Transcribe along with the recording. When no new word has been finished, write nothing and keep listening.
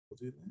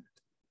We'll do that.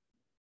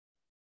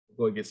 We'll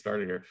go and get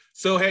started here.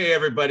 So, hey,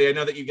 everybody, I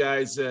know that you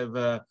guys have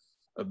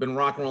been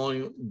rock and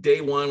rolling.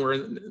 Day one, we're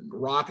in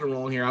rock and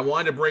rolling here. I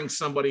wanted to bring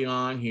somebody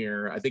on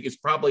here. I think it's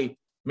probably,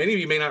 many of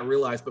you may not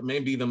realize, but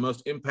maybe the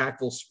most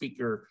impactful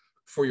speaker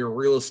for your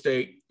real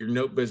estate, your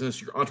note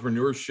business, your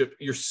entrepreneurship,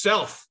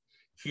 yourself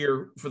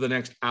here for the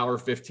next hour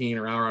 15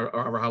 or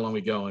hour, how long we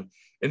go.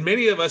 And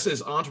many of us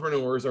as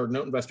entrepreneurs or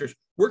note investors,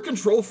 we're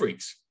control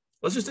freaks.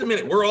 Let's just admit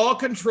it. We're all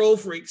control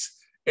freaks.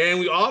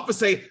 And we often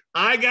say,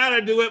 I got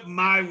to do it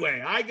my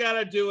way. I got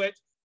to do it,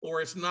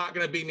 or it's not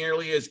going to be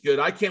nearly as good.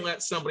 I can't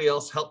let somebody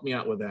else help me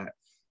out with that.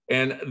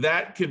 And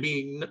that could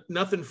be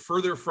nothing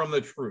further from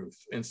the truth.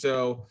 And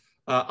so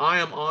I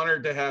am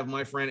honored to have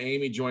my friend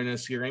Amy join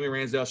us here. Amy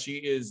Ransdell, she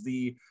is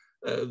the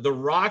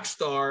rock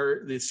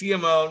star, the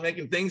CMO,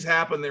 making things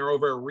happen there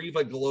over at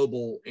REVA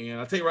Global. And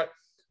I'll tell you what,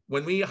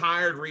 when we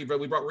hired REVA,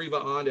 we brought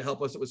REVA on to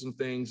help us with some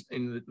things.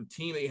 And the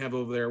team that you have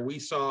over there, we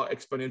saw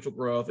exponential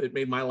growth. It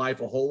made my life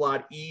a whole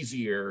lot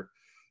easier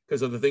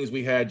because of the things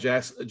we had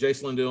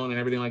Jason doing and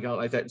everything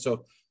like that.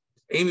 So,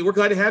 Amy, we're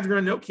glad to have you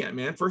on NoteCamp,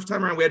 man. First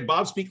time around. We had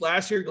Bob speak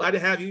last year. Glad to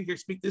have you here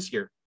speak this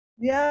year.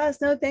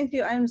 Yes, no, thank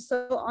you. I'm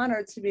so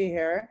honored to be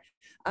here.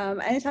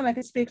 Anytime I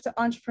can speak to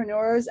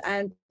entrepreneurs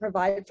and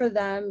provide for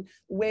them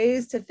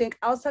ways to think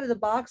outside of the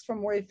box for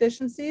more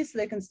efficiency so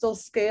they can still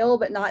scale,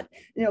 but not,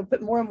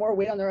 put more and more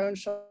weight on their own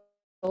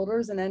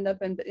shoulders and end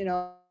up in,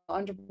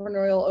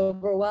 entrepreneurial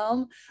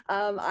overwhelm.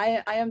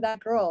 I am that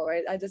girl,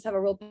 right? I just have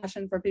a real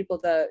passion for people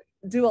to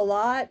do a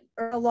lot,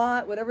 earn a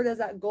lot, whatever it is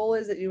that goal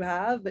is that you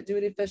have, but do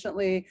it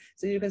efficiently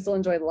so you can still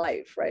enjoy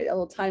life, right? A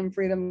little time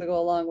freedom to go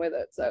along with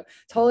it. So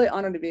totally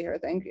honored to be here.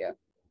 Thank you.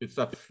 Good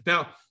stuff.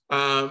 Now,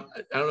 I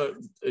don't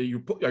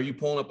know, are you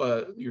pulling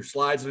up your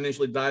slides and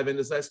initially dive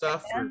into that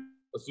stuff? Or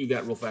let's do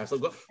that real fast.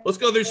 Let's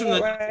go through some of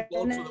the right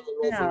so that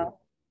we'll roll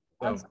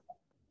through. So.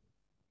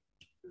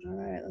 All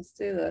right, let's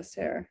do this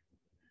here.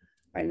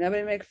 All right,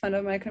 nobody make fun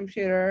of my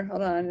computer.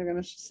 Hold on, you're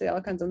gonna see all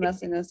kinds of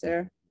messiness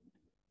here.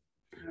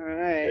 All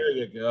right. There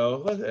you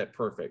go. That's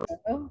perfect.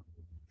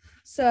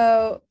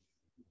 So,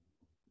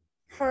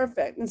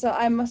 perfect. And so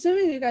I'm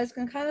assuming you guys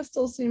can kind of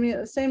still see me at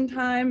the same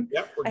time.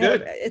 Yep, we're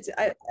good.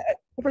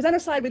 The presenter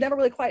slide, we never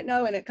really quite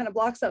know, and it kind of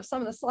blocks up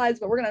some of the slides,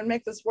 but we're going to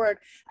make this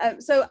work.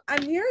 So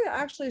I'm here to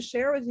actually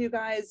share with you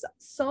guys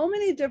so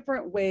many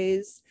different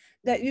ways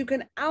that you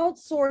can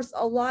outsource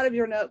a lot of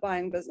your note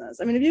buying business.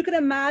 I mean, if you could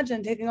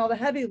imagine taking all the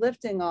heavy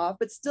lifting off,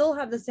 but still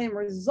have the same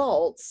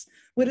results,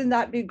 wouldn't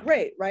that be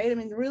great, right? I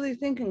mean, really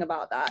thinking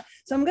about that.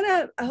 So I'm going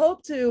to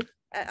hope to,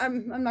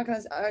 I'm not going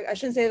to, I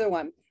shouldn't say either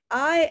one.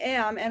 I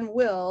am and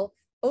will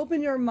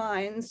open your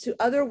minds to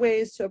other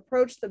ways to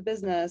approach the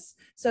business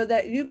so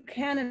that you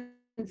can,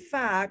 in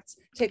fact,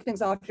 take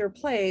things off your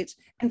plate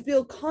and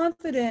feel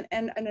confident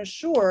and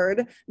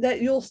assured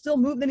that you'll still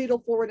move the needle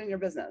forward in your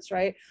business,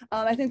 right?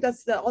 I think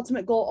that's the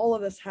ultimate goal all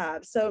of us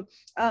have. So,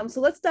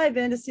 so let's dive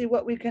in to see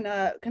what we can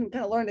kind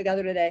of learn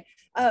together today.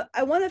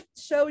 I want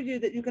to show you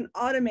that you can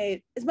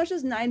automate as much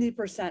as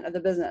 90% of the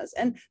business.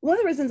 And one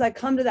of the reasons I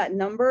come to that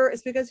number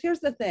is because here's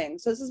the thing.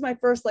 So this is my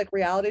first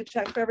reality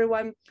check for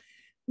everyone.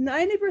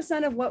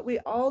 90% of what we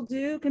all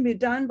do can be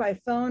done by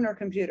phone or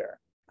computer.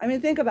 I mean,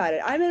 think about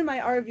it. I'm in my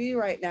RV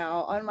right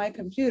now on my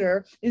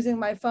computer using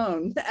my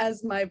phone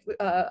as my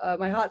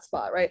my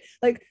hotspot, right?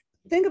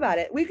 Think about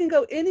it. We can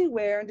go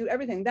anywhere and do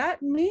everything.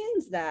 That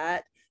means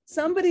that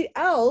somebody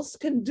else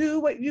can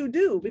do what you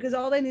do because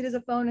all they need is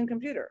a phone and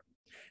computer.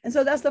 And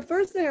so that's the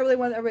first thing I really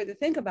want everybody to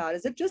think about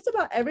is that just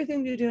about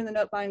everything you do in the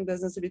note buying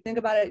business, if you think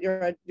about it,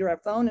 you're a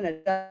phone and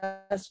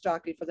a desk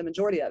jockey for the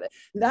majority of it.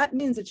 That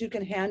means that you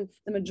can hand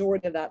the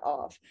majority of that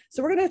off.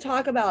 So we're going to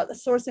talk about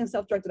sourcing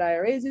self-directed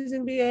IRAs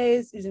using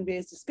VAs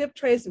to skip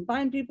trace and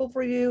find people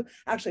for you,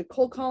 actually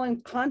cold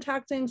calling,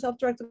 contacting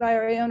self-directed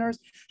IRA owners,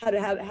 how to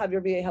have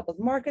your VA help with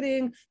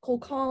marketing,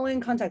 cold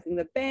calling, contacting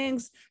the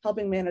banks,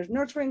 helping manage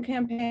nurturing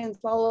campaigns,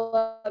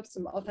 follow-ups,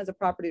 and all kinds of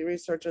property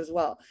research as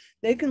well.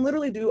 They can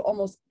literally do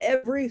almost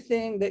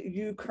everything that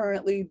you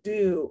currently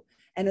do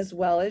and as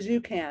well as you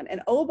can.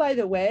 And oh, by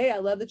the way, I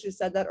love that you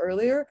said that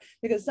earlier,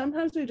 because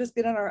sometimes we just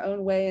get in our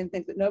own way and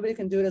think that nobody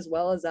can do it as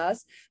well as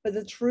us. But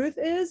the truth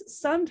is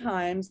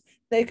sometimes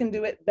they can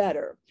do it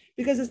better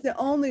because it's the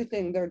only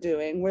thing they're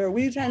doing, where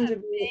we tend to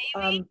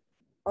be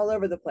all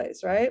over the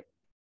place, right?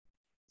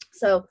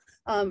 So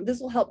this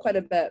will help quite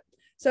a bit.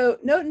 So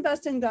note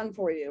investing done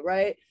for you,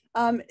 right?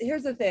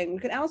 Here's the thing, we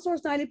can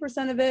outsource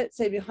 90% of it,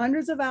 save you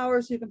hundreds of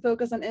hours so you can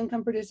focus on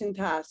income producing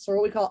tasks, or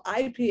what we call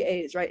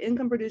IPAs, right?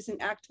 Income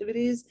producing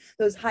activities,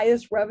 those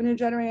highest revenue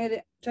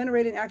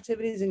generating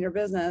activities in your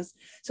business,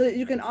 so that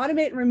you can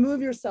automate and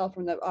remove yourself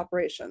from the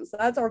operations. So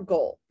that's our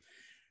goal.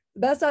 The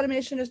best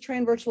automation is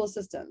trained virtual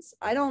assistants.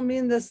 I don't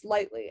mean this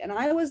lightly. And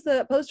I was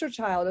the poster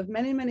child of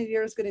many, many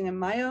years getting in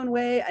my own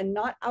way and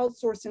not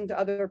outsourcing to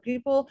other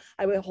people.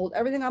 I would hold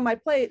everything on my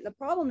plate. The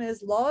problem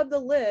is law of the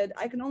lid.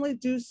 I can only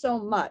do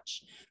so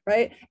much,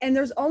 right? And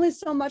there's only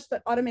so much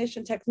that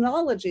automation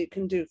technology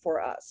can do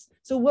for us.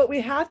 So what we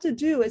have to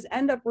do is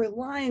end up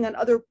relying on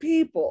other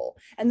people.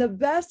 And the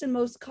best and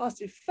most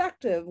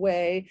cost-effective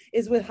way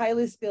is with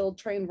highly skilled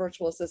trained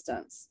virtual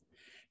assistants.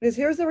 Because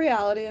here's the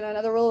reality, and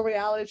another little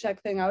reality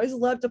check thing I always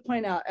love to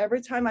point out every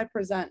time I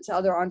present to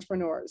other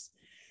entrepreneurs.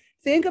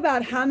 Think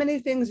about how many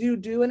things you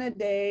do in a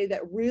day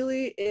that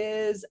really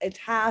is a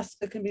task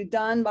that can be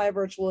done by a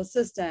virtual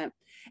assistant.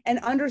 And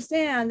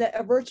understand that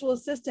a virtual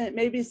assistant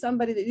may be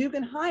somebody that you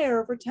can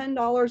hire for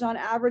 $10 on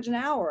average an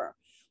hour.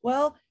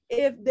 Well,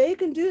 if they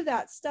can do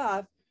that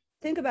stuff,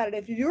 think about it.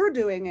 If you're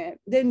doing it,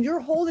 then you're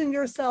holding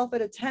yourself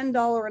at a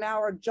 $10 an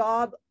hour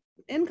job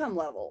income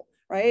level.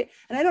 Right?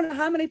 And I don't know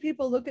how many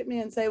people look at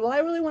me and say, well, I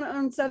really want to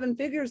earn 7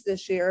 figures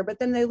this year, but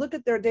then they look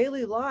at their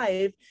daily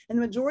life and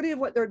the majority of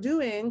what they're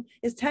doing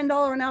is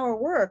 $10 an hour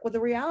work. Well, the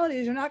reality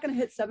is you're not going to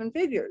hit 7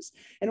 figures.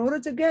 In order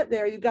to get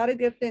there, you've got to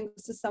give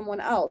things to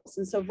someone else.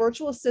 And so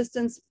virtual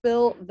assistants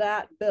fill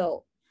that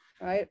bill,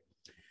 right?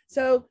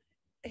 So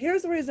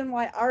here's the reason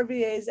why our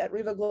VAs at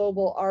REVA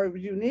Global are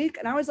unique.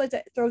 And I always like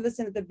to throw this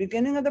in at the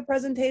beginning of the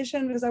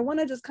presentation because I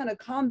want to just kind of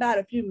combat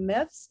a few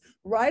myths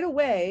right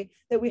away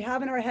that we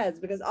have in our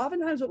heads. Because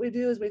oftentimes what we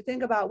do is we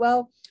think about,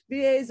 well,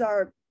 VAs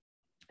are,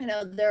 you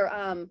know,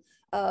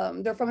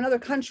 they're from another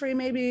country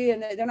maybe,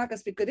 and they're not going to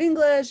speak good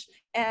English,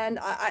 and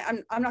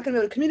I'm not going to be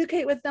able to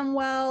communicate with them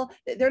well.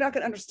 They're not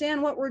going to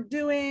understand what we're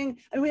doing.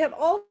 And we have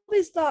all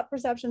these thought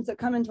perceptions that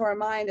come into our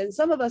mind. And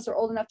some of us are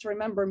old enough to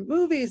remember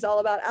movies all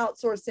about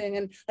outsourcing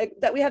and like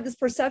that. We have this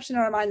perception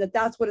in our mind that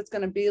that's what it's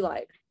going to be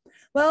like.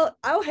 Well,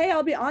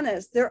 I'll be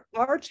honest, there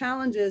are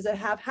challenges that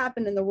have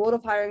happened in the world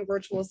of hiring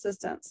virtual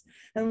assistants.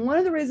 And one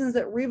of the reasons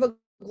that REVA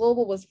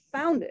Global was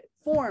founded,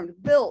 formed,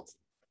 built,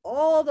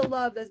 all the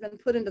love that's been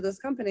put into this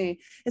company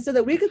is so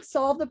that we could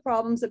solve the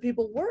problems that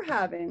people were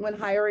having when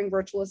hiring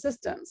virtual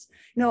assistants.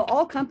 You know,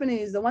 all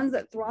companies, the ones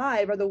that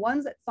thrive are the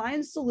ones that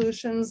find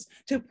solutions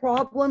to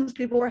problems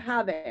people were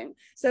having.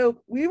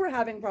 So we were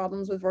having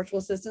problems with virtual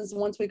assistants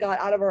once we got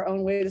out of our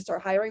own way to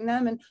start hiring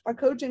them, and our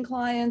coaching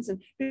clients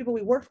and people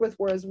we worked with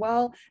were as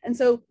well. And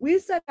so we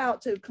set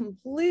out to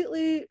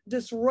completely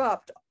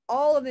disrupt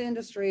all of the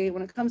industry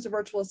when it comes to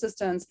virtual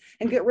assistants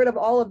and get rid of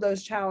all of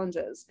those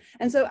challenges.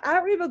 And so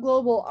at REVA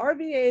Global, our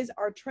VAs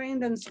are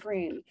trained and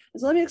screened. And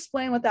so let me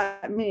explain what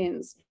that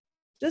means,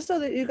 just so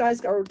that you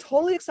guys are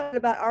totally excited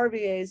about our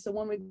VAs. So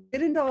when we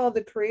get into all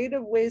the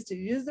creative ways to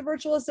use the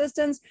virtual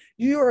assistants,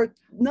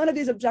 none of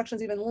these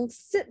objections even won't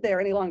sit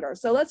there any longer.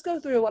 So let's go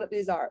through what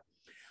these are.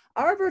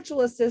 Our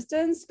virtual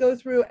assistants go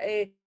through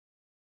a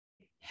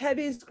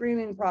heavy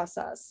screening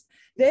process.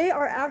 They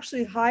are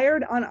actually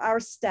hired on our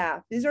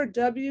staff. These are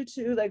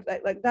W-2,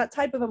 like that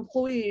type of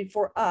employee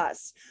for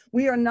us.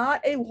 We are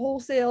not a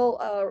wholesale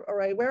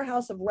or a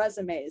warehouse of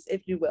resumes,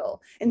 if you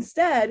will.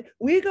 Instead,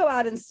 we go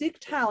out and seek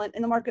talent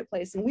in the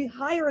marketplace, and we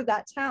hire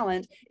that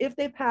talent if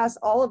they pass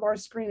all of our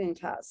screening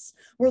tests.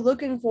 We're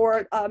looking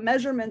for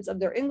measurements of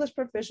their English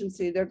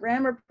proficiency, their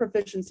grammar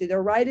proficiency,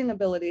 their writing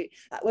ability,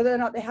 whether or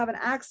not they have an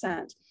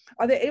accent.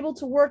 Are they able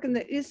to work in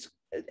the East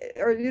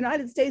or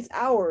United States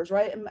hours,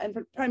 right? And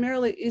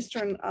primarily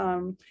Eastern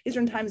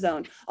time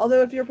zone.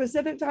 Although if you're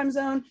Pacific time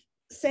zone,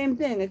 same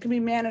thing, it can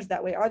be managed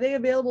that way. Are they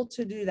available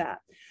to do that?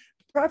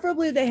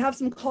 Preferably they have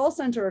some call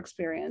center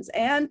experience,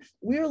 and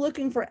we're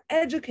looking for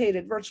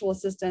educated virtual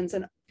assistants.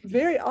 And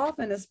very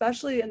often,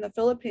 especially in the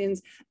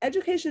Philippines,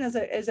 education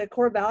is a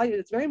core value.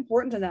 It's very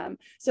important to them.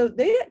 So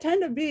they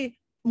tend to be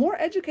more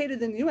educated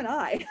than you and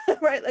I,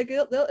 right? Like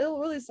it'll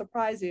really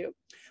surprise you.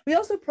 We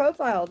also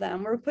profile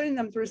them. We're putting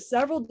them through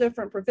several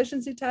different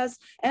proficiency tests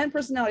and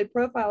personality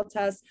profile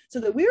tests so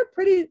that we're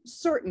pretty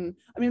certain,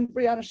 I mean,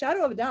 beyond a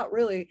shadow of a doubt,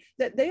 really,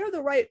 that they are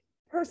the right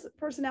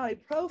personality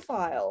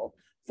profile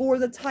for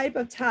the type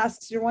of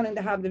tasks you're wanting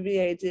to have the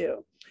VA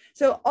do.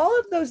 So all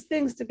of those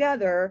things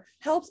together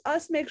helps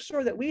us make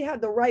sure that we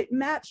have the right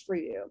match for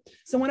you.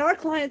 So when our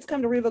clients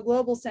come to REVA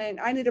Global saying,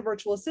 I need a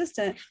virtual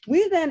assistant,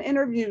 we then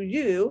interview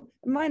you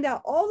and find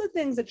out all the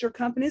things that your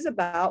company's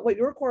about, what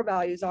your core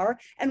values are,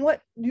 and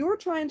what you're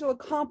trying to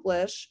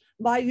accomplish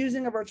by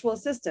using a virtual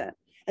assistant.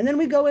 And then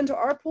we go into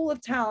our pool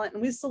of talent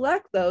and we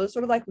select those,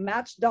 sort of like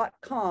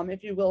match.com,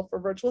 if you will, for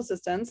virtual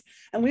assistants.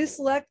 And we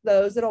select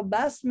those that'll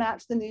best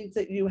match the needs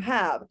that you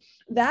have.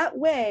 That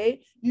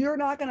way, you're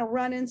not going to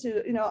run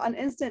into, you know, an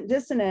instant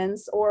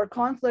dissonance or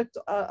conflict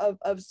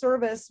of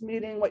service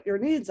meeting what your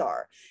needs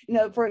are. You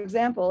know, for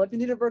example, if you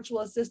need a virtual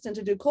assistant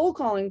to do cold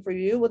calling for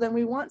you, well, then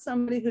we want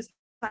somebody who's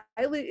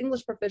highly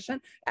English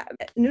proficient,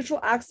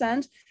 neutral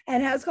accent,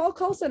 and has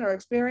call center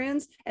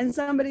experience, and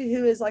somebody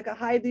who is like a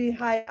high D,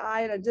 high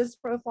I, and a DISC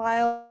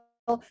profile.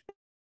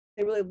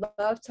 They really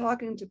love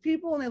talking to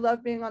people and they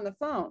love being on the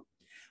phone.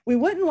 We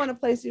wouldn't want to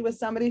place you with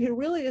somebody who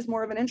really is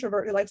more of an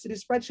introvert who likes to do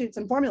spreadsheets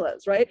and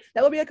formulas, right?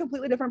 That would be a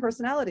completely different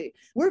personality.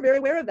 We're very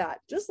aware of that.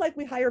 Just like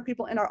we hire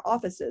people in our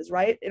offices,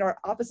 right? In our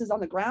offices on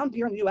the ground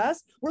here in the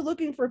US, we're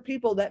looking for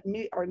people that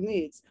meet our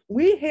needs.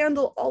 We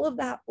handle all of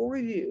that for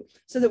you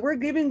so that we're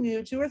giving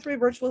you 2 or 3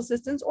 virtual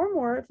assistants or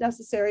more if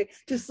necessary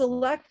to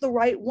select the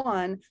right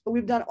one. But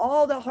we've done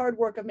all the hard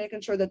work of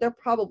making sure that they're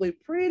probably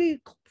pretty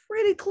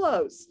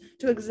close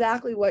to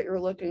exactly what you're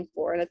looking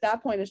for. And at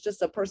that point, it's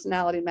just a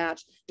personality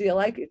match. Do you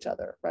like each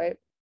other, right?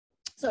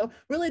 So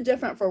really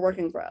different for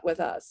working with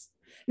us.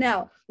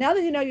 Now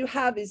that you know you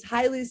have these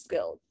highly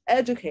skilled,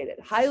 educated,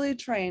 highly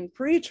trained,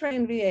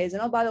 pre-trained VAs,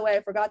 and oh, by the way,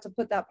 I forgot to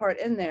put that part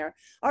in there.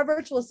 Our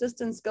virtual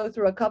assistants go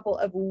through a couple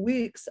of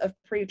weeks of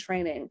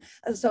pre-training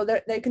so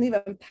that they can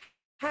even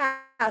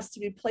pass to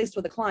be placed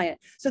with a client.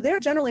 So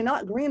they're generally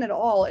not green at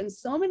all in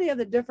so many of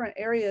the different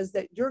areas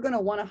that you're going to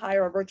want to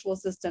hire a virtual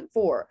assistant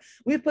for.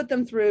 We've put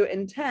them through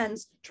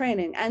intense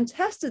training and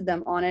tested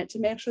them on it to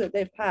make sure that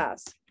they've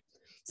passed.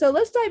 So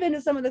let's dive into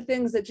some of the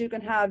things that you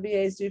can have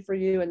VAs do for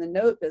you in the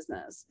note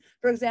business.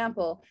 For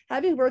example,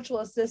 having virtual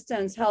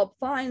assistants help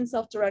find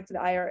self-directed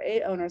IRA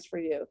owners for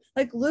you.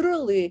 Like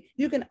literally,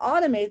 you can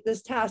automate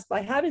this task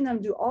by having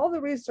them do all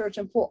the research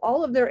and pull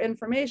all of their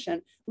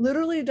information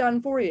literally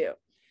done for you.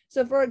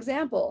 So for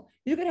example,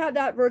 you could have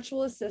that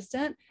virtual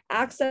assistant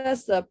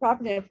access the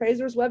property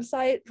appraiser's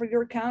website for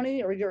your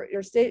county or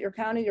your state, your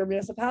county, your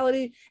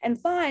municipality, and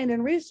find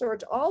and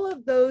research all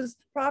of those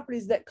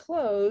properties that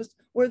closed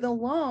where the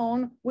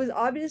loan was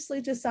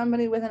obviously to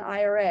somebody with an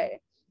IRA,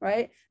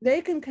 right?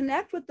 They can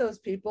connect with those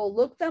people,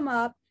 look them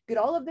up, get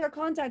all of their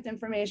contact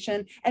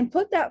information, and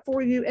put that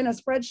for you in a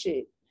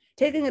spreadsheet.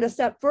 Taking it a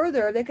step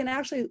further, they can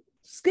actually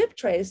skip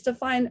trace to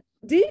find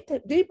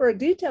deeper,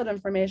 detailed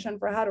information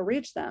for how to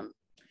reach them.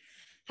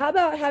 How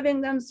about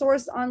having them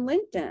source on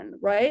LinkedIn,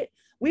 right?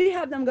 We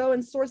have them go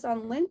and source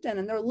on LinkedIn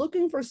and they're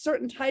looking for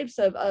certain types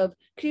of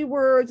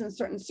keywords and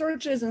certain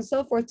searches and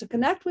so forth to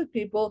connect with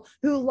people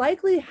who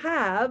likely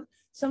have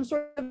some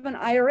sort of an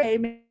IRA.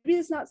 Maybe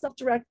it's not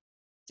self-directed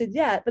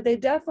yet, but they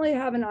definitely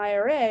have an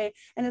IRA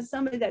and it's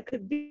somebody that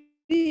could be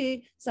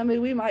somebody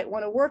we might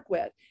want to work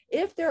with.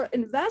 If they're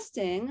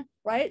investing,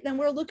 right, then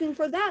we're looking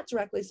for that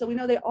directly. So we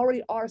know they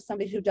already are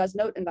somebody who does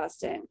note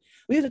investing.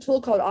 We use a tool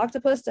called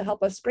Octopus to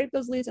help us scrape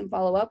those leads and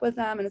follow up with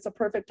them. And it's a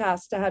perfect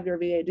task to have your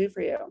VA do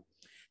for you.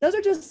 Those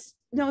are just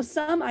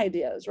some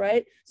ideas,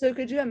 right? So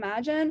could you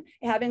imagine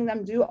having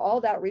them do all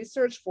that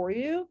research for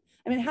you?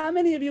 I mean, how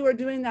many of you are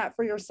doing that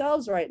for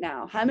yourselves right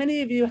now? How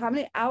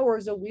many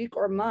hours a week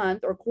or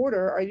month or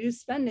quarter are you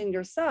spending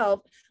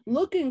yourself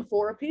looking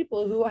for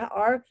people who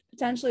are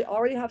potentially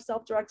already have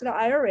self-directed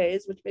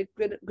IRAs, which make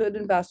good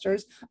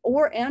investors,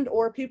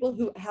 or people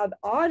who have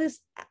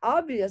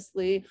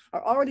obviously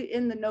are already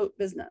in the note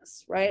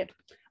business, right?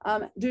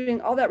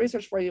 Doing all that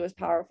research for you is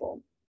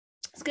powerful.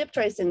 Skip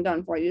tracing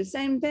done for you,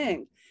 same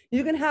thing.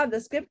 You can have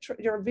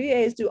your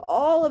VAs do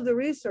all of the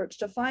research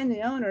to find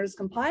the owners,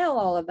 compile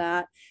all of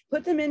that,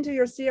 put them into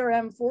your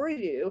CRM for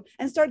you,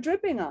 and start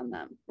dripping on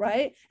them,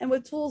 right? And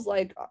with tools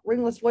like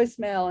ringless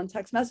voicemail and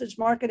text message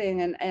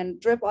marketing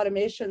and drip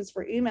automations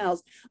for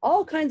emails,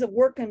 all kinds of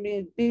work can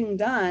be being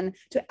done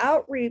to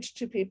outreach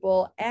to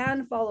people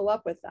and follow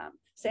up with them.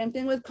 Same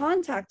thing with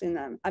contacting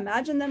them.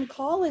 Imagine them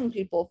calling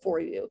people for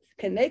you.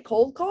 Can they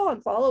cold call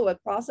and follow a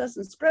process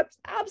and scripts?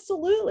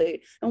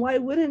 Absolutely. And why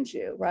wouldn't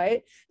you,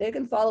 right? They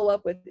can follow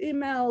up with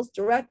emails,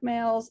 direct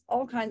mails,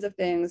 all kinds of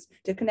things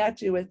to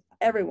connect you with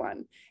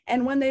everyone.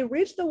 And when they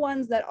reach the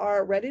ones that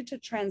are ready to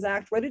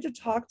transact, ready to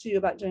talk to you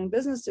about doing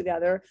business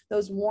together,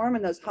 those warm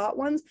and those hot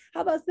ones, how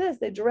about this?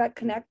 They direct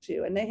connect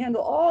you and they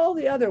handle all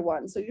the other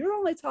ones. So you're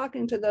only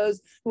talking to those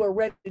who are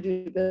ready to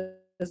do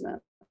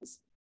business.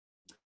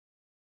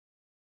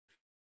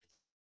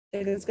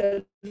 They can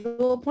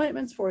schedule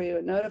appointments for you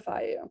and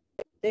notify you.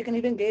 They can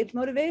even gauge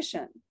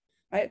motivation,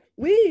 right?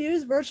 We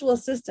use virtual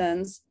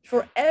assistants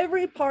for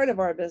every part of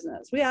our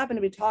business. We happen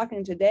to be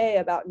talking today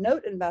about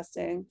note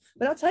investing,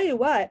 but I'll tell you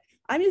what,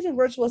 I'm using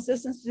virtual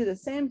assistants to do the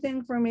same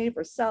thing for me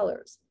for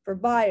sellers, for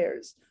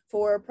buyers,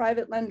 for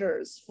private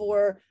lenders,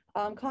 for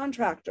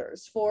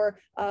contractors, for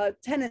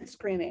tenant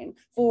screening,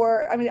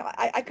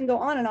 I can go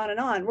on and on and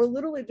on. We're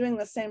literally doing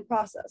the same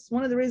process.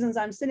 One of the reasons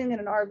I'm sitting in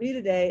an RV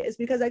today is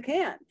because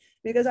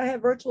because I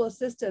have virtual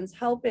assistants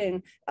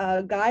helping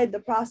guide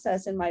the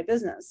process in my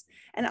business.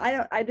 And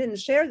I didn't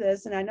share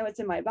this, and I know it's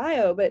in my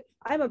bio, but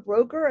I'm a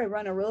broker. I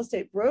run a real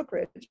estate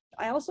brokerage.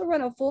 I also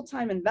run a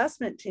full-time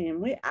investment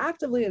team. We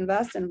actively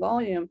invest in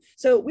volume.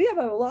 So we have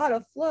a lot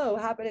of flow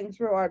happening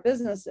through our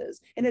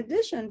businesses, in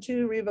addition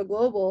to REVA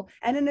Global,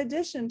 and in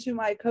addition to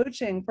my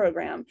coaching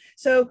program.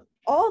 So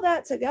all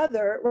that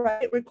together,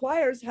 right,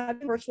 requires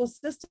having virtual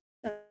assistants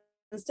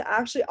to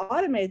actually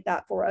automate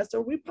that for us,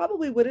 or we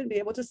probably wouldn't be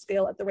able to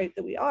scale at the rate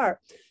that we are.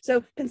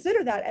 So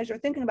consider that as you're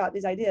thinking about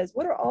these ideas.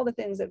 What are all the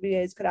things that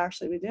VAs could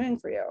actually be doing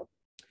for you?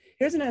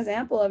 Here's an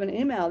example of an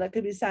email that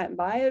could be sent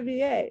by a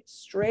VA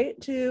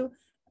straight to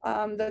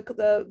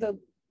the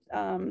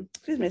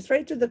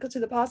straight to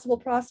the possible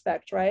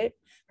prospect, right?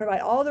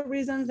 Provide all the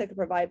reasons, they can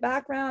provide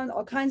background,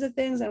 all kinds of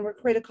things, and we'll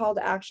create a call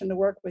to action to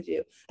work with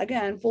you.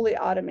 Again, fully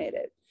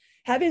automated.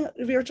 Having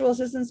virtual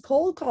assistants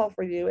cold call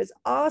for you is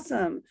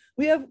awesome.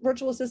 We have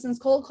virtual assistants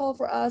cold call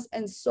for us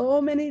in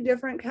so many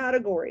different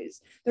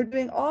categories. They're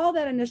doing all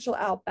that initial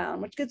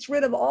outbound, which gets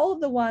rid of all of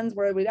the ones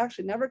where we'd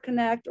actually never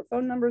connect, or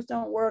phone numbers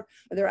don't work,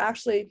 or they're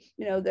actually,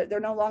 they're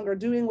no longer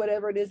doing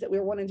whatever it is that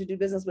we're wanting to do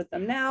business with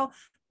them now.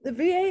 The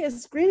VA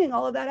is screening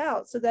all of that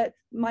out so that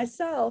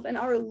myself and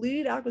our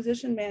lead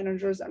acquisition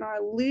managers and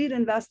our lead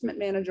investment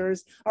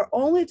managers are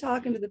only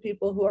talking to the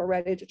people who are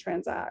ready to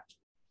transact,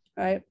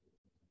 right?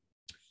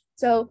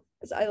 So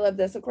I love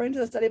this. According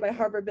to a study by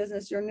Harvard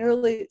Business, you're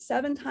nearly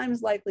 7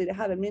 times likely to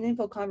have a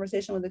meaningful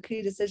conversation with a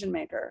key decision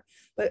maker.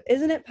 But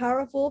isn't it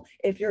powerful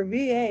if your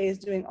VA is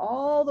doing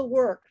all the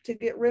work to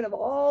get rid of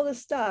all the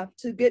stuff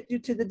to get you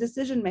to the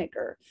decision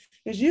maker?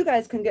 Because you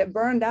guys can get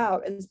burned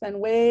out and spend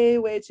way,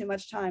 way too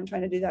much time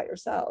trying to do that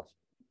yourself.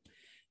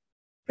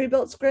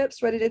 Pre-built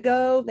scripts ready to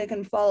go. They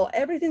can follow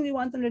everything you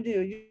want them to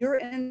do. Your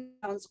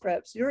inbound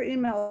scripts, your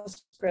email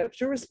scripts,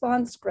 your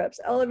response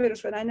scripts, elevator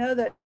script. I know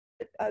that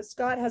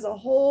Scott has a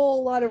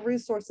whole lot of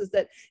resources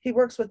that he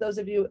works with those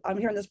of you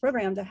here in this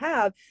program to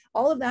have.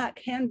 All of that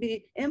can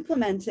be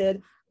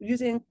implemented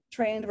using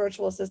trained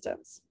virtual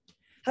assistants.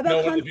 How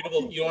about one of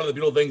the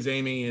beautiful things,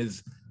 Amy,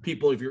 is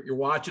people, if you're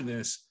watching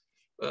this,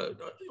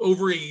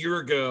 over a year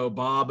ago,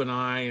 Bob and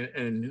I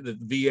and the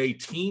VA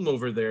team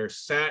over there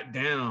sat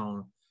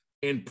down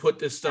and put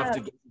this stuff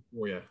together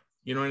for you.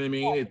 You know what I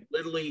mean? It's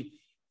literally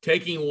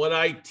taking what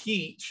I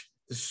teach,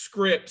 the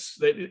scripts,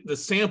 the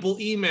sample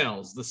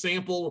emails, the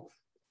sample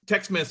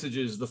text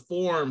messages, the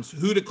forms,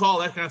 who to call,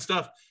 that kind of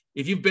stuff.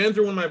 If you've been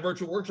through one of my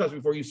virtual workshops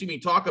before, you see me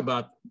talk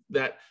about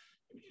that,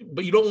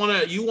 but you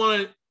want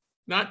to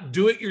not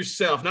do it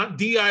yourself, not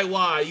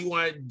DIY, you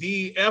want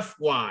to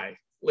DFY,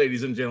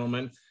 ladies and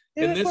gentlemen.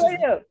 And this is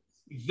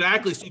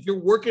exactly, so if you're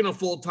working a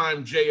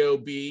full-time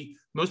job,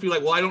 most people are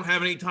like, well, I don't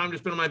have any time to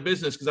spend on my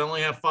business because I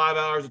only have 5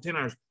 hours or 10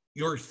 hours.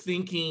 You're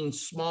thinking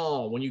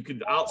small when you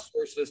could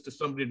outsource this to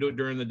somebody to do it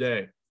during the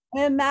day.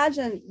 And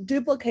imagine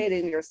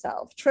duplicating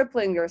yourself,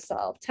 tripling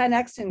yourself,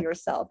 10xing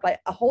yourself by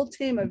a whole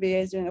team of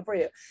VAs doing it for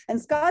you. And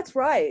Scott's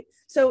right.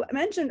 So I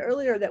mentioned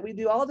earlier that we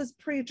do all this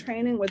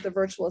pre-training with the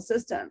virtual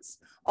assistants.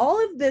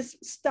 All of this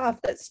stuff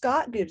that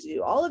Scott gives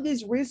you, all of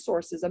these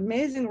resources,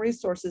 amazing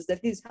resources that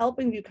he's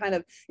helping you kind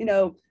of,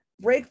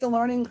 break the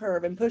learning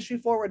curve and push you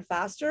forward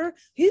faster.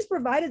 He's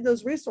provided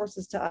those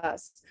resources to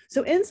us.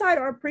 So inside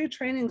our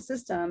pre-training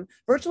system,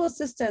 virtual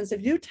assistants,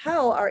 if you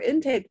tell our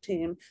intake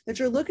team that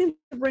you're looking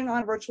to bring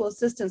on virtual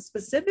assistants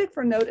specific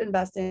for note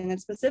investing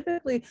and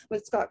specifically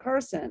with Scott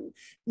Carson,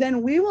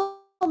 then we will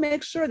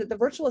make sure that the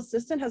virtual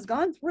assistant has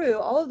gone through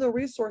all of the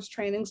resource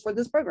trainings for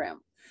this program.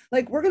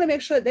 Like, we're going to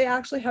make sure that they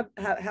actually have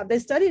they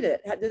studied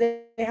it? Do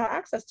they have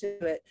access to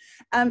it?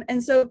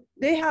 And so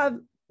they have.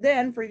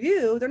 Then for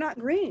you, they're not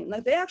green.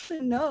 Like, they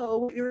actually know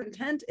what your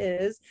intent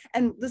is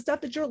and the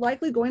stuff that you're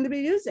likely going to be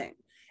using.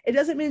 It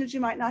doesn't mean that you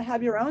might not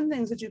have your own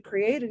things that you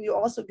create and you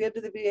also give to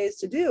the VAs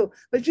to do,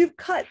 but you've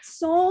cut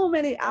so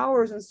many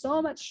hours and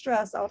so much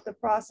stress off the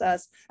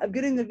process of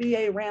getting the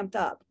VA ramped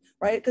up,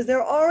 right? Because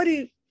they're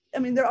already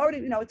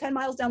 10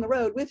 miles down the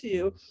road with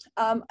you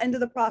into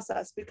the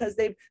process, because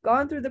they've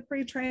gone through the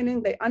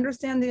pre-training, they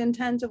understand the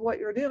intent of what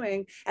you're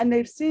doing, and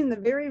they've seen the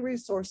very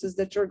resources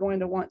that you're going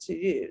to want to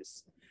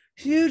use.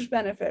 Huge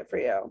benefit for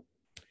you.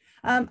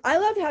 I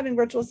love having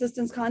virtual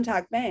assistants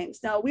contact banks.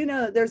 Now, we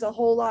know that there's a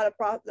whole lot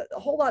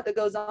that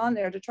goes on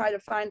there to try to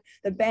find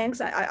the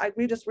banks.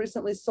 We just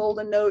recently sold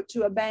a note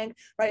to a bank,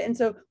 right? And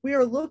so we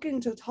are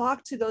looking to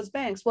talk to those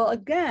banks. Well,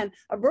 again,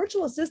 a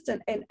virtual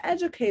assistant, an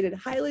educated,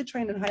 highly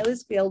trained and highly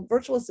scaled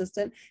virtual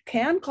assistant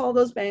can call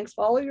those banks,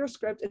 follow your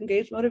script,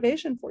 engage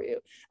motivation for you.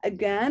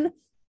 Again,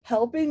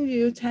 helping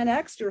you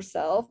 10x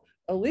yourself,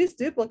 at least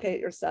duplicate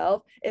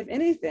yourself, if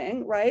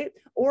anything, right?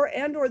 Or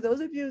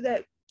those of you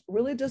that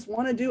really just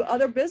want to do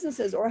other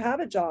businesses or have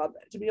a job,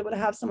 to be able to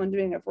have someone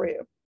doing it for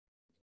you.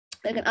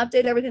 They can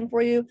update everything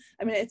for you.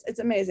 I mean, it's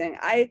amazing.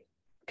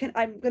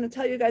 I'm going to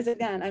tell you guys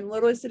again, I'm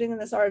literally sitting in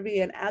this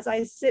RV, and as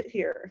I sit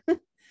here,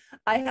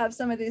 I have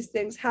some of these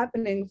things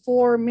happening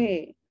for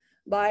me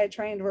by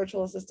trained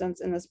virtual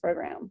assistants in this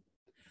program.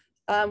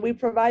 We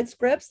provide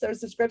scripts.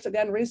 There's the scripts,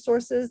 again,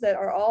 resources that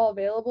are all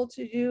available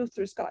to you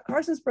through Scott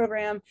Carson's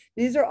program.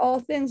 These are all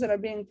things that are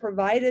being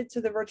provided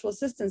to the virtual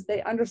assistants.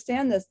 They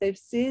understand this. They've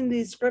seen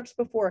these scripts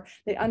before.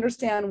 They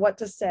understand what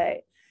to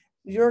say.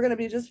 You're going to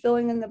be just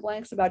filling in the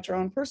blanks about your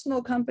own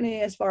personal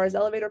company as far as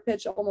elevator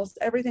pitch, almost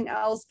everything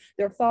else.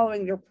 They're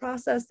following your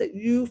process that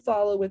you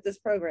follow with this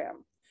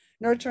program.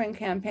 Nurturing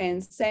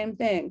campaigns, same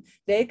thing.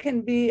 They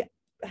can be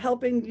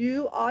helping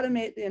you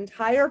automate the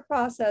entire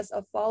process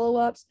of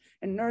follow-ups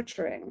and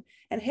nurturing.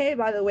 And hey,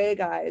 by the way,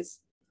 guys,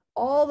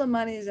 all the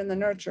money's in the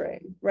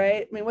nurturing,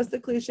 right? I mean, what's the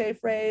cliche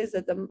phrase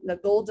that the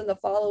gold's in the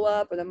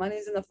follow-up or the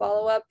money's in the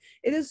follow-up?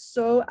 It is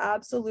so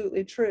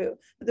absolutely true.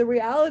 But the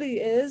reality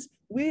is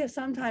we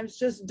sometimes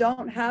just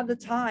don't have the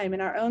time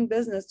in our own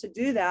business to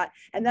do that.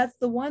 And that's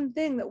the one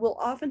thing that we'll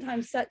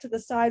oftentimes set to the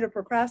side or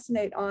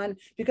procrastinate on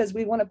because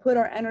we want to put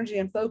our energy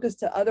and focus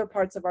to other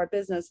parts of our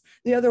business,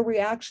 the other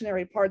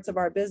reactionary parts of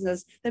our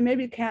business that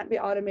maybe can't be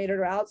automated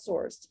or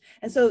outsourced.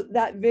 And so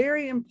that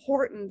very,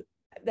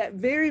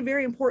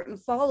 very important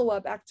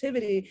follow-up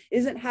activity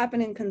isn't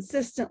happening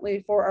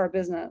consistently for our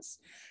business.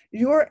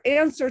 Your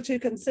answer to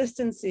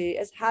consistency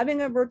is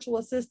having a virtual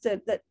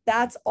assistant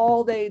that's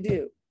all they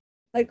do.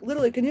 Like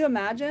literally, can you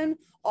imagine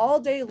all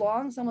day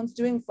long someone's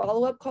doing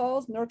follow-up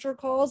calls, nurture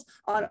calls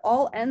on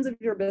all ends of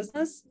your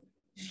business?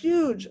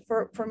 Huge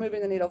for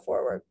moving the needle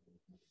forward.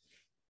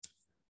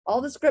 All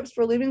the scripts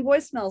for leaving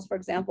voicemails, for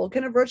example,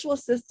 can a virtual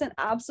assistant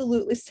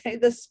absolutely say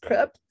the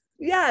script?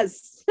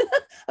 Yes.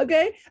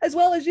 Okay, as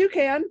well as you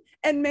can,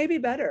 and maybe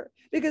better,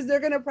 because they're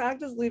going to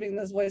practice leaving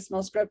this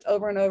voicemail script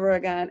over and over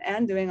again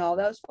and doing all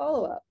those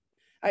follow-up.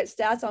 All right,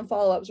 stats on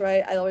follow-ups,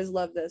 right? I always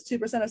love this.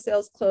 2% of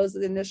sales close at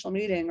the initial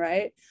meeting,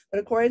 right? But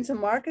according to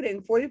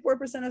marketing,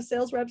 44% of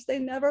sales reps, they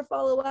never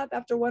follow up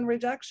after one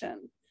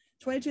rejection.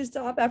 22%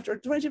 stop after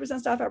 2,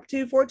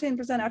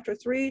 14% after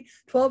 3,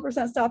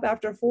 12% stop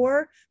after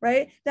 4,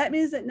 right? That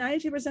means that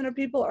 92% of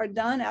people are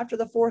done after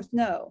the 4th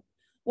no.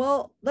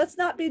 Well, let's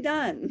not be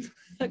done,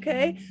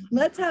 okay?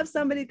 Let's have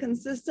somebody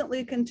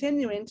consistently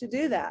continuing to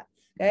do that.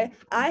 Okay,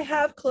 I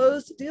have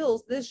closed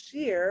deals this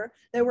year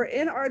that were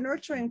in our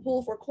nurturing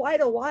pool for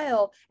quite a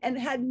while and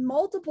had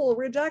multiple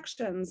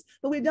rejections,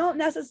 but we don't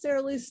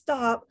necessarily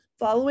stop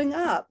following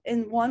up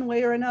in one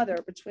way or another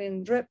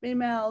between drip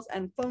emails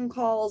and phone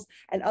calls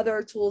and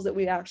other tools that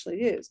we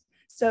actually use.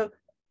 So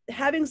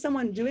having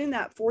someone doing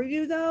that for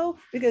you though,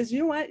 because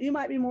you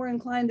might be more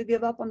inclined to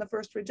give up on the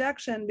first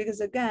rejection because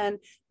again,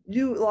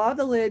 law of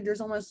the lid,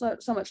 there's almost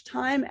so much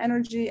time,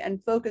 energy,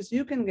 and focus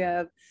you can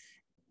give.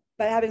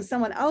 By having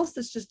someone else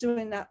that's just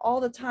doing that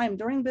all the time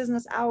during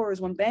business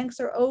hours when banks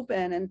are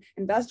open and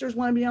investors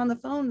want to be on the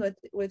phone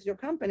with your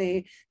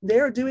company,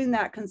 they're doing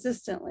that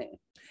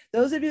consistently.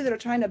 Those of you that are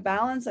trying to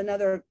balance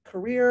another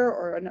career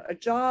or a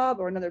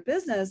job or another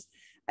business,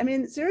 I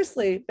mean,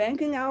 seriously,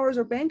 banking hours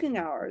are banking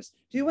hours.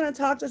 Do you want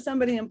to talk to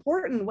somebody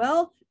important?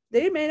 Well,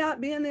 they may not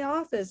be in the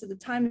office at the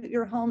time that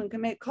you're home and can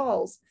make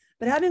calls,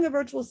 but having a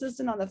virtual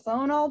assistant on the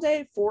phone all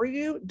day for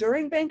you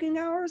during banking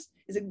hours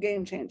is a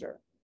game changer.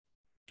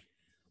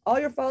 All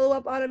your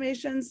follow-up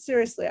automations,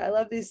 seriously, I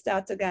love these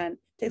stats again.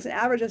 Takes an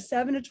average of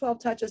 7 to 12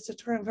 touches to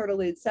convert a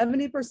lead.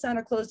 70%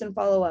 are closed in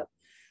follow-up,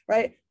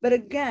 right? But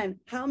again,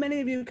 how many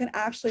of you can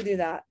actually do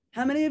that?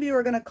 How many of you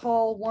are going to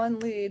call one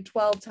lead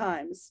 12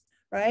 times,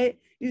 right?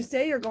 You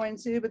say you're going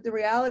to, but the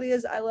reality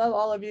is I love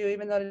all of you,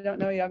 even though I don't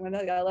know you, I'm going to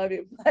tell you I love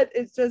you. But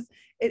it's just,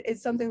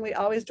 it's something we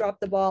always drop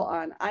the ball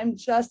on. I'm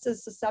just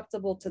as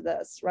susceptible to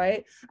this,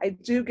 right? I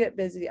do get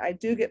busy, I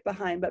do get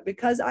behind, but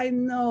because I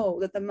know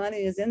that the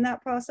money is in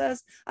that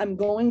process, I'm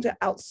going to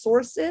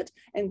outsource it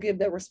and give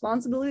the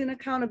responsibility and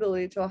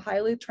accountability to a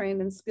highly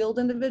trained and skilled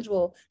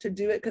individual to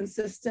do it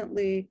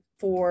consistently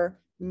for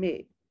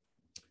me.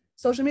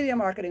 Social media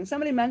marketing.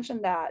 Somebody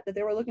mentioned that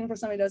they were looking for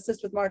somebody to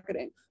assist with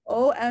marketing.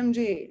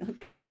 OMG,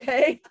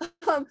 okay?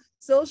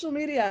 Social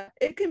media,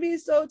 it can be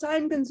so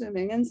time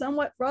consuming and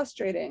somewhat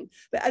frustrating.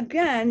 But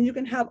again, you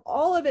can have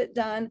all of it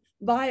done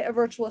by a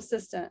virtual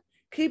assistant,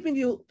 keeping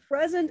you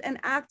present and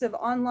active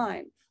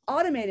online,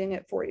 automating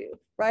it for you,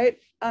 right?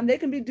 They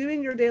can be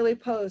doing your daily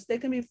posts. They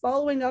can be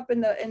following up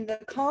in the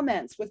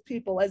comments with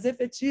people as if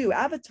it's you,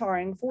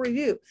 avataring for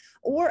you,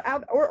 or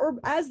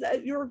as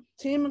your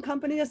team and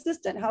company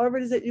assistant, however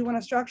it is that you want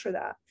to structure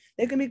that.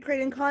 They can be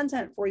creating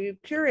content for you,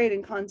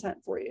 curating content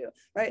for you,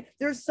 right?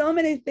 There's so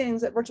many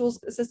things that virtual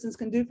assistants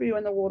can do for you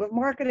in the world of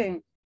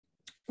marketing.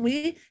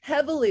 We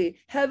heavily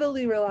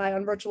rely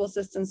on virtual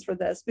assistants for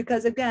this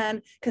because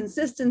again,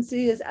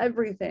 consistency is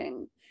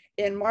everything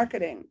in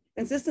marketing.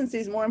 Consistency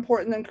is more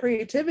important than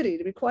creativity,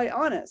 to be quite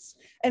honest.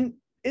 And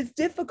it's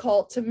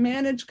difficult to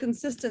manage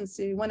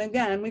consistency when,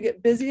 again, we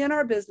get busy in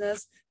our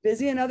business,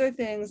 busy in other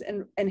things,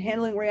 and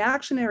handling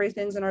reactionary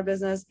things in our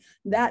business.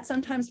 That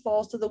sometimes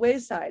falls to the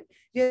wayside.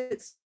 Yet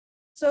it's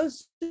so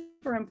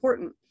super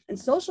important. And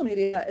social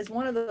media is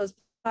one of those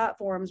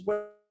platforms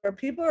where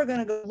people are going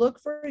to go look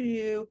for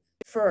you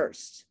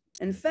first.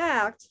 In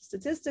fact,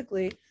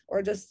 statistically,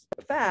 or just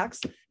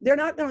facts, they're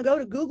not going to go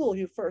to Google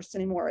you first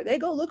anymore. They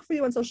go look for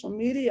you on social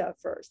media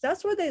first.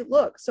 That's where they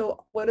look.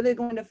 So what are they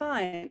going to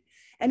find?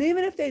 And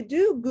even if they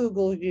do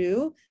Google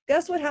you,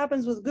 guess what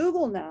happens with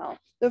Google now?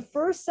 The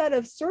first set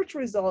of search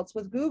results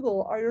with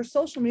Google are your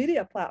social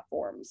media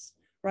platforms,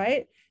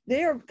 right?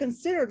 They are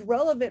considered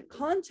relevant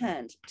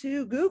content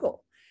to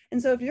Google.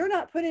 And so if you're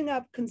not putting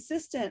up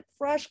consistent,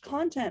 fresh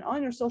content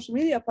on your social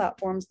media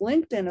platforms,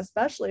 LinkedIn,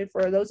 especially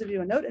for those of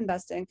you in note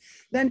investing,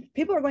 then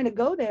people are going to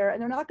go there and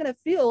they're not going to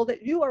feel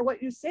that you are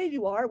what you say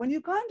you are when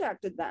you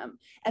contacted them.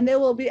 And they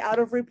will be out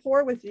of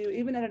rapport with you,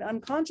 even at an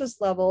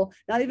unconscious level,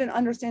 not even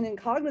understanding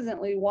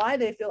cognizantly why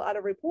they feel out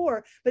of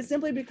rapport, but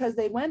simply because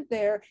they went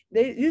there,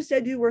 you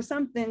said you were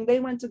something, they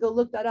went to go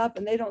look that up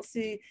and they don't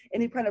see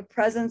any kind of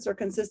presence or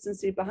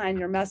consistency behind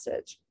your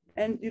message.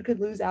 And you could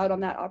lose out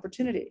on that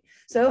opportunity.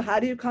 So how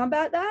do you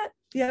combat that?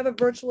 You have a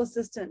virtual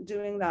assistant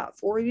doing that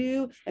for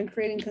you and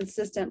creating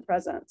consistent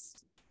presence.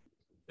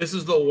 This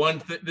is the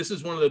one this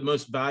is one of the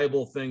most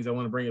valuable things. I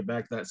want to bring it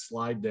back to that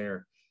slide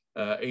there,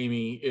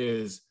 Amy,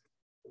 is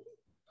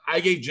I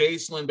gave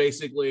Jacelyn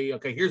basically,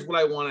 okay, here's what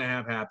I want to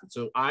have happen.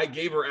 So I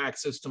gave her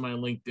access to my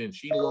LinkedIn.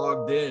 She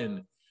logged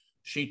in.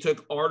 She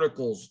took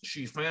articles.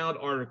 She found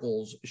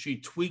articles. She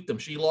tweaked them.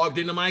 She logged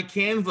into my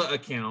Canva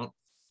account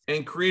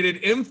and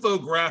created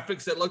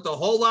infographics that looked a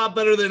whole lot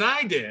better than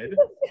I did.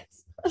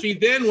 She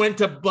then went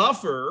to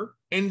Buffer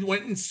and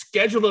went and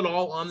scheduled it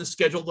all on the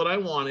schedule that I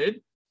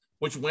wanted,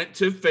 which went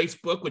to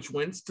Facebook, which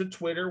went to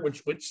Twitter,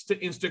 which went to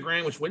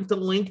Instagram, which went to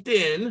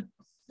LinkedIn.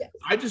 Yes.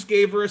 I just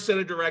gave her a set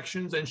of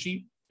directions, and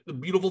the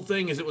beautiful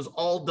thing is it was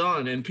all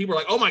done. And people are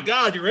like, oh my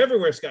God, you're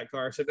everywhere, Scott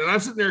Carson. And I'm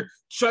sitting there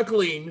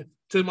chuckling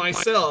to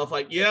myself,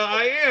 like, yeah,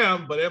 I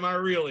am, but am I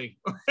really?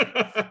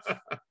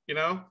 You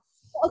know?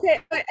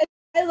 Okay.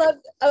 I love,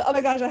 oh my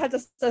gosh, I had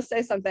to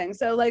say something.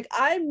 So like,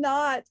 I'm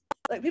not,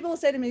 like people will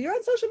say to me, you're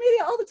on social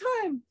media all the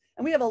time.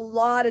 And we have a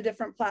lot of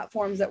different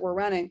platforms that we're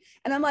running.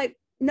 And I'm like,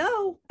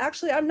 no,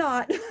 actually, I'm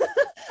not.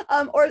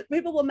 Or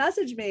people will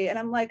message me and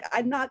I'm like,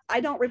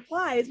 I don't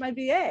reply, it's my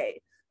VA,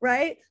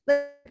 right?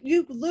 But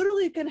you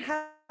literally can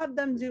have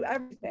them do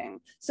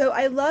everything. So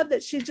I love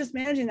that she's just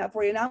managing that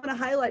for you. Now I'm going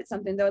to highlight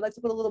something though. I'd like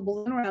to put a little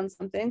balloon around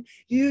something.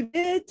 You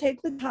did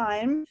take the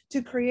time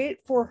to create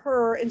for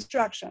her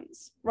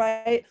instructions,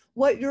 right?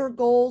 What your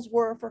goals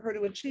were for her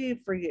to achieve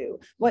for you,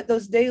 what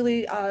those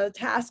daily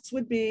tasks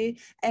would be,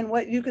 and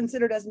what you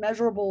considered as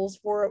measurables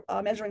for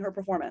measuring her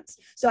performance.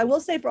 So I will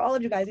say for all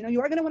of you guys,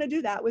 you are going to want to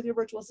do that with your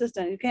virtual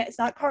assistant. You can't, it's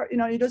not,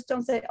 you just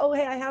don't say, oh,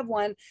 hey, I have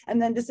one,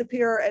 and then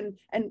disappear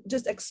and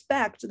just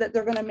expect that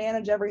they're going to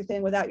manage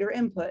everything without your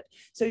input.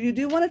 So you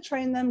do want to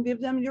train them, give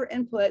them your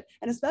input,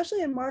 and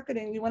especially in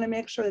marketing, you want to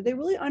make sure that they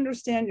really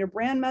understand your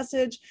brand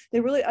message, they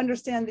really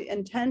understand the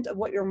intent of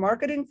what you're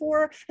marketing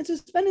for, and so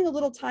spending a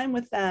little time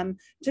with them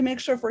to make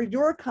sure for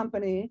your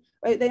company,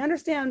 right, they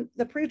understand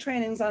the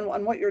pre-trainings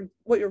on what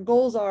your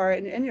goals are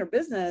in your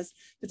business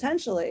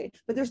potentially,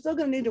 but they're still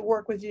going to need to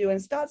work with you.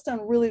 And Scott's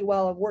done really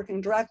well of working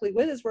directly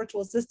with his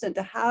virtual assistant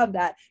to have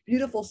that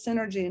beautiful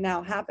synergy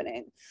now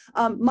happening.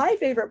 My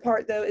favorite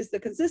part though is the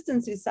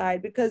consistency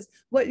side, because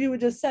what you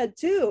just said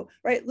too,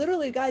 right?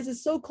 Literally, guys,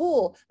 is so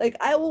cool. Like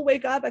I will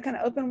wake up, I kind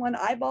of open one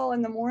eyeball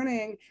in the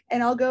morning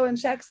and I'll go and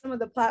check some of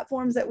the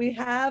platforms that we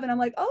have, and I'm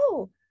like,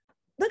 oh,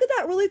 look at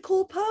that really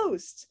cool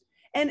post.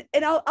 And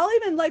I'll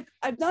even, like,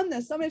 I've done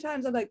this so many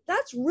times. I'm like,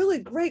 that's really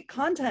great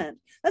content.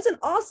 That's an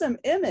awesome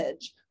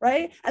image,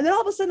 right? And then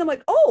all of a sudden I'm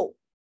like, oh,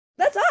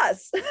 that's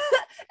us.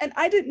 And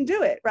I didn't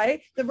do it,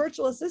 right? The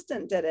virtual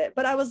assistant did it.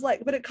 But I was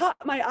like, but it caught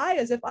my eye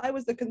as if I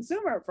was the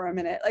consumer for a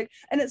minute. Like,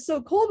 and it's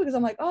so cool because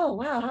I'm like, oh,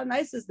 wow, how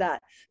nice is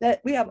that? That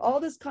we have all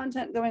this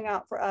content going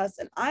out for us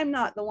and I'm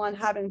not the one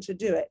having to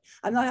do it.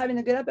 I'm not having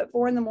to get up at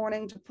 4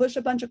 a.m. to push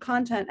a bunch of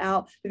content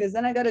out because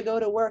then I got to go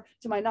to work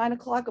to my 9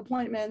 o'clock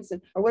appointments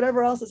or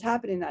whatever else is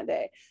happening that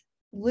day.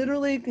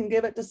 Literally can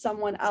give it to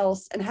someone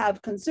else and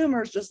have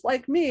consumers just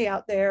like me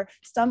out there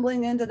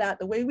stumbling into that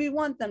the way we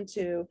want them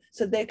to,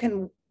 so they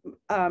can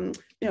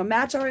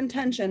match our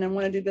intention and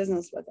want to do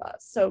business with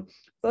us. So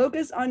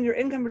focus on your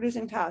income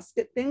producing tasks.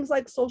 Get things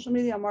like social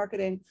media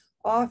marketing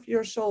off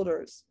your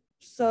shoulders.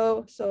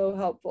 So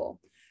helpful.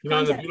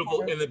 And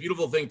the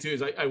beautiful thing too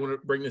is I want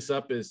to bring this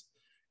up is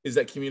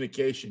that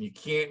communication. You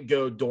can't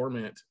go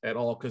dormant at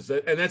all,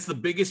 and that's the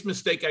biggest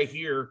mistake I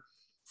hear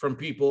from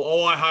people.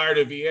 Oh, I hired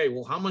a VA.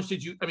 Well, how much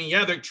did you? I mean,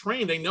 yeah, they're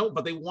trained, they know,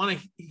 but they want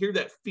to hear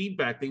that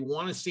feedback. They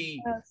want to see,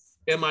 yes,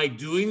 am I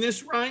doing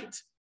this right?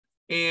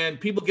 And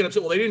people get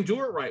upset. Well, they didn't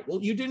do it right.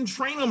 Well, you didn't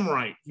train them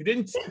right. You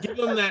didn't give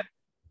them that.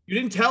 You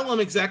didn't tell them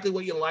exactly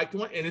what you liked.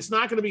 And it's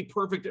not going to be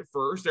perfect at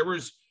first. There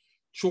was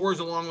chores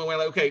along the way.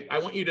 Like, okay, I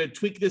want you to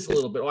tweak this a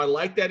little bit. Oh, I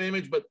like that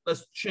image, but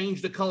let's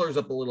change the colors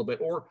up a little bit.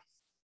 Or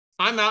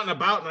I'm out and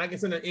about and I can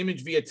send an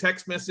image via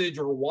text message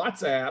or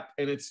WhatsApp,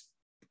 and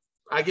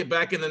I get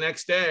back in the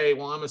next day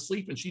while I'm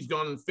asleep and she's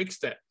gone and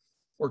fixed it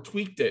or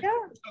tweaked it. Yeah.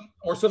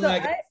 Or something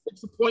like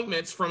 6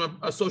 appointments from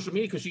a social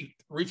media because she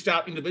reached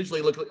out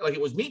individually, looked like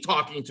it was me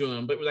talking to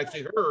him, but it was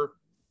actually her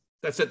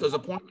that set those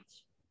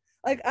appointments.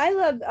 Like I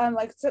love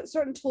like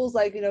certain tools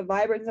like, you know,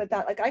 Viber and like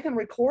that. Like I can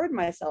record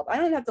myself. I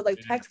don't have to like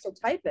text or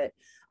type it.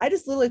 I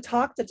just literally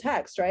talk to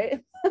text, right?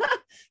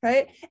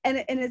 Right.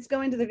 And it's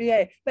going to the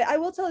VA. But I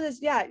will tell you this,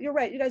 yeah, you're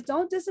right. You guys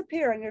don't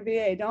disappear on your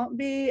VA. Don't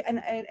be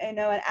an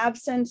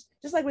absent,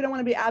 just like we don't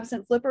want to be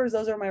absent flippers.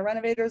 Those are my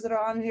renovators that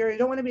are on here. You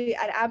don't want to be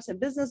an absent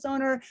business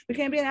owner. We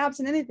can't be an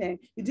absent anything.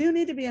 You do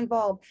need to be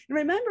involved. And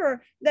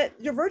remember that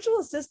your virtual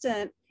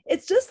assistant,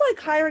 it's just like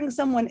hiring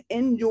someone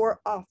in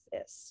your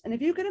office. And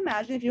if you could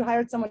imagine, if you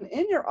hired someone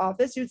in your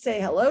office, you'd say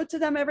hello to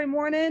them every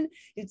morning.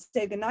 You'd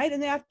say goodnight in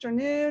the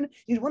afternoon.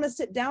 You'd want to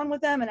sit down with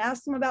them and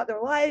ask them about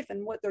their life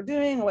and what they're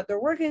doing and what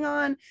they're working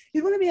on.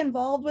 You'd want to be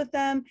involved with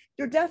them.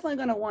 You're definitely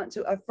going to want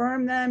to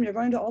affirm them. You're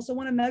going to also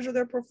want to measure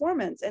their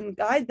performance and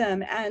guide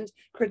them and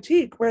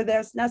critique where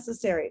that's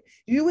necessary.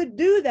 You would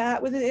do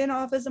that with an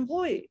in-office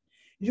employee.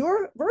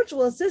 Your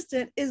virtual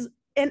assistant is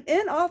an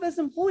in-office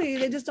employee.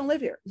 They just don't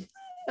live here.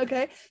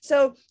 Okay,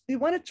 so you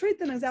want to treat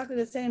them exactly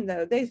the same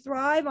though. They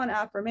thrive on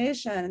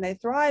affirmation and they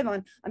thrive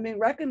on being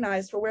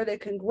recognized for where they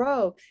can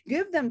grow.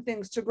 Give them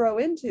things to grow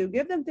into,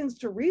 give them things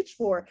to reach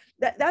for.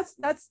 That's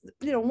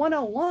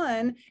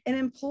 101 in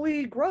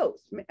employee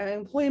growth,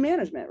 employee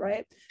management,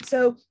 right?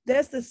 So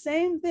that's the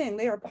same thing.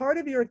 They are part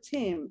of your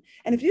team.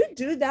 And if you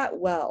do that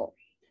well,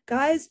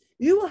 guys,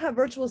 you will have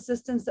virtual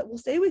assistants that will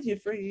stay with you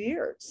for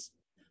years.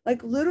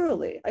 Like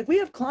literally, like we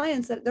have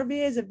clients that their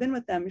VAs have been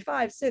with them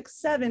 5, 6,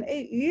 7,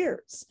 8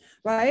 years,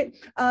 right?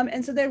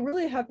 And so they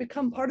really have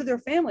become part of their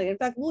family. In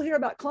fact, we'll hear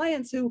about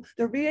clients who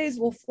their VAs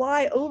will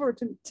fly over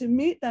to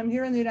meet them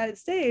here in the United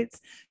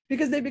States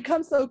because they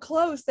become so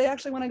close, they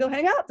actually want to go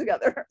hang out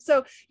together.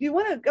 So you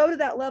want to go to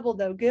that level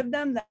though, give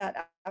them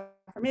that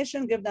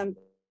affirmation, give them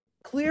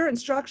clear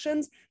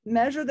instructions,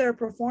 measure their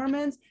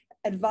performance,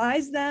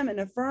 advise them and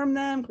affirm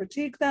them,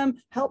 critique them,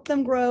 help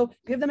them grow,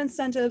 give them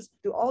incentives,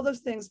 do all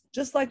those things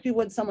just like you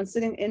would someone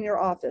sitting in your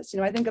office. You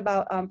know, I think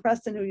about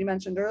Preston, who you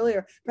mentioned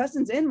earlier.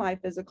 Preston's in my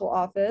physical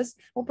office.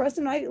 Well,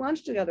 Preston and I eat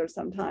lunch together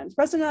sometimes.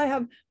 Preston and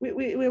I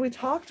we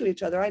talk to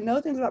each other. I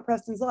know things about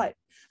Preston's life.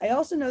 I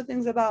also know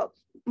things about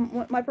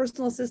my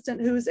personal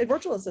assistant, who's a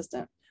virtual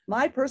assistant.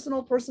 My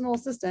personal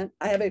assistant,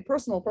 I have a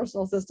personal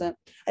assistant.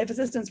 I have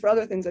assistants for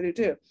other things I do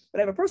too, but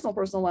I have a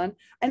personal one.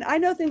 And I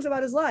know things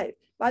about his life.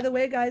 By the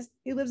way, guys,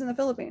 he lives in the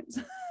Philippines,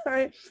 all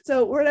right?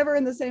 So we're never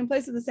in the same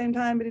place at the same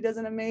time, but he does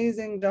an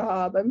amazing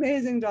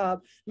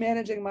job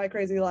managing my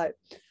crazy life.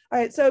 All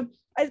right, so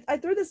I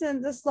threw this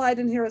slide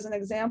in here as an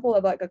example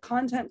of like a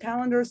content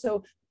calendar.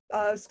 So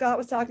Scott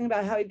was talking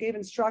about how he gave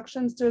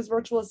instructions to his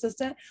virtual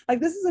assistant. Like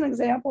this is an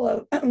example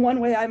of one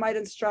way I might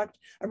instruct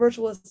a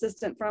virtual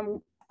assistant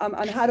from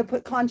on how to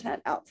put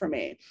content out for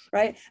me,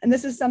 right? And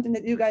this is something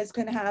that you guys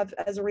can have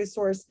as a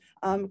resource,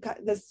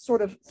 this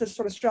sort of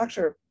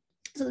structure,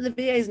 so the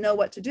VAs know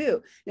what to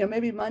do. You know,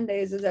 maybe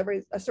Mondays is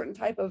a certain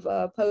type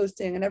of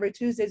posting, and every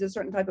Tuesday is a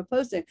certain type of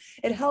posting.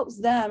 It helps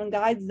them and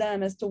guides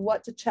them as to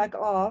what to check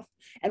off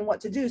and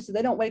what to do, so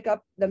they don't wake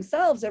up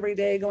themselves every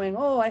day going,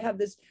 oh, I have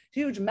this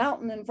huge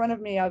mountain in front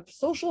of me of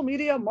social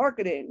media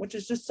marketing, which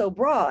is just so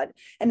broad.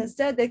 And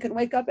instead they can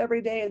wake up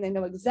every day and they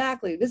know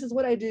exactly, this is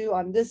what I do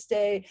on this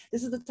day.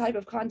 This is the type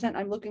of content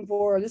I'm looking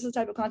for. This is the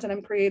type of content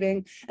I'm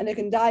creating, and they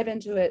can dive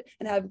into it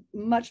and have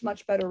much,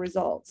 much better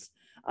results.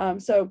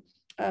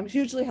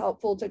 Hugely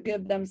helpful to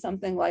give them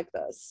something like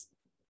this.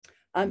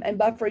 And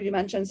Buffer you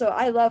mentioned. So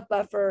I love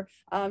Buffer.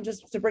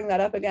 Just to bring that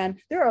up again,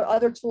 there are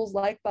other tools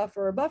like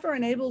Buffer. Buffer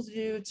enables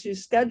you to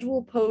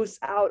schedule posts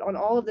out on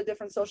all of the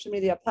different social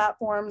media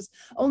platforms.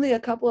 Only a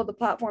couple of the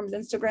platforms,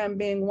 Instagram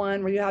being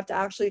one, where you have to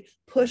actually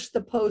push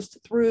the post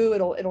through.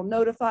 It'll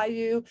notify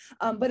you,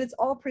 but it's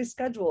all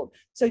pre-scheduled.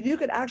 So you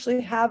could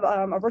actually have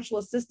a virtual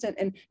assistant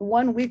in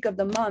 1 week of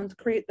the month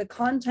create the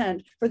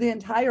content for the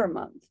entire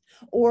month.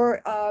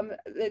 Or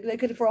they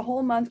could, for a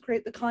whole month,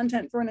 create the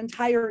content for an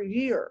entire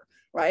year,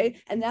 right?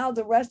 And now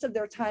the rest of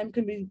their time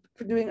can be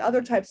doing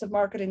other types of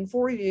marketing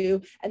for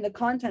you, and the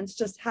content's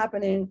just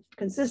happening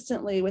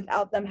consistently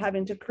without them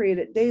having to create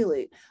it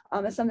daily.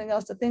 That's something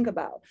else to think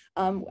about.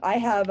 I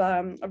have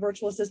a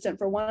virtual assistant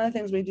for one of the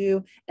things we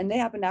do, and they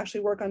happen to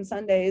actually work on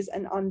Sundays,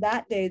 and on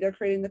that day, they're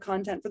creating the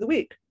content for the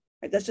week.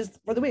 Right, that's just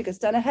for the week, it's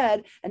done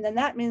ahead. And then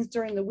that means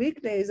during the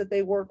weekdays that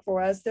they work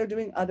for us, they're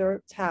doing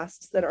other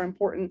tasks that are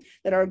important,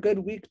 that are good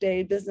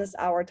weekday business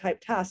hour type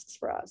tasks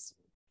for us.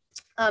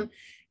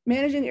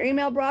 Managing your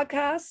email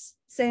broadcasts,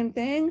 same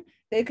thing.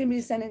 They can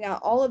be sending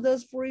out all of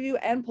those for you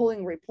and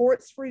pulling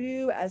reports for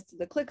you as to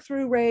the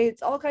click-through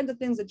rates, all kinds of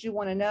things that you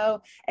want to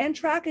know, and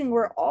tracking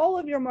where all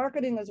of your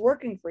marketing is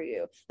working for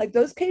you. Like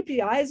those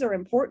KPIs are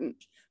important,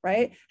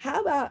 right?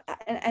 How about,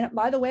 and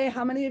by the way,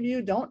 how many of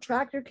you don't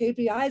track your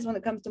KPIs when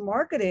it comes to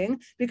marketing?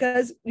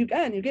 Because you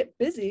get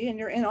busy and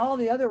you're in all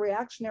the other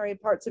reactionary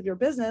parts of your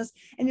business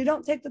and you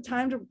don't take the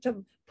time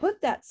to put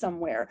that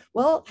somewhere.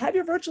 Well, have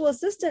your virtual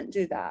assistant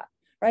do that.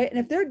 Right? And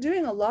if they're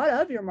doing a lot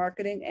of your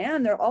marketing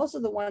and they're also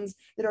the ones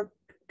that are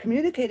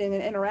communicating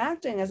and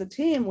interacting as a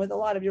team with a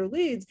lot of your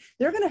leads,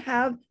 they're going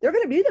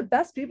to be the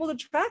best people to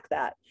track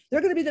that.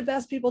 they're going to be the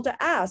best people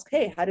to ask,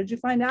 hey, how did you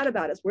find out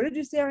about us? Where did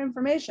you see our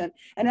information?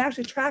 And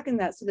actually tracking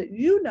that so that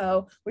you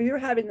know where you're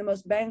having the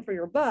most bang for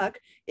your buck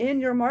in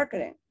your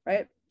marketing,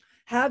 right?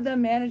 Have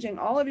them managing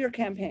all of your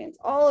campaigns,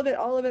 all of it,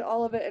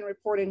 and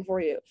reporting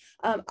for you.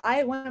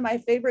 One of my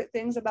favorite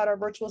things about our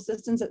virtual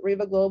assistants at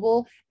REVA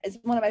Global, it's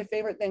one of my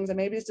favorite things, and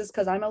maybe it's just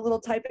because I'm a little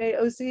type A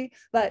OC,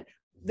 but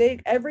they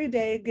every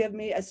day give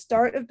me a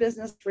start of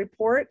business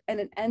report and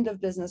an end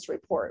of business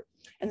report.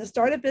 And the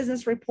start of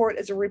business report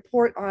is a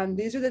report on,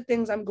 these are the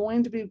things I'm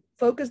going to be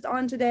focused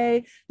on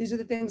today. These are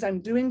the things I'm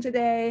doing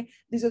today.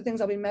 These are the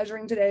things I'll be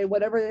measuring today,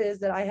 whatever it is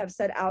that I have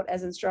set out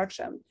as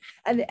instruction.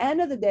 At the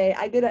end of the day,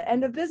 I get an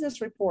end of business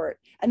report,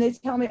 and they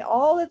tell me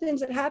all the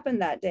things that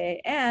happened that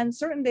day. And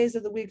certain days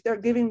of the week, they're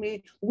giving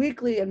me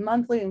weekly and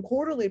monthly and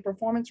quarterly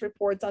performance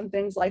reports on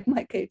things like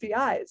my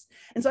KPIs.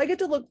 And so I get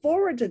to look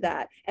forward to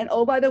that. And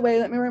oh, by the way,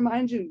 let me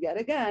remind you yet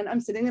again, I'm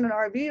sitting in an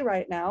RV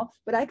right now,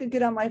 but I could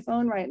get on my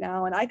phone right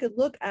now and I could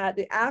look at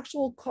the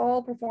actual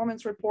call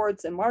performance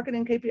reports and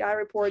marketing KPI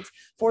reports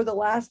for the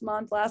last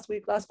month, last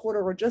week, last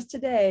quarter, or just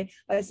today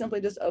by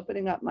simply just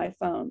opening up my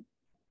phone.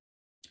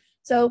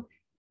 So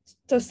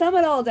sum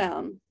it all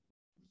down.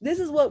 This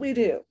is what we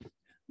do.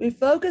 We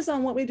focus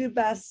on what we do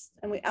best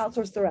and we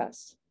outsource the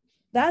rest.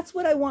 That's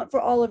what I want for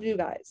all of you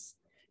guys.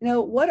 You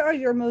know, what are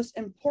your most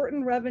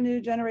important revenue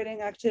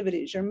generating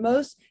activities, your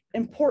most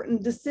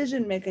important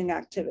decision-making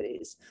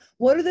activities?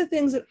 What are the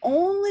things that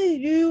only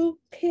you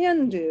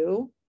can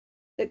do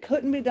that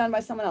couldn't be done by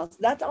someone else?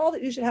 That's all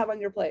that you should have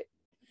on your plate.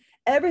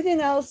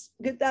 Everything else,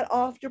 get that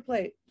off your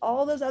plate.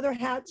 All those other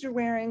hats you're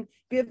wearing,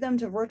 give them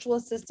to virtual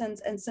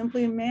assistants and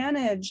simply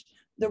manage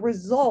the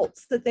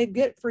results that they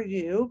get for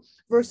you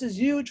versus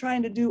you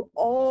trying to do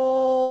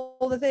all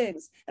the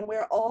things and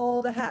wear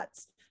all the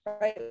hats,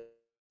 right?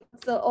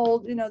 The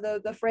old, you know,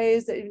 the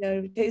phrase that, you know,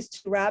 if you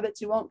taste 2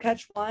 rabbits, you won't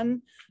catch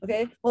one.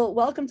 Okay, well,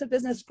 welcome to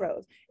business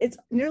growth. It's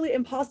nearly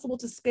impossible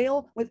to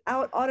scale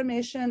without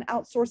automation,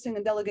 outsourcing,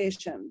 and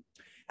delegation.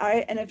 All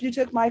right, and if you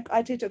took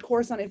I teach a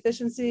course on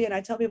efficiency, and I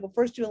tell people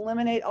first you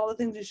eliminate all the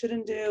things you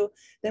shouldn't do,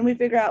 then we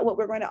figure out what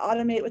we're going to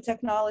automate with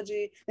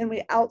technology, then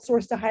we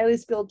outsource to highly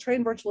skilled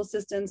trained virtual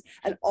assistants,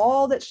 and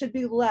all that should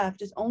be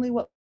left is only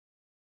what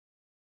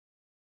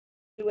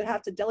we would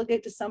have to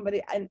delegate to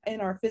somebody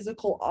in our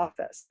physical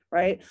office,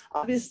 right?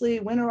 Obviously,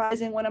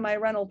 winterizing one of my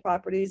rental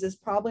properties is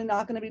probably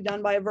not going to be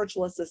done by a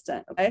virtual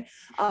assistant, okay?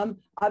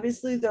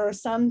 Obviously, there are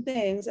some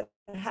things that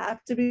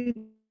have to be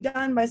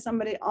done by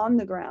somebody on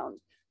the ground,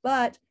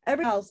 but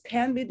everything else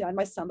can be done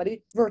by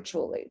somebody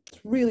virtually.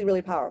 It's really,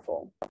 really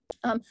powerful.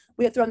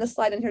 We have thrown this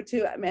slide in here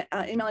too,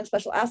 emailing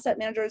special asset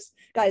managers.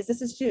 Guys,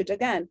 this is huge.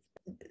 Again,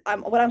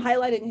 what I'm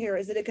highlighting here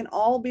is that it can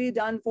all be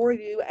done for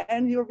you,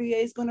 and your VA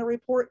is going to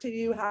report to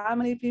you how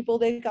many people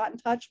they got in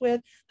touch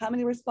with, how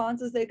many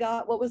responses they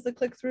got, what was the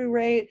click-through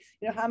rate,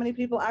 you know, how many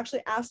people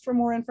actually asked for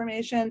more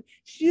information.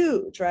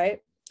 Huge, right?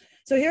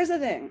 So here's the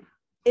thing.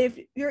 If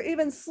you're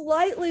even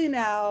slightly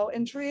now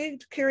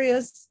intrigued,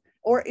 curious,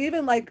 or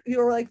even like you've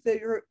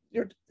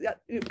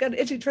got an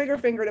itchy trigger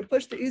finger to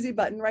push the easy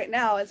button right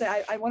now and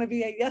say, I want to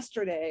VA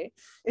yesterday.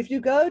 If you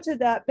go to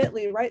that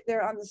bit.ly right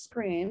there on the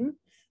screen,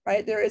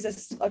 right, there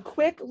is a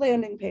quick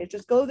landing page.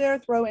 Just go there,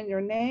 throw in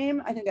your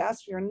name. I think it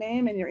asks for your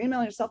name and your email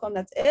and your cell phone.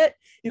 That's it.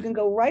 You can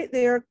go right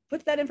there,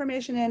 put that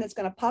information in. It's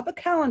going to pop a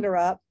calendar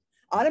up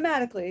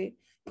automatically.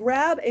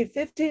 Grab a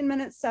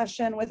 15-minute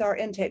session with our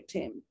intake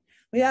team.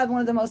 We have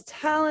one of the most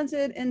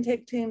talented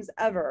intake teams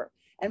ever.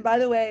 And by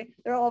the way,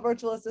 they're all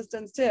virtual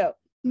assistants too.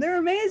 They're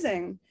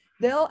amazing.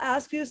 They'll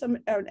ask you some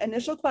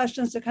initial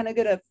questions to kind of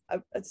get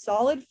a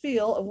solid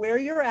feel of where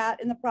you're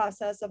at in the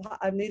process of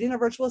needing a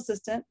virtual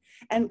assistant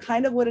and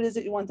kind of what it is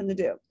that you want them to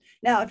do.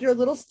 Now, if you're a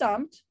little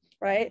stumped,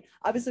 right?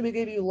 Obviously, we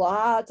gave you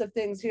lots of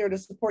things here to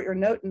support your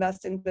note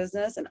investing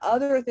business and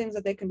other things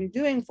that they can be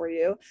doing for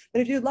you.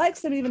 But if you'd like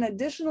some even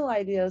additional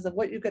ideas of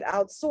what you could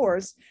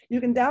outsource,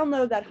 you can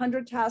download that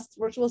 100 tasks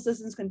virtual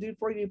assistants can do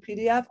for you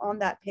PDF on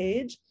that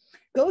page.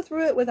 Go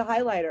through it with a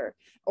highlighter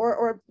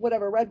or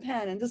whatever, red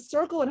pen, and just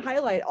circle and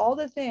highlight all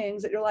the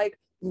things that you're like,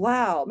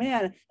 wow,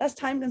 man, that's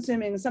time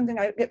consuming, something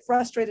I get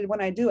frustrated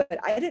when I do it.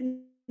 I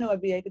didn't know a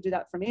VA could do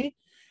that for me.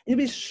 You'd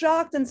be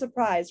shocked and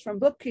surprised, from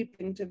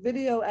bookkeeping to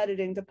video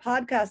editing to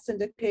podcast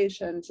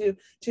syndication to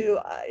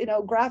you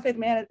know, graphics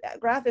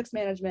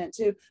management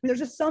to, I mean, there's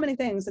just so many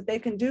things that they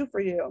can do for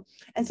you.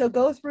 And so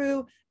go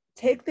through,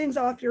 take things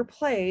off your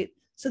plate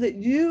so that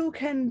you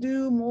can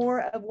do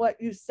more of what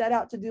you set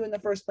out to do in the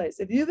first place.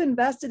 If you've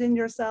invested in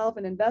yourself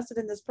and invested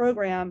in this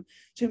program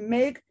to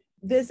make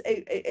this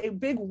a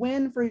big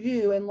win for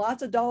you and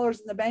lots of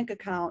dollars in the bank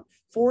account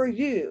for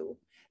you,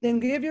 then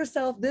give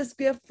yourself this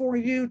gift for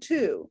you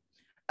too,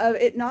 of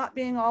it not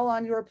being all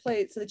on your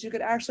plate so that you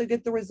could actually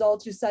get the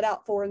results you set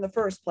out for in the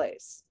first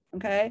place.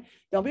 Okay,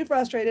 don't be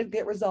frustrated,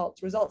 get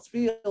results. Results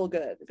feel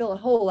good, feel a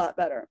whole lot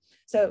better.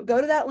 So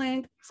go to that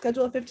link,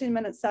 schedule a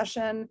 15-minute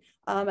session,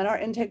 and our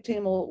intake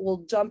team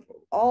will jump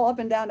all up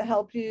and down to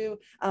help you.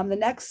 The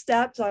next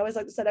step, so I always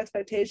like to set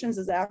expectations,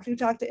 is after you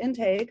talk to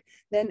intake,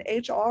 then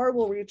HR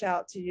will reach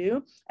out to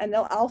you, and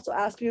they'll also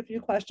ask you a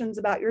few questions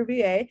about your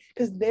VA,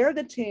 because they're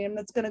the team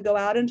that's going to go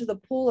out into the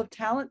pool of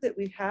talent that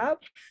we have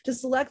to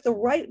select the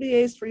right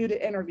VAs for you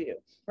to interview,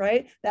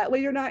 right? That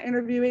way you're not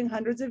interviewing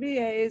hundreds of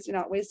VAs, you're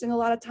not wasting a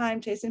lot of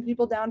time chasing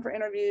people down for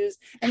interviews,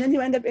 and then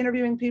you end up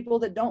interviewing people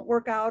that don't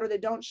work out or they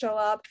don't show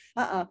up.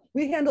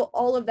 We handle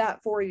all of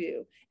that for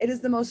you. It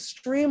is the most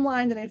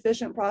streamlined and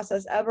efficient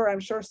process ever. I'm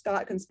sure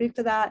Scott can speak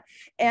to that.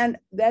 And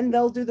then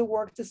they'll do the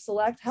work to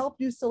help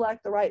you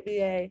select the right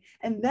VA.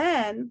 And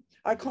then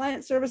our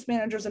client service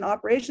managers and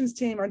operations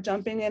team are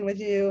jumping in with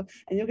you,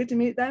 and you'll get to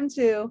meet them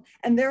too.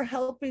 And they're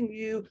helping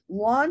you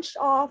launch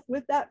off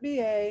with that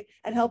VA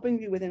and helping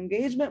you with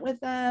engagement with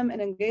them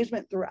and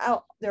engagement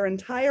throughout their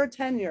entire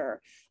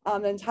tenure.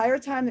 The entire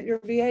time that your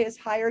VA is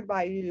hired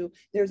by you,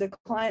 there's a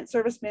client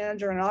service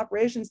manager and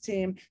operations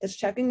team that's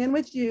checking in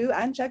with you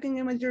and checking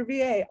in with your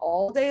VA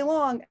all day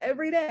long,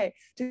 every day,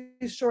 to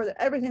ensure that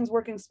everything's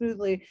working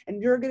smoothly and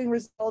you're getting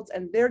results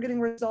and they're getting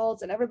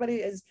results and everybody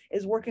is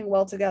working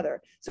well together.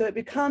 So it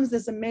becomes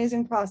this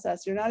amazing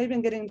process. You're not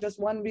even getting just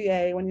one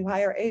VA when you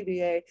hire a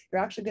VA,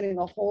 you're actually getting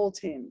a whole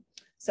team.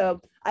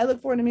 So I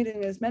look forward to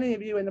meeting as many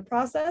of you in the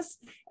process,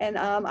 and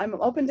I'm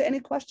open to any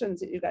questions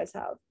that you guys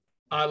have.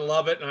 I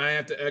love it, and I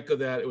have to echo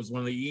that. It was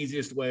one of the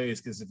easiest ways,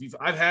 because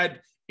I've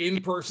had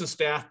in-person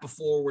staff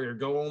before where you're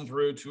going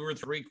through 2 or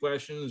 3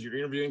 questions, you're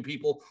interviewing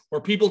people, or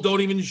people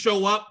don't even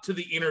show up to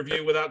the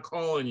interview without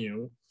calling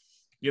you.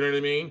 You know what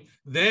I mean?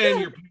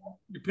 Then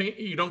you're paying,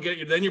 you don't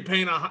get, then you're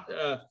paying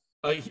a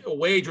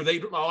wage, or I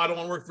don't want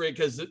to work for you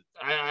because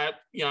I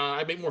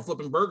make more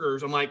flipping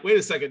burgers. I'm like, wait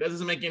a second, that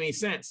doesn't make any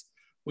sense.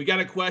 We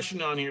got a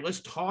question on here. Let's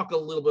talk a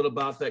little bit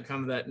about that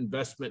kind of that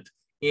investment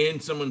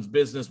in someone's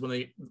business when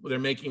they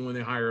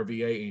hire a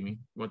VA. Amy, you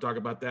want to talk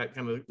about that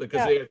kind of,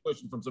 because they had a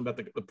question from someone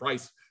about the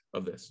price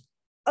of this.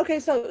 Okay,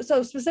 so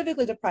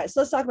specifically to price,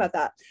 let's talk about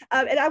that.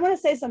 And I want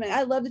to say something.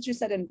 I love that you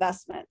said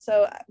investment.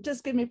 So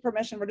just give me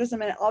permission for just a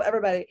minute,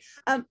 everybody.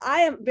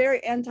 I am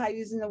very anti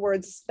using the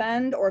word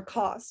spend or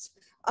cost,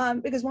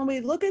 because when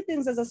we look at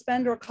things as a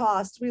spend or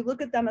cost, we look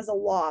at them as a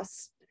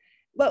loss.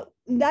 But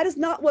that is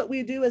not what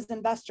we do as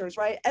investors,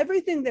 right?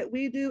 Everything that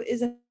we do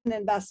is an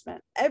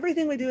investment.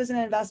 Everything we do is an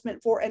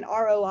investment for an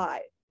ROI,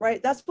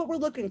 right? That's what we're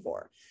looking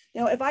for.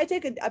 You know, if I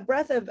take a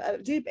breath of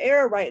deep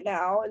air right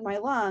now in my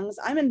lungs,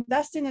 I'm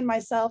investing in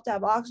myself to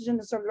have oxygen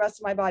to serve the rest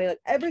of my body.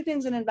 Like,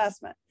 everything's an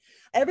investment.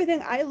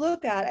 Everything I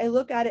look at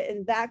it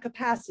in that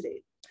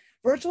capacity.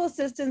 Virtual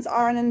assistants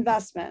are an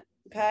investment.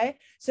 Okay,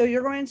 so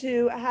you're going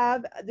to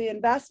have the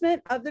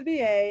investment of the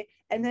VA,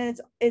 and then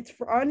it's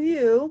on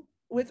you,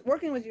 with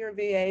working with your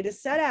VA, to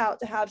set out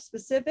to have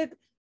specific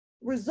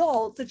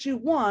results that you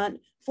want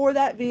for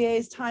that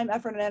VA's time,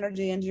 effort, and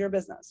energy into your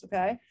business.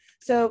 Okay,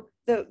 so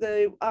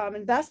the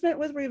investment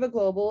with REVA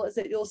Global is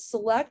that you'll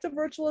select a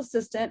virtual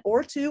assistant,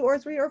 or 2 or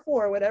 3 or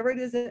 4, whatever it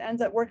is that ends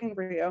up working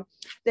for you.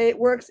 It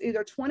works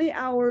either 20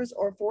 hours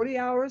or 40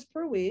 hours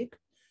per week.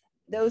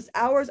 Those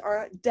hours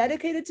are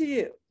dedicated to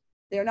you.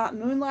 They're not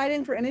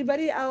moonlighting for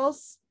anybody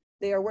else.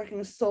 They are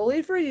working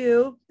solely for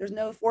you. There's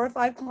no 4 or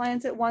 5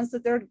 clients at once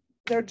that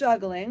they're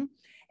juggling.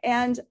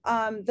 And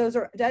those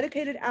are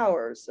dedicated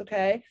hours,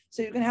 okay?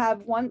 So you can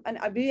have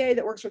a VA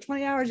that works for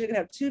 20 hours. You can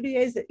have 2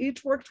 VAs that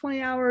each work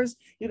 20 hours.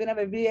 You can have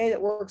a VA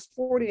that works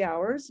 40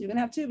 hours. You can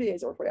have 2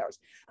 VAs that work 40 hours.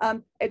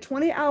 A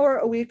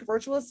 20-hour-a-week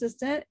virtual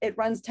assistant, it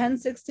runs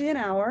 $10.60 an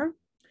hour.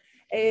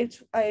 A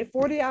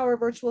 40-hour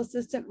virtual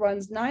assistant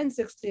runs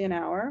 $9.60 an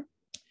hour.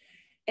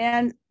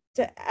 And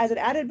as an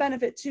added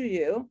benefit to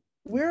you,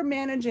 we're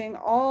managing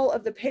all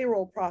of the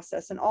payroll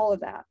process and all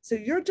of that. So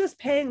you're just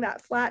paying that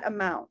flat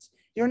amount.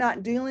 You're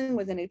not dealing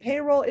with any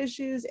payroll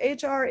issues,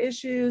 HR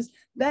issues,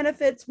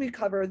 benefits, we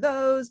cover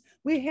those.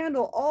 We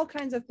handle all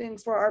kinds of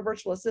things for our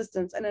virtual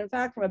assistants. And in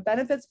fact, from a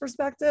benefits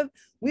perspective,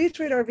 we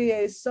treat our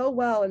VAs so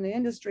well in the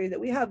industry that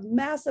we have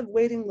massive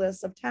waiting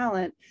lists of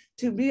talent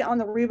to be on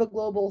the REVA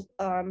Global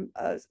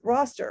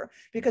roster,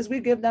 because we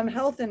give them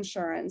health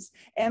insurance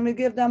and we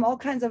give them all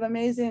kinds of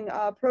amazing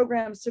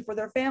programs for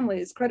their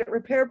families, credit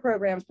repair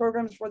programs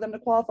for them to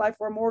qualify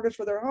for a mortgage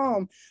for their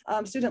home,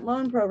 student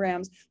loan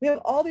programs. We have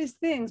all these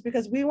things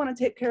because we want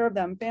to take care of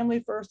them. Family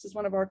first is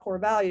one of our core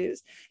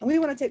values, and we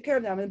want to take care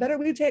of them. And the better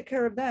we take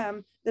care of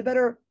them, the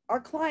better our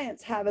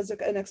clients have as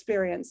an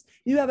experience.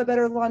 You have a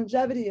better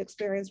longevity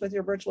experience with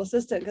your virtual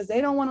assistant, because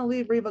they don't want to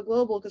leave REVA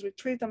Global because we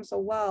treat them so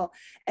well,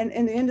 and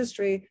in the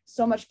industry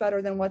so much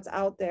better than what's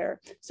out there.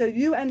 So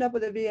you end up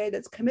with a VA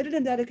that's committed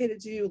and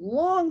dedicated to you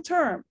long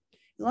term,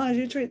 as long as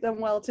you treat them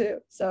well too.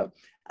 So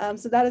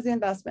so that is the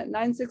investment.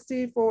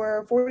 $9.60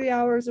 for 40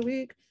 hours a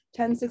week,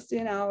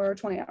 $10.60 an hour,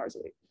 20 hours a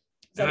week.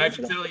 And I have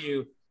to tell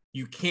you,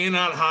 you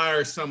cannot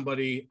hire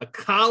somebody, a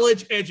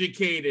college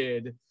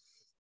educated,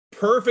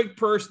 perfect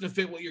person to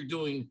fit what you're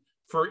doing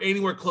for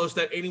anywhere close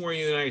to that, anywhere in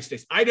the United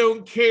States. I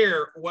don't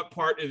care what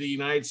part of the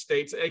United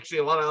States, actually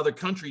a lot of other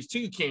countries too,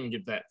 you can't even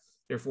get that.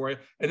 here for you.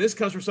 And this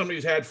comes from somebody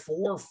who's had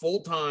 4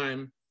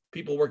 full-time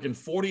people working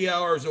 40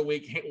 hours a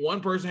week, one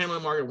person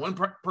handling market, one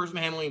person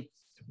handling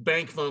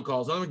bank phone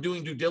calls, another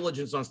doing due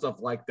diligence on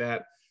stuff like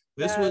that.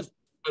 This was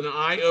an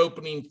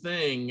eye-opening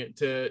thing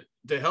to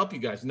help you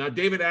guys. Now,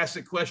 David asked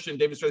a question.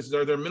 David says,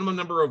 are there a minimum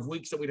number of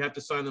weeks that we'd have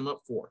to sign them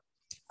up for?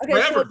 Okay,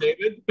 forever, so,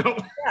 David.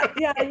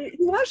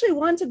 You actually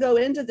want to go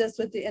into this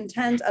with the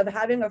intent of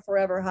having a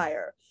forever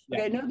hire.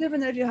 Okay, no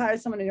different than if you hire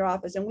someone in your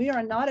office. And we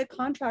are not a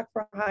contract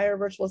for hire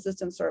virtual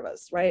assistant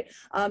service, right?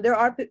 There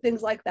are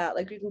things like that.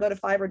 Like you can go to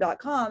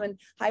fiverr.com and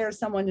hire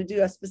someone to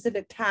do a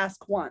specific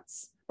task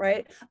once.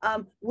 Right?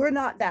 We're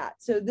not that.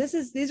 So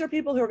these are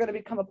people who are going to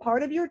become a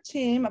part of your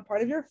team, a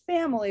part of your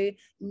family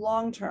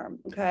long-term.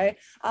 Okay.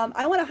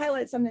 I want to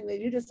highlight something that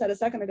you just said a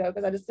second ago,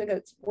 because I just think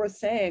it's worth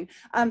saying.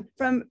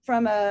 From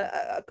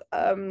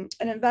an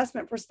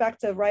investment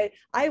perspective, right?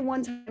 I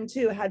one time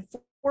too had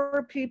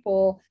 4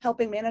 people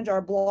helping manage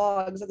our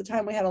blogs. At the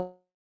time we had a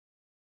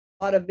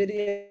lot of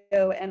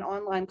video and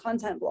online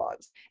content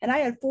blogs, and I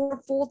had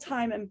 4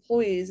 full-time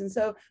employees. And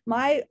so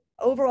my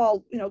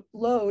overall,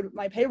 load,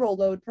 my payroll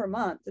load per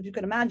month, if you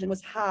could imagine,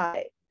 was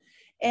high.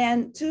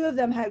 And 2 of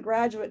them had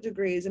graduate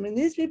degrees. I mean,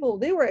 these people,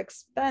 they were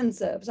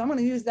expensive. So I'm going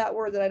to use that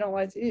word that I don't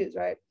like to use,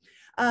 right?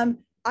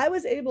 I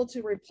was able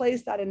to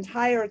replace that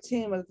entire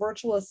team with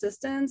virtual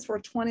assistants for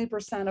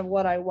 20% of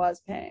what I was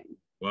paying.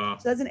 Wow.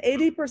 So that's an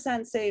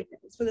 80%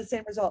 savings for the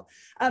same result.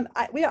 I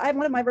have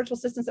one of my virtual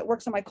assistants that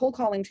works on my cold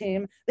calling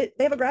team. They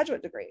have a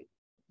graduate degree.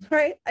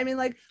 Right? I mean,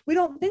 like, we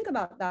don't think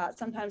about that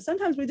sometimes.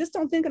 Sometimes we just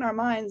don't think in our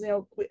minds,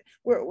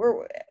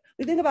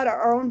 we think about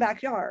our own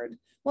backyard.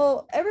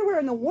 Well, everywhere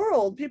in the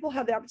world, people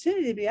have the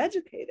opportunity to be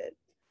educated,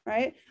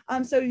 right?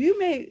 So you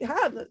may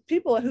have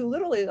people who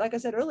literally, like I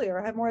said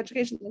earlier, have more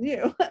education than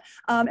you.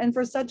 And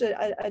for such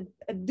a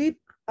deep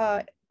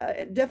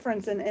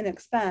difference in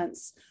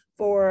expense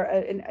for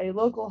a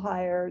local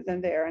hire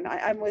than there. And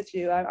I'm with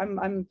you.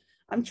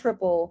 I'm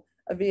triple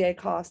a VA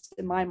cost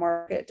in my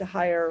market to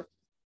hire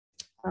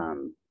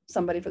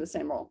somebody for the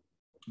same role.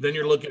 Then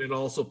you're looking at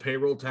also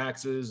payroll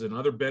taxes and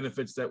other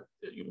benefits that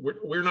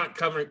we're not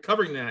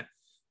covering that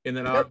in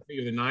that hour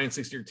figure, the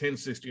 $9.60 or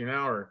 $10.60 an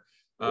hour.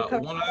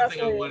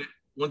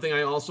 One thing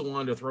I also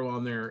wanted to throw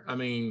on there. I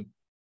mean,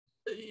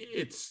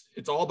 it's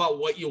all about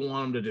what you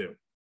want them to do.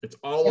 It's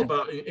all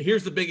about.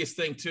 Here's the biggest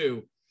thing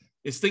too,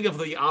 is think of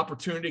the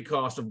opportunity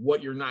cost of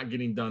what you're not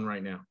getting done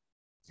right now.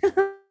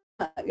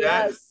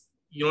 Yes.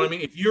 You know what I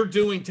mean? If you're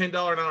doing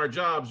 $10 an hour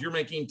jobs, you're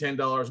making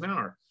 $10 an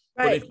hour.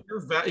 Right.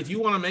 But if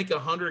you want to make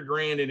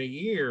 $100,000 in a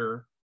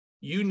year,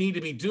 you need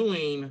to be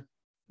doing,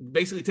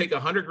 basically take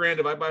 $100,000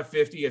 divided by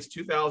 50. It's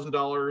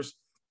 $2,000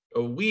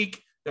 a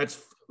week.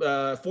 That's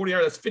 40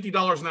 hours. That's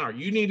 $50 an hour.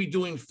 You need to be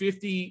doing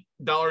 $50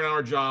 an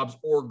hour jobs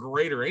or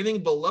greater.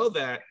 Anything below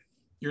that,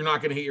 you're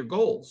not going to hit your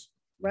goals.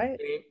 Right.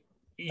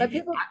 But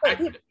people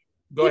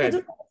go ahead. Do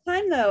it all the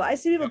time, though. I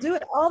see people do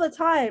it all the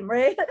time,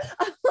 right?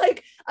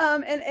 Like,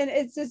 and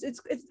it's just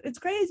it's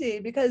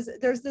crazy, because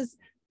there's this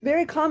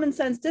very common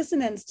sense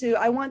dissonance to,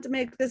 I want to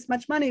make this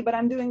much money, but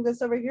I'm doing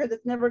this over here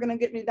that's never going to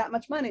get me that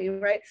much money,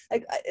 right?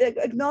 Like,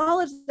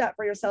 acknowledge that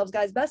for yourselves,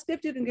 guys. Best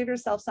gift you can give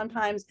yourself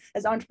sometimes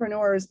as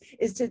entrepreneurs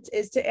is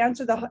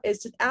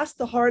to ask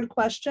the hard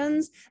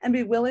questions and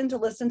be willing to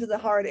listen to the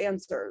hard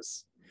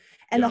answers.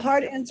 And the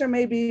hard answer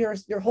may be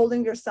you're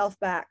holding yourself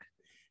back.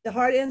 The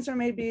hard answer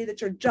may be that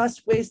you're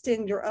just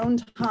wasting your own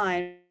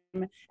time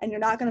and you're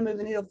not going to move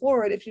the needle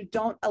forward if you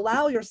don't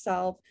allow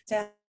yourself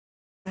to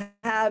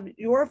have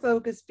your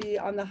focus be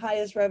on the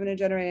highest revenue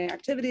generating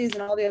activities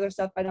and all the other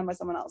stuff done by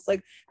someone else.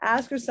 Like,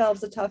 ask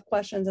yourselves the tough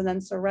questions and then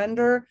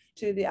surrender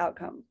to the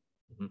outcome.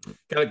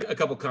 Got a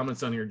couple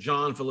comments on here.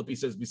 John Philippi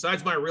says,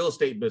 besides my real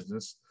estate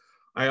business,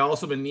 I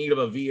also am in need of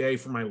a VA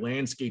for my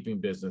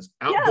landscaping business.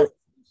 Outdoor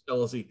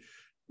LLC.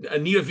 I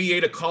need a VA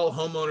to call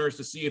homeowners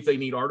to see if they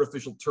need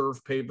artificial turf,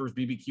 pavers,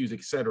 BBQs,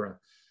 etc.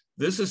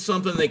 This is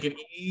something they can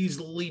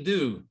easily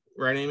do,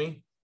 right,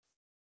 Amy?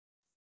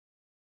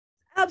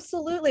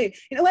 Absolutely.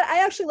 You know what?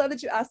 I actually love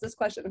that you asked this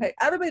question. Okay,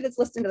 everybody that's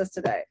listening to this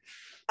today.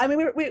 I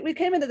mean, we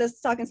came into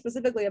this talking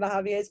specifically about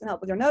how VAs can help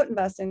with your note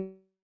investing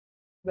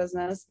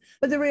business,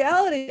 but the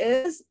reality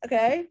is,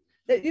 okay,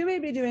 that you may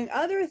be doing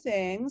other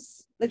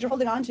things that you're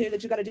holding on to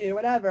that you got to do,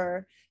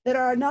 whatever, that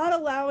are not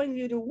allowing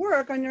you to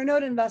work on your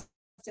note investing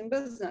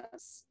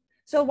business.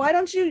 So why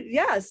don't you,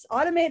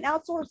 automate and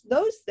outsource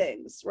those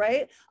things,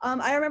 right?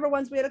 I remember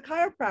once we had a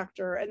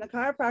chiropractor, and the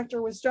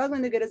chiropractor was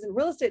struggling to get his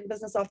real estate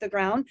business off the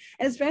ground.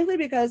 And it's frankly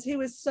because he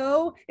was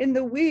so in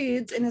the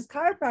weeds in his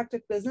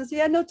chiropractic business, he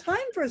had no time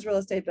for his real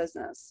estate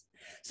business.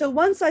 So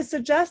once I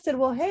suggested,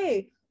 well,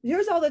 hey,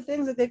 here's all the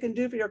things that they can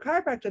do for your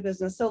chiropractic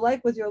business. So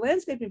like with your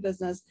landscaping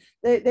business,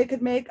 they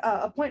could make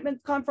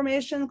appointment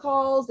confirmation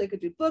calls. They could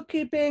do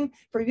bookkeeping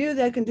for you.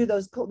 They can do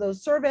those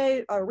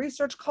survey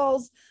research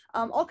calls,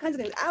 all kinds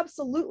of things.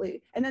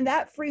 Absolutely. And then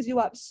that frees you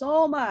up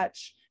so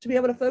much to be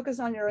able to focus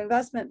on your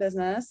investment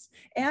business,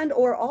 and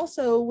or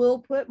also will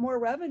put more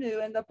revenue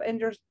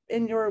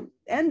in your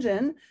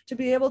engine to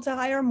be able to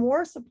hire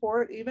more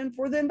support even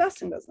for the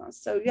investing business.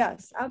 So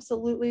yes,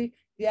 absolutely.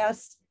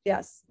 Yes,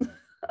 Yes.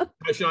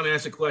 Hi, Sean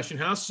asked a question.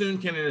 How soon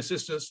can an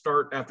assistant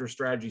start after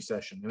strategy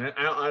session? And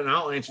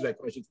I'll answer that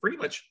question. It's pretty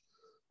much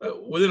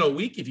within a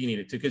week if you need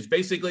it to, because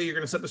basically you're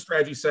going to set the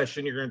strategy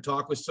session. You're going to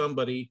talk with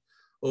somebody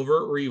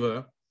over at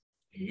REVA.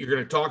 You're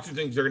going to talk to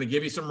things. They're going to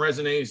give you some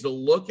resumes to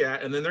look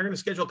at, and then they're going to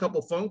schedule a couple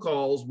of phone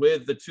calls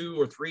with the 2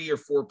 or 3 or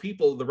 4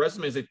 people, the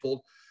resumes they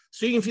pulled,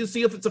 so you can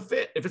see if it's a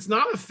fit. If it's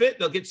not a fit,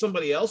 they'll get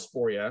somebody else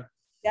for you.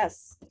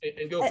 Yes.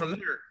 And go from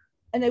there.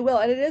 And they will,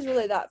 and it is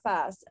really that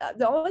fast.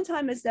 The only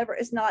time it's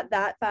not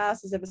that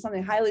fast is if it's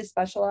something highly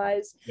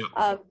specialized.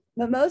 Yeah.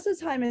 But most of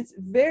the time it's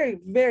very,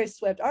 very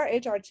swift. Our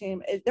HR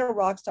team, they're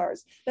rock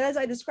stars. But as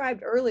I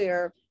described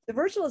earlier, the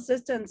virtual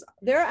assistants,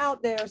 they're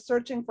out there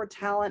searching for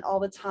talent all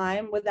the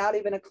time without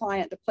even a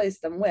client to place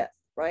them with,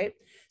 right?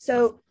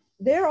 So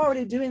they're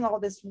already doing all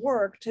this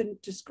work to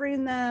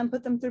screen them,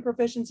 put them through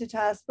proficiency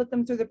tests, put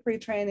them through the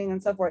pre-training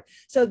and so forth.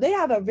 So they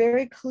have a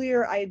very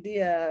clear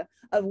idea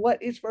of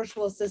what each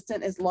virtual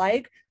assistant is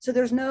like. So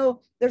there's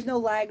no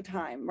lag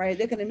time, right?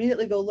 They can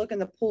immediately go look in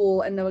the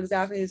pool and know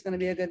exactly who's going to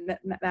be a good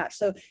match.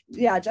 So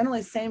yeah,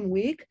 generally same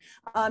week.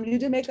 You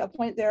did make a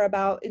point there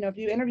about, if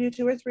you interview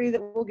 2 or 3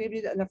 that we'll give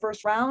you in the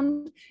first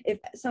round,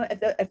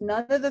 if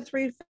none of the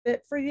 3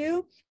 fit for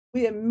you,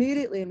 we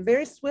immediately and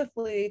very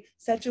swiftly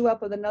set you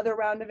up with another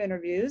round of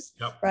interviews,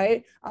 yep.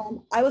 Right?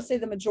 I will say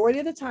the majority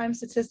of the time,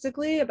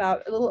 statistically,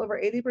 about a little over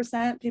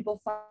 80%,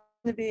 people find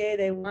the VA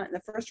they want in the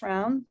first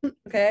round,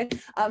 okay?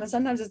 And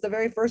sometimes it's the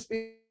very first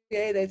VA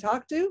they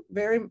talk to,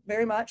 very,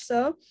 very much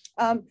so.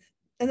 And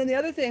then the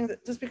other thing,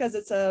 just because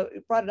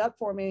it brought it up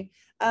for me,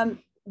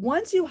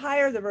 once you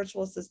hire the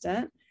virtual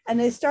assistant, and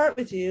they start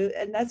with you,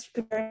 and that's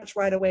very much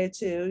right away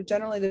too.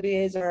 Generally, the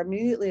VAs are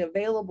immediately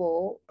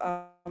available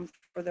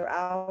for their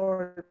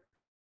hour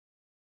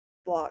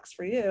blocks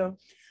for you.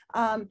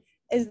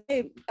 Is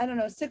they,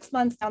 6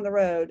 months down the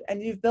road,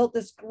 and you've built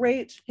this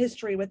great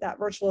history with that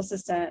virtual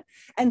assistant,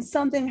 and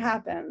something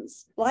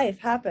happens, life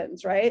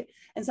happens, right?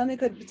 And something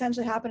could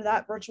potentially happen to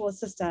that virtual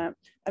assistant.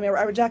 I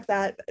reject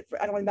that.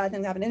 I don't want bad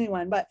things to happen to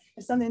anyone, but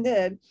if something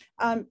did,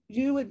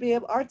 you would be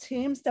able, our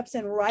team steps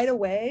in right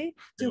away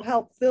to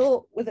help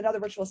fill with another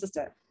virtual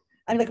assistant.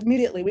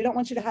 Immediately, we don't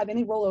want you to have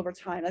any rollover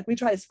time. We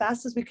try as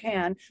fast as we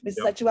can. We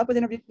set you up with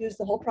interviews,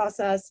 the whole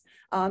process,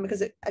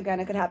 because it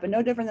could happen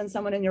no different than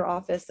someone in your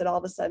office that all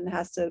of a sudden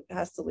has to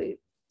leave.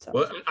 So.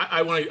 Well,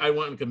 I want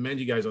to commend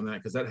you guys on that,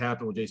 because that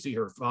happened with JC.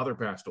 Her father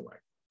passed away,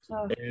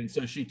 and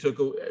so she took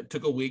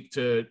a week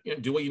to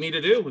do what you need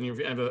to do when you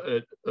have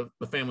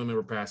a family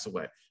member pass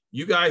away.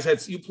 You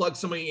guys you plugged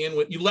somebody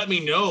in you let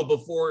me know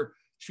before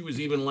she was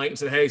even late and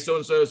said, hey, so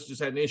and so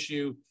just had an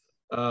issue.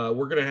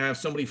 We're going to have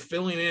somebody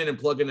filling in and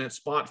plugging that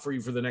spot for you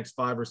for the next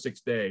 5 or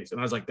 6 days.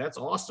 And I was like, that's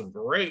awesome.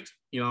 Great.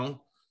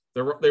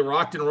 They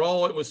rocked and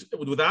roll. It was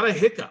without a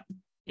hiccup.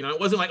 It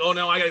wasn't like, oh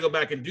no, I got to go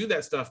back and do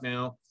that stuff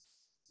now.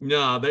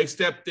 No, they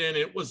stepped in.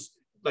 It was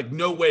like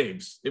no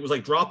waves. It was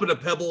like dropping a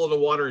pebble in the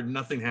water and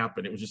nothing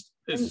happened. It was just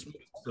smooth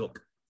silk.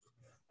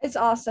 It's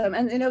awesome.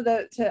 And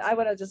I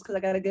want to just, because I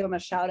got to give them a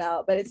shout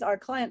out, but it's our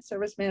client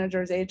service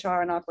managers,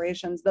 HR and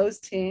operations, those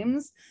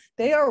teams,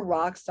 they are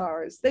rock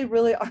stars. They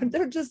really are.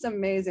 They're just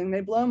amazing.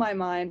 They blow my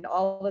mind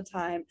all the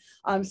time.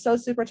 So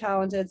super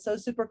talented, so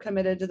super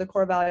committed to the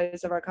core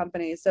values of our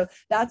company. So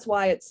that's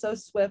why it's so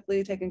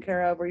swiftly taken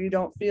care of, where you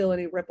don't feel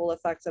any ripple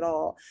effects at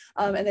all.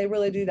 And they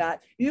really do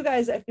that. You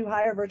guys, if you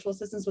hire virtual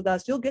assistants with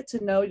us, you'll get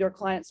to know your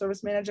client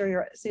service manager,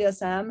 your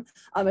CSM,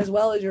 as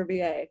well as your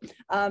VA.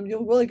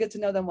 You'll really get to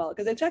know them well,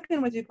 because they check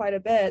in with you quite a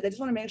bit. They just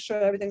want to make sure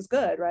everything's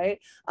good, right?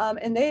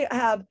 And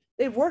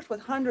they've worked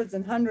with hundreds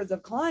and hundreds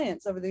of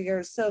clients over the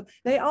years. So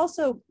they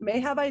also may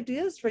have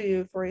ideas for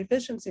you for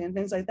efficiency and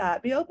things like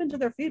that. Be open to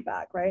their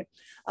feedback, right?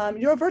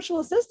 Your virtual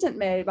assistant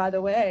may, by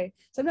the way,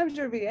 sometimes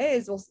your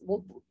VAs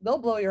they'll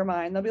blow your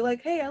mind. They'll be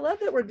like, hey, I love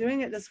that we're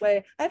doing it this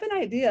way. I have an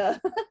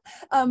idea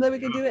that we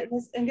can do it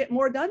and get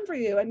more done for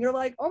you. And you're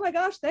like, oh my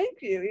gosh, thank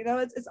you.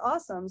 It's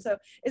awesome. So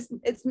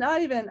it's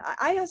not even,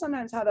 I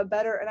sometimes have a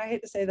better, and I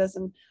hate to say this,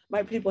 and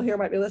my people here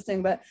might be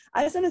listening, but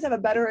I sometimes have a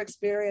better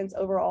experience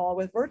overall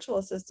with virtual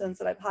assistants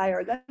that I've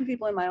hired than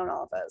people in my own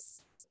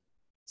office.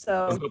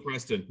 So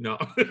Preston, no,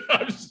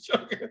 I'm just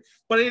joking.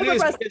 But it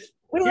is.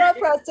 We love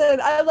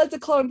Preston. I'd like to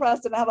clone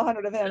Preston. I have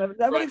 100 of him.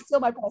 Everybody's still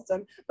my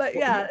Preston. But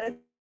yeah.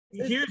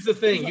 Here's the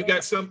thing. You've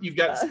got.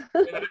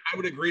 I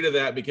would agree to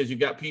that, because you've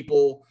got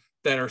people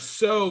that are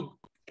so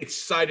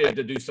excited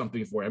to do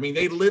something for you.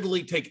 They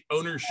literally take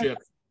ownership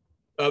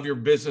of your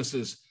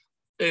businesses.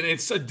 And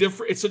it's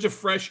such a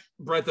fresh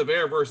breath of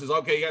air versus,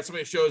 okay, you got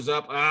somebody that shows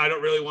up. I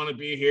don't really want to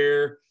be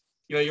here.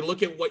 You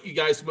look at what you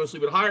guys mostly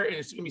would hire, and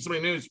it's going to be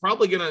somebody new. It's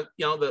probably going to,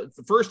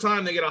 the first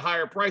time they get a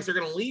higher price, they're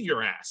going to leave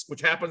your ass,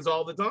 which happens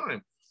all the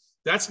time.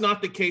 That's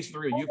not the case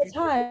through you.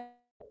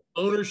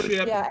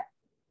 Ownership. Yeah.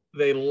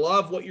 They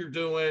love what you're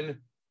doing.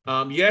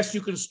 Yes,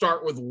 you can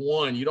start with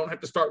one. You don't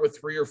have to start with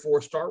 3 or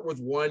 4. Start with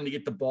one to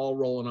get the ball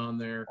rolling on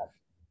there.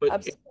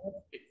 But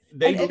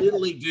they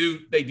literally do.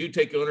 They do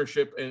take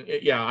ownership. And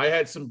I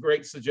had some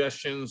great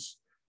suggestions.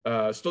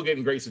 Still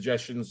getting great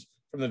suggestions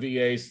from the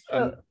VAs.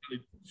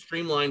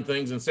 streamline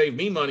things and save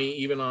me money,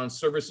 even on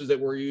services that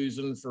we're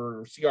using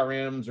for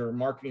CRMs or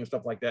marketing and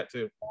stuff like that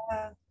too.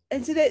 Yeah.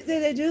 And so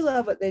they do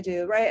love what they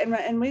do, right?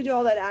 And we do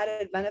all that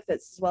added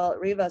benefits as well at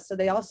REVA. So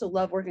they also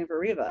love working for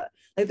REVA.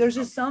 Like there's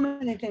just so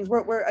many things.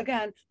 We're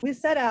again, we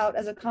set out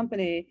as a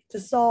company to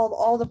solve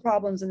all the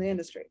problems in the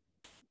industry.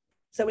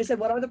 So we said,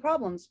 what are the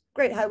problems?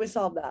 Great, how do we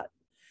solve that?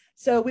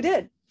 So we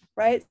did,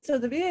 right? So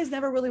the VAs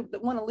never really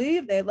want to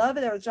leave. They love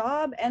their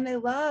job, and they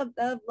love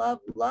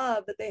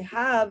that they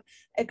have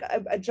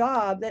a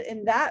job that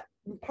in that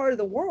part of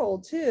the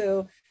world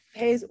too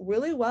pays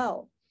really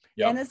well.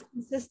 Yep. And is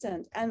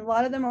consistent. And a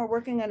lot of them are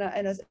working in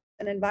an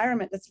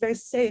environment that's very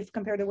safe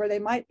compared to where they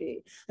might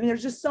be. I mean,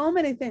 there's just so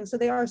many things. So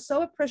they are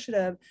so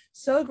appreciative,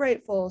 so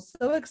grateful,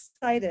 so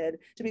excited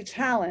to be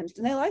challenged.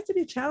 And they like to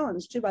be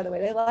challenged too, by the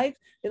way. They like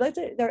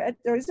to,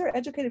 they're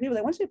educated people.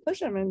 They want you to push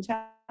them and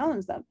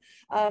challenge them.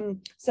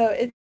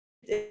 So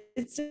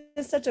it's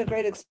just such a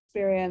great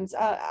experience.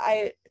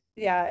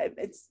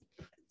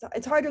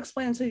 It's hard to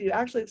explain until you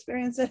actually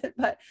experience it,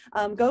 but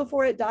go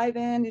for it, dive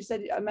in.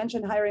 I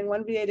mentioned hiring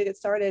one VA to get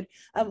started.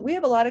 We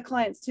have a lot of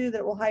clients too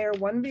that will hire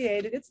one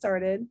VA to get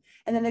started,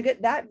 and then they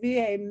get that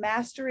VA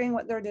mastering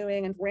what they're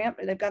doing and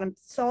they've got them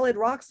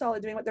rock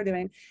solid doing what they're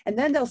doing. And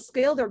then they'll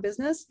scale their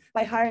business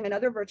by hiring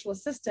another virtual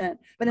assistant.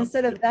 But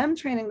instead of them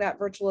training that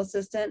virtual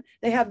assistant,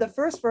 they have the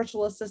first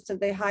virtual assistant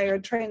they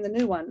hired train the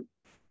new one.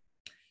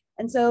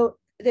 And so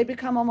they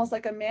become almost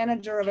like a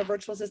manager of a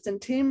virtual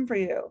assistant team for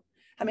you.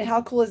 I mean,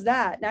 how cool is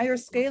that? Now you're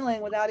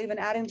scaling without even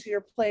adding to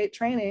your plate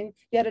training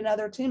yet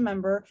another team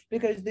member,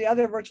 because the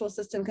other virtual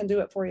assistant can do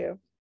it for you.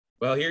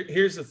 Well,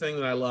 here's the thing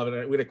that I love,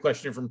 and we had a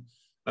question from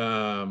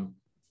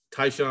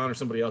Tyshawn or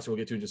somebody else who we'll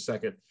get to in just a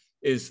second,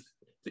 is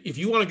if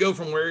you want to go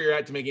from where you're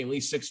at to making at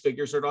least 6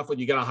 figures start off with,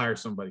 you got to hire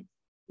somebody.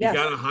 You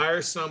got to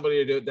hire somebody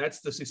to do it.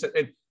 That's the success.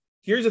 And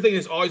here's the thing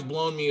that's always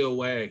blown me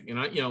away.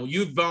 And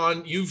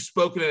you've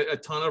spoken at a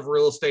ton of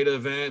real estate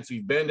events.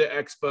 You've been to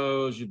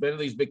expos. You've been to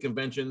these big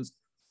conventions.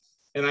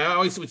 And I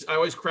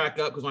always crack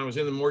up because when I was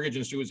in the mortgage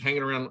industry, I was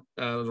hanging around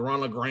the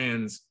Ron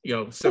LeGrand's,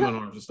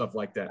 seminars and stuff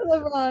like that. I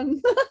love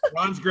Ron.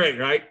 Ron's great,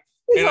 right?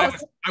 And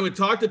awesome. I would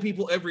talk to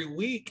people every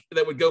week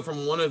that would go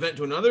from one event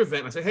to another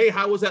event. I said, hey,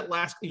 how was that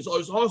last? He was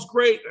always, oh, it's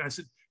great. And I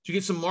said, did you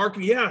get some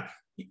marketing? Yeah.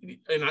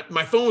 And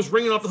my phone was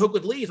ringing off the hook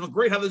with leads. I'm like,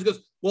 great. How this goes?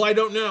 Well, I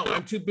don't know.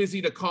 I'm too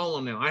busy to call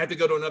them now. I have to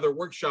go to another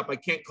workshop. I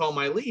can't call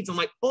my leads. I'm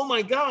like, oh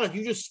my God,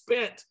 you just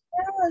spent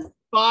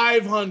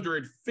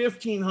 $500,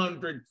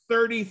 $1,500,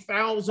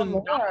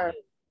 $30,000.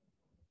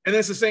 And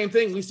that's the same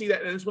thing. We see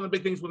that. And it's one of the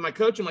big things with my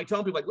coach. I'm like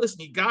telling people, like,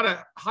 listen, you got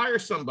to hire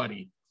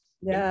somebody.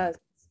 Yes.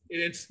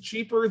 And it's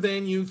cheaper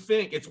than you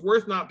think. It's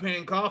worth not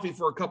paying coffee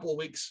for a couple of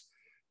weeks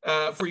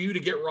for you to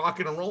get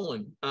rocking and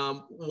rolling.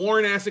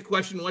 Warren asked a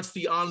question, what's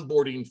the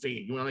onboarding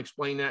fee? You want to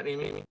explain that,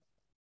 Amy?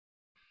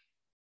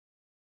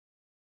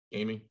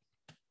 Amy?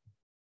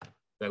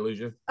 Did I lose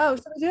you? Oh,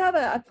 so we do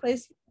have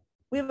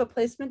we have a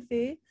placement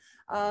fee.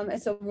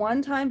 It's a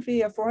one-time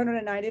fee of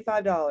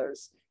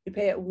 $495. You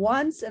pay it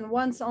once and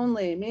once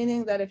only,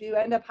 meaning that if you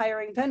end up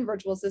hiring 10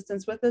 virtual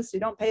assistants with us, you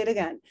don't pay it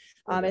again.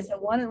 It's a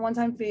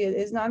one-time fee. It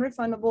is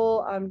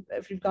non-refundable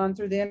if you've gone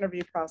through the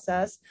interview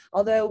process,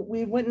 although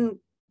we wouldn't,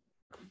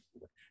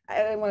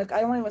 I don't want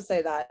to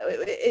say that.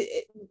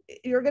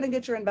 You're going to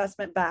get your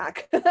investment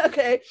back.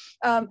 Okay.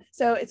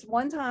 So it's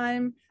one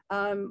time,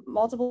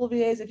 multiple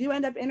VAs. If you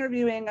end up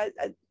interviewing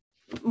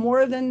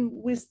more than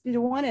we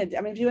wanted,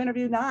 I mean, if you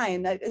interview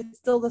 9, it's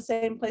still the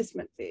same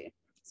placement fee.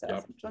 So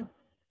yep.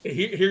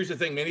 Here's the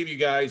thing. Many of you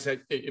guys have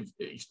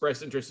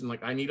expressed interest in,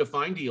 like, I need to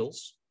find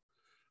deals.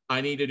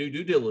 I need to do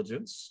due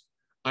diligence.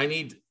 I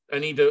need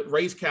to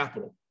raise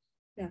capital.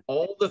 Yeah.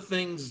 All the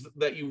things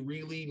that you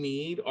really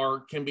need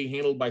can be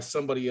handled by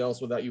somebody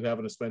else without you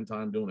having to spend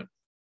time doing it.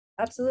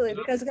 Absolutely.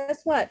 Because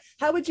guess what?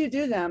 How would you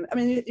do them? I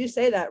mean, you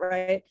say that,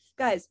 right?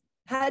 Guys,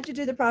 how'd you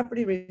do the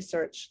property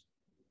research?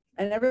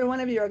 And every one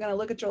of you are going to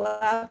look at your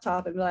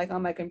laptop and be like,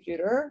 on my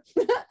computer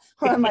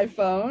or on my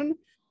phone.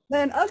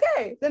 Then,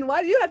 okay, then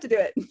why do you have to do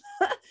it?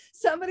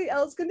 Somebody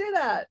else can do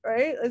that,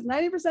 right? It's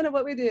 90% of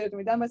what we do can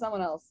be done by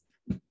someone else.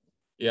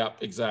 Yeah,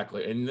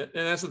 exactly. And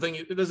that's the thing.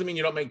 It doesn't mean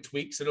you don't make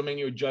tweaks. It don't mean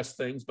you adjust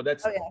things, but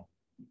that's,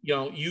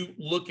 you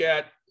look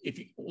at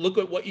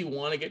what you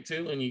want to get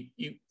to, and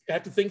you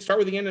have to start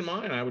with the end in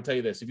mind. I would tell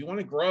you this: if you want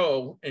to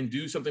grow and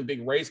do something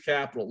big, raise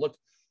capital. Look,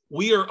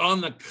 we are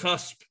on the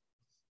cusp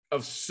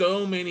of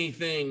so many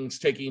things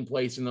taking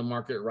place in the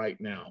market right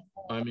now.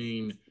 I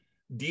mean,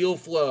 deal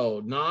flow,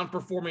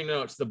 non-performing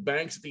notes, the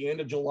banks at the end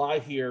of July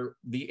here,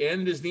 the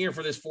end is near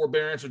for this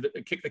forbearance or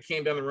to kick the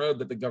can down the road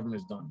that the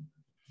government's done.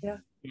 Yeah.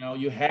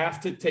 You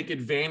have to take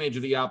advantage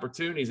of the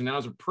opportunities. And now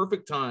is a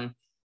perfect time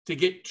to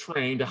get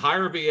trained, to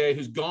hire a VA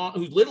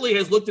who literally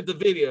has looked at the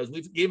videos.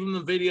 We've given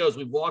them the videos.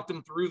 We've walked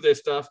them through this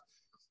stuff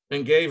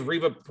and gave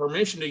REVA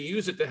permission to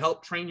use it to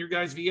help train your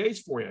guys' VAs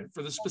for you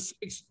for the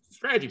specific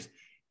strategies.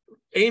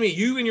 Amy,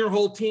 you and your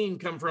whole team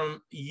come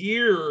from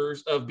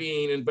years of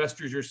being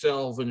investors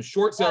yourself and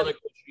short sale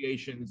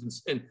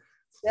negotiations and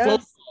phone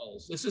Yes.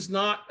 calls. This is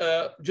not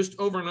just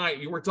overnight.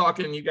 You were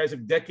talking, you guys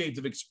have decades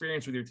of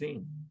experience with your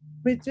team.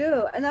 We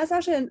do. And that's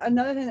actually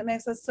another thing that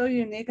makes us so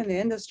unique in the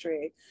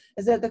industry,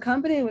 is that the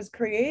company was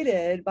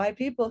created by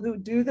people who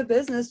do the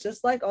business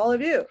just like all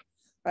of you,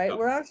 right? Yep.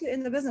 We're actually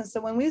in the business.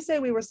 So when we say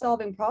we were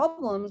solving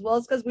problems, well,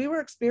 it's because we were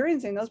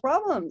experiencing those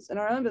problems in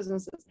our own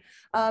businesses.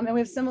 And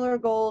we have similar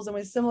goals and we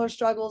have similar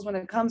struggles when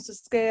it comes to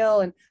scale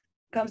and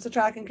comes to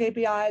tracking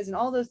KPIs and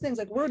all those things.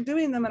 Like, we're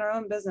doing them in our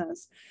own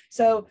business.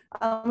 So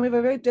we have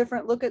a very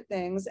different look at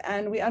things,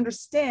 and we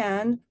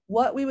understand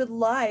what we would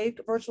like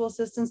virtual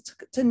assistants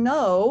to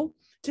know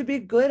to be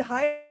good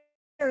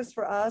hires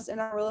for us in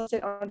our real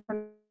estate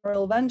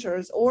entrepreneurial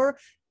ventures,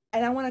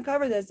 and I want to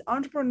cover this,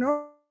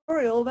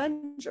 entrepreneurial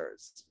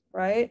ventures,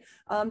 right?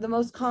 The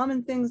most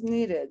common things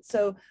needed.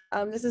 So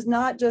this is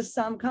not just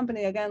some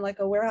company, again, like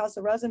a warehouse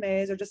of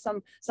resumes, or just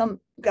some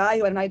guy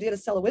who had an idea to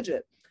sell a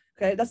widget.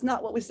 Okay, that's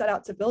not what we set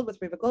out to build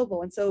with REVA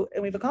Global. And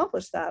we've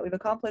accomplished that. We've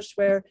accomplished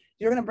where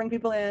you're going to bring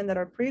people in that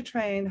are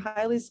pre-trained,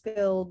 highly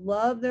skilled,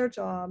 love their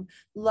job,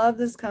 love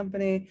this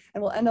company,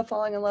 and will end up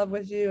falling in love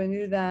with you and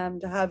you them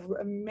to have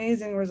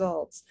amazing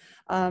results.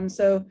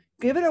 So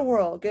give it a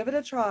whirl, give it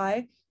a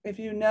try. If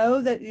you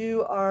know that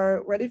you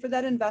are ready for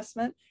that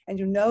investment and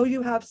you know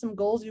you have some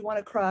goals you want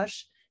to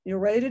crush, you're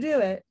ready to do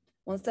it.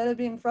 Well, instead of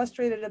being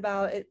frustrated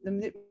about it,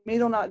 the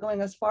needle not going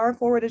as far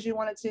forward as you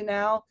want it to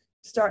now,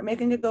 start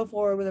making it go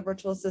forward with a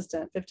virtual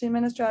assistant.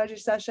 15-minute strategy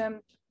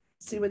session,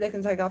 see what they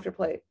can take off your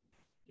plate.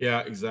 Yeah,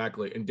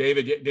 exactly. And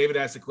David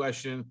asked a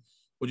question.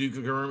 Would you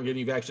confirm, again,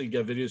 you've actually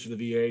got videos for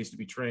the VAs to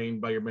be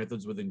trained by your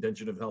methods with the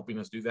intention of helping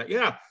us do that?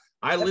 Yeah,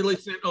 I literally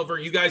sent over,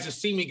 you guys have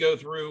seen me go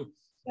through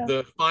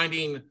the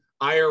finding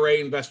IRA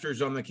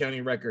investors on the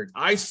county record.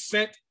 I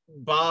sent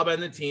Bob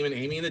and the team and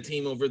Amy and the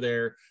team over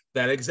there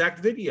that exact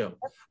video.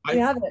 I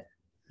have it.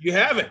 You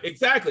have it.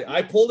 Exactly.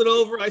 I pulled it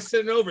over. I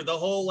sent it over. The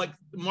whole like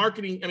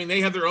marketing. I mean, they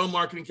have their own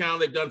marketing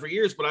calendar they've done for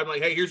years, but I'm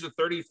like, hey, here's the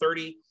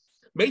 30-30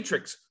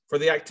 matrix for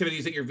the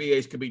activities that your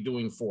VAs could be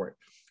doing for it.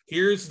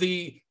 Here's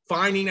the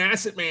finding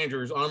asset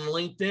managers on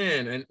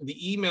LinkedIn and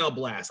the email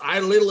blast. I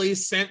literally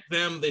sent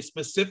them the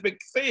specific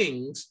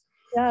things.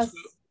 Yes. So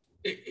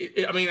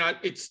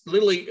it's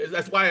literally,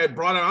 that's why I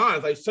brought it on.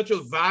 It's like such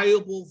a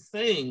valuable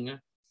thing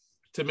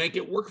to make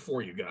it work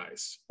for you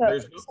guys.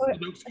 There's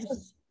no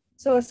excuse.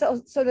 So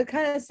to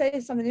kind of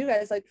say something to you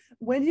guys, like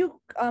when you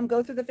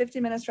go through the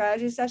 15-minute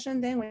strategy session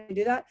thing, when you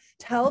do that,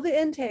 tell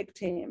the intake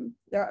team,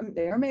 they're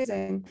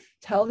amazing.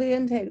 Tell the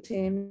intake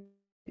team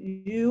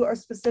you are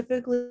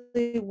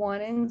specifically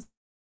wanting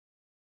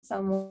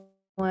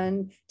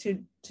someone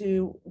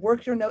to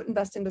work your note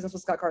investing business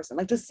with Scott Carson.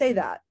 Like, just say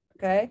that,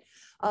 okay?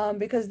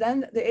 Because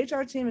then the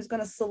HR team is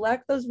going to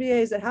select those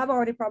VAs that have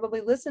already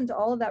probably listened to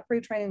all of that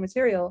pre-training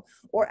material,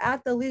 or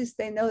at the least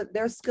they know that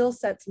their skill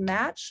sets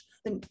match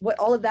what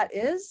all of that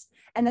is,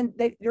 and then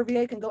your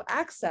VA can go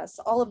access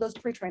all of those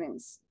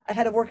pre-trainings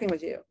ahead of working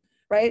with you,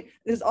 right?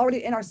 It is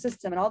already in our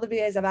system, and all the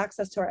VAs have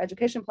access to our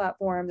education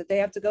platform that they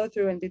have to go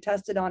through and be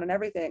tested on and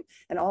everything,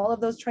 and all of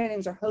those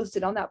trainings are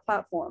hosted on that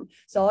platform.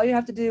 So all you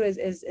have to do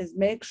is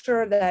make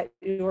sure that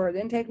your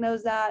intake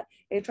knows that,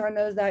 HR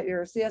knows that,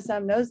 your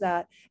CSM knows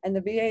that, and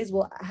the VAs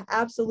will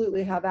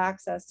absolutely have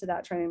access to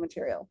that training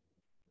material.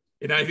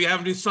 And if you have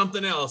to do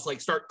something else, like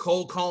start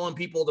cold calling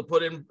people to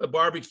put in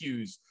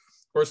barbecues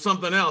or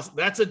something else,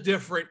 that's a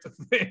different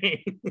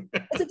thing.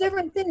 It's a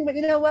different thing, but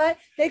you know what?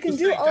 They can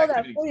do all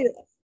that for you.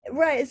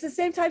 Right. It's the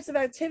same types of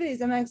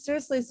activities. I'm like,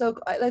 seriously. So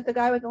like the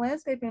guy with the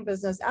landscaping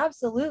business,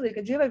 absolutely.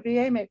 Could you have a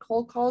VA make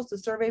cold calls to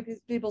survey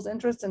people's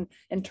interest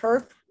in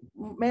turf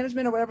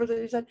management or whatever that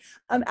you said?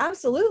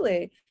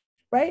 Absolutely.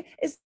 Right.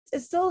 It's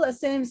still the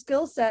same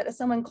skill set as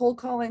someone cold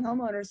calling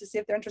homeowners to see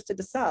if they're interested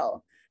to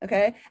sell.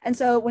 Okay. And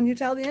so when you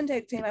tell the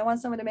intake team, I want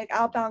someone to make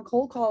outbound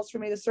cold calls for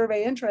me to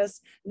survey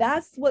interest,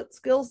 that's what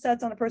skill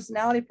sets on a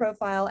personality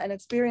profile and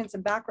experience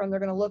and background they're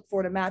going to look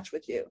for to match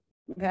with you.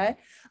 Okay.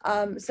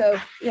 So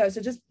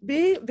just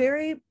be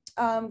very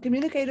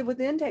communicative with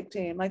the intake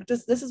team. Like,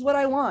 just, this is what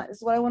I want. This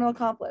is what I want to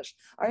accomplish.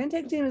 Our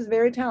intake team is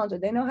very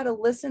talented. They know how to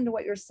listen to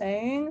what you're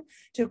saying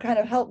to kind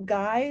of help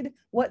guide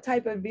what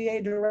type of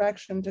VA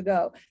direction to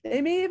go.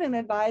 They may even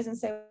advise and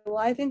say, well,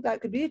 I think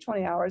that could be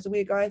 20 hours a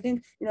week, or I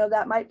think,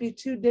 that might be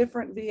two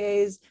different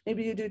VAs.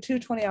 Maybe you do 2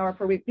 20-hour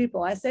per week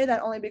people. I say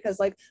that only because,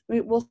 like,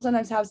 we'll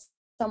sometimes have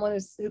someone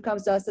who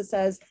comes to us that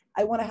says,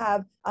 I want to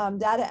have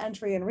data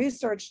entry and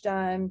research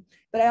done,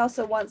 but I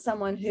also want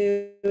someone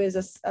who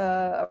is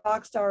a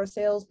rock star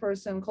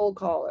salesperson, cold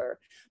caller.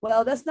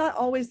 Well, that's not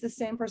always the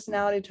same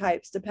personality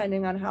types,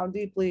 depending on how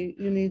deeply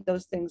you need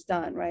those things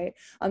done, right?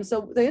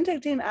 So the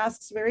intake team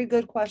asks very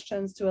good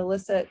questions to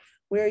elicit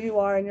where you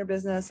are in your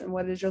business and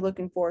what it is you're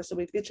looking for, so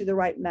we get you the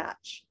right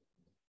match.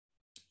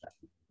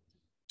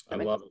 I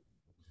love it.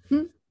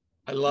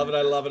 I love it.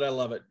 I love it. I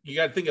love it. You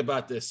got to think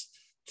about this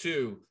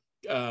too.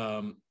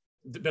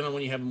 Depending on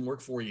when you have them work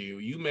for you,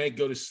 you may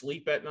go to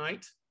sleep at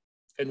night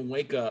and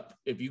wake up.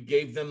 If you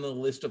gave them the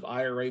list of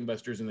IRA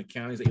investors in the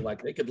counties that you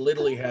like, they could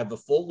literally have the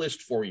full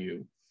list for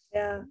you.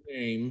 Yeah.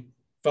 Name,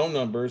 phone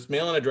numbers,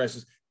 mailing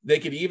addresses. They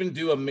could even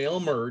do a mail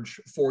merge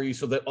for you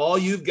so that all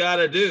you've got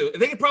to do,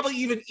 and they could probably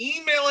even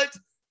email it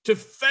to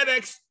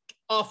FedEx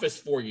office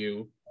for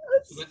you.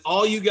 So that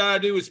all you got to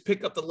do is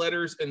pick up the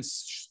letters and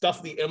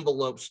stuff the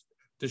envelopes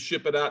to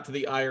ship it out to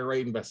the IRA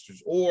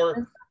investors.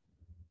 Or,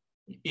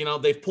 you know,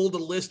 they've pulled a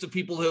list of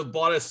people who have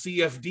bought a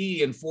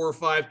CFD in 4 or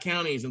 5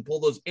 counties and pull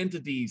those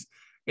entities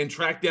and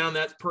track down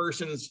that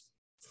person's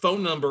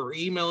phone number or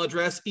email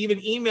address,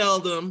 even email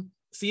them,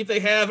 see if they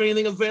have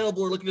anything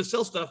available or looking to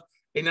sell stuff.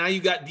 And now you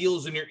got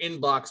deals in your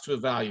inbox to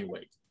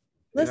evaluate.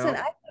 Listen,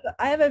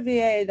 I have a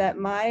VA that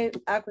my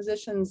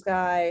acquisitions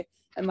guy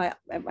and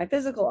my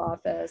physical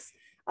office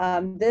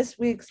this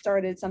week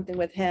started something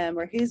with him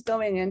where he's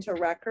going into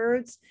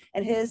records,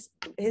 and his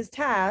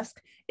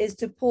task is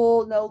to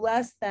pull no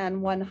less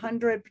than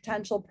 100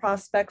 potential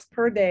prospects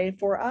per day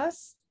for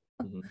us.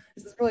 Mm-hmm.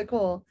 This is really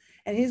cool.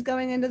 And he's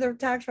going into the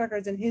tax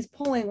records and he's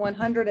pulling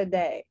 100 a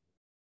day.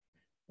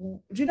 Do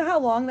you know how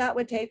long that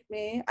would take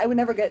me? I would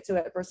never get to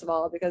it, first of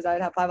all, because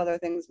I'd have 5 other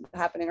things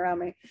happening around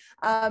me.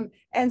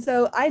 And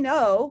so I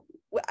know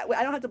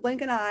I don't have to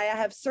blink an eye. I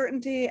have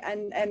certainty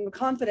and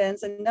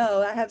confidence, and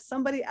know I have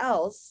somebody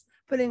else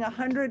putting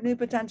 100 new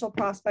potential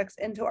prospects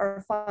into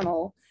our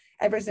funnel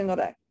every single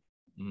day.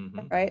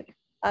 Mm-hmm. Right?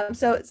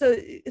 So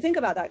think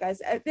about that,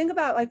 guys. Think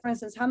about, like, for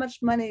instance, how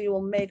much money you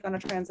will make on a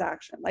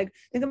transaction. Like,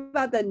 think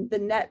about the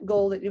net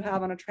goal that you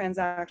have on a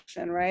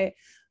transaction, right?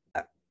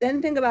 Then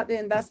think about the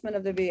investment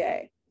of the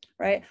VA,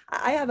 right?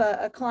 I have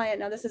a client,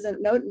 now this isn't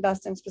note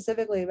investing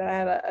specifically, but I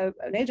have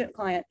an agent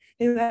client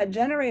who had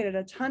generated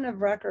a ton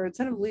of records,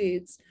 ton of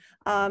leads,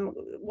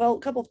 well, a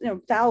couple,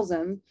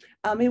 thousand.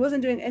 He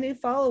wasn't doing any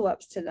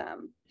follow-ups to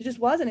them. He just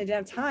wasn't. He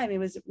didn't have time. He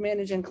was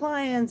managing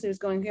clients. He was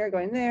going here,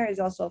 going there. He's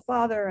also a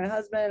father and a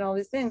husband, all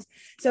these things.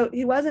 So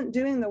he wasn't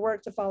doing the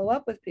work to follow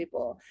up with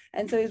people.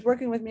 And so he's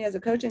working with me as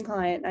a coaching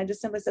client. And I just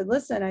simply said,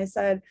 listen, I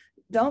said,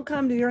 don't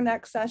come to your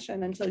next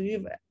session until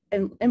you've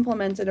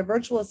implemented a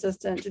virtual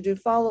assistant to do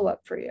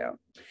follow-up for you.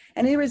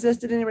 And he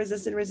resisted and he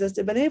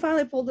resisted, but he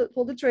finally pulled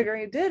the trigger.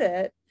 He did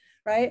it,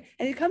 right?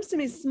 And he comes to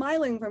me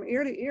smiling from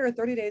ear to ear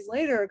 30 days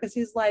later, because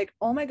he's like,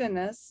 oh my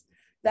goodness,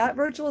 that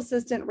virtual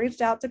assistant reached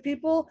out to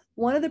people.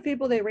 One of the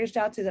people they reached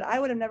out to that I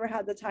would have never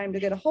had the time to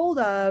get a hold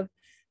of,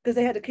 because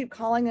they had to keep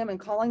calling him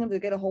to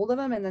get a hold of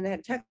him. And then they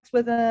had text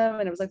with him.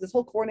 And it was like this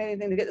whole coordinating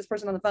thing to get this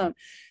person on the phone.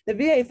 The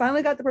VA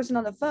finally got the person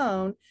on the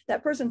phone.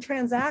 That person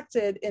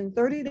transacted in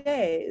 30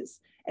 days.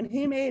 And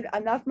he made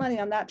enough money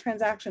on that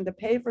transaction to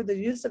pay for the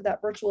use of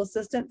that virtual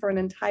assistant for an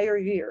entire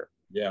year.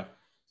 Yeah.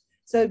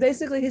 So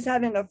basically he's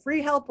having a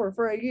free helper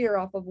for a year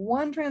off of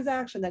one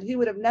transaction that he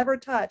would have never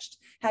touched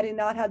had he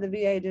not had the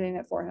VA doing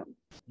it for him.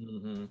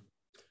 Mm-hmm.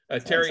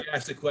 Terry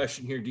asked a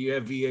question here. Do you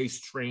have VAs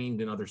trained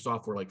in other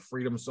software like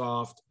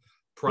FreedomSoft,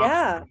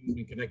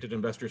 and Connected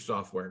Investor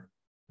software?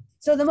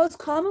 So the most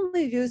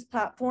commonly used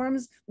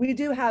platforms, we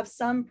do have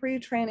some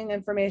pre-training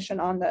information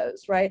on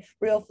those, right?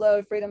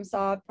 RealFlow,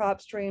 FreedomSoft,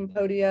 PropStream,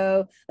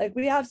 Podio. Like,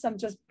 we have some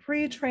just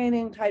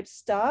pre-training type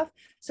stuff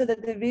so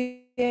that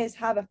the VAs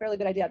have a fairly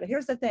good idea. But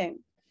here's the thing.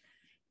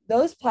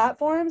 Those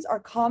platforms are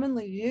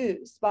commonly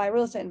used by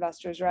real estate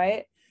investors,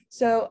 right?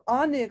 So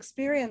on the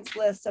experience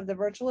list of the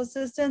virtual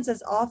assistants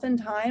is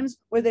oftentimes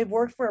where they've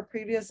worked for a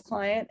previous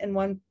client in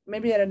one,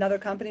 maybe at another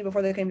company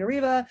before they came to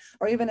REVA,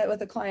 or even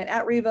with a client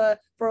at REVA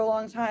for a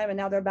long time, and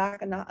now they're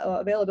back in the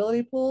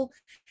availability pool.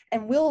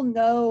 And we'll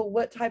know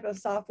what type of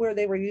software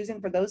they were using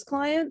for those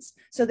clients.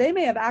 So they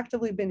may have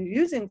actively been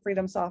using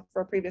FreedomSoft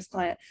for a previous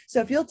client.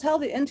 So if you'll tell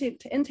the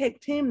intake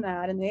team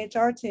that, and the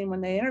HR team,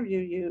 when they interview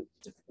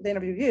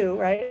you,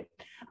 right?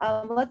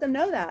 Let them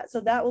know that. So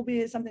that will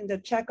be something to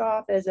check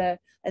off as a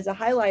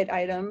highlight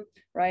item,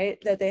 right?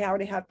 That they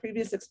already have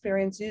previous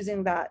experience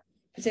using that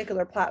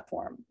particular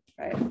platform,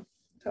 right?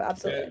 So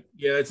absolutely.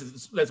 Yeah,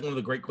 that's one of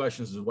the great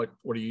questions is what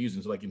are you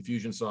using? So like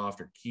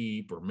Infusionsoft or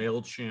Keep or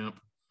MailChimp.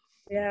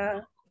 Yeah.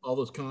 All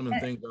those common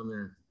things on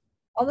there.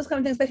 All those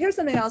common things. But here's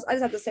something else. I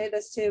just have to say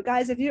this too.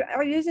 Guys, if you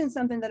are using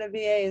something that a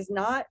VA is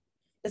not,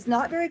 it's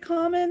not very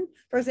common.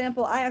 For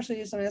example, I actually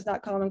use something that's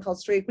not common called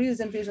Streak. We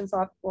use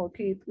Infusionsoft, well,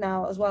 Keep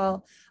now as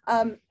well.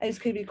 I use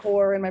KB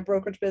Core in my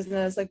brokerage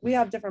business. Like, we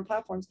have different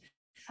platforms.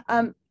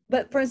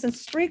 But for instance,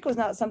 Streak was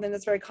not something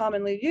that's very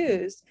commonly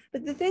used.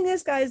 But the thing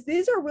is, guys,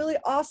 these are really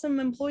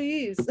awesome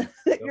employees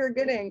that you're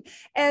getting.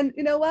 And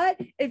you know what?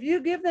 If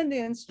you give them the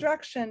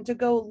instruction to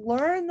go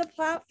learn the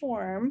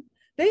platform,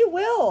 they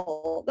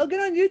will. They'll get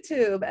on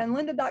YouTube and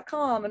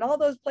lynda.com and all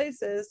those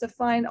places to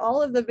find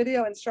all of the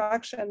video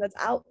instruction that's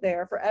out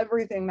there for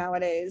everything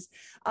nowadays,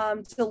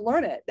 to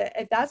learn it.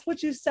 If that's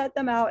what you set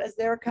them out as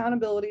their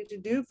accountability to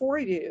do for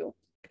you,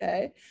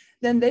 okay,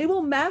 then they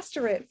will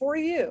master it for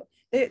you.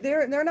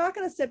 They're not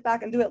going to sit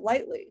back and do it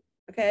lightly.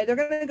 Okay, they're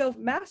going to go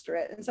master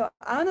it. And so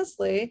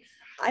honestly,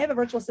 I have a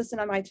virtual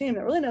assistant on my team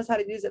that really knows how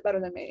to use it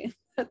better than me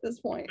at this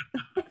point.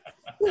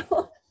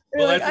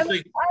 Well, like, I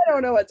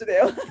don't know what to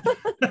do.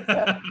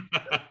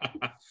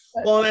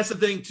 Well, and that's the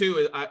thing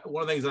too.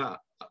 One of the things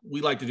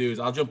we like to do is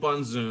I'll jump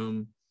on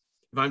Zoom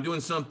if I'm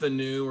doing something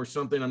new or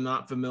something I'm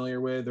not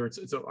familiar with, or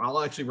I'll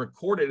actually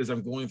record it as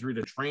I'm going through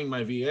to train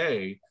my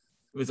VA.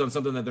 if it's on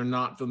something that they're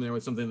not familiar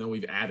with, something that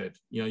we've added.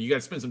 You know, you got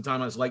to spend some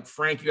time on it. Like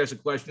Frank, you asked a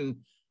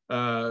question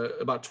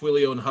about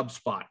Twilio and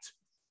HubSpot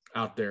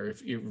out there.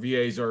 If your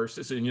VAs are,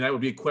 and that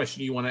would be a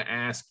question you want to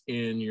ask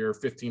in your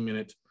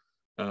 15-minute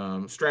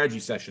strategy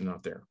session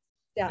out there.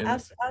 Yeah,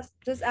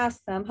 just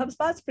ask them.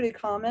 HubSpot's pretty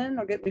common,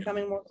 or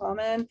becoming more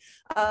common.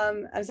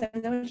 I'm saying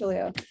with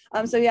Julio.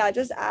 So yeah,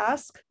 just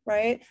ask,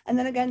 right? And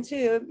then again,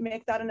 too,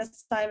 make that an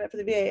assignment for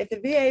the VA. If the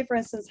VA, for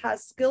instance,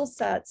 has skill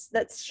sets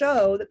that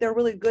show that they're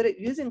really good at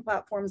using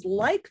platforms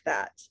like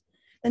that,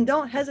 then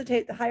don't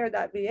hesitate to hire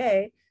that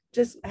VA.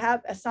 Just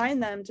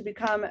assign them to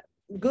become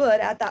good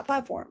at that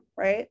platform,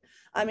 right?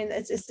 I mean,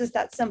 it's just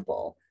that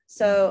simple.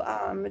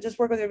 So just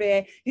work with your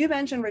VA. You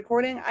mentioned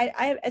recording.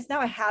 It's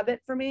now a habit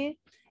for me.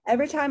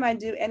 Every time I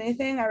do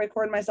anything, I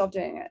record myself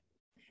doing it.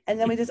 And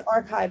then we just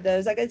archive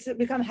those. Like, it's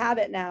become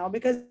habit now,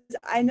 because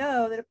I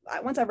know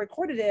that once I've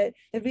recorded it,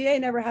 the VA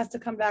never has to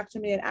come back to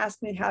me and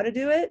ask me how to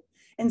do it.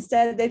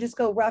 Instead, they just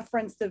go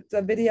reference the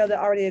video that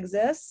already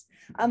exists.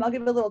 I'll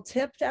give a little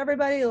tip to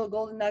everybody, a little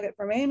golden nugget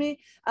from Amy.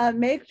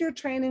 Make your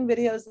training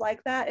videos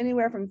like that,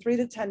 anywhere from 3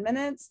 to 10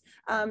 minutes.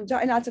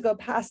 Try not to go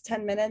past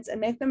 10 minutes, and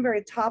make them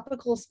very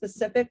topical,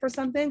 specific for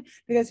something,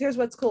 because here's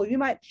what's cool. You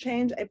might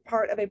change a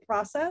part of a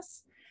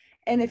process.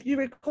 And if you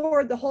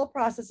record the whole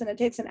process and it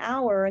takes an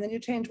hour, and then you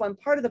change one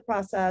part of the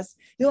process,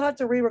 you'll have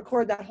to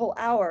re-record that whole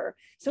hour.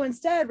 So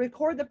instead,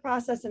 record the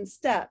process in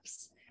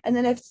steps. And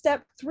then if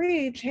step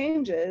 3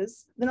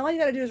 changes, then all you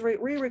got to do is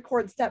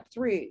re-record step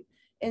 3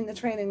 in the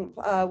training,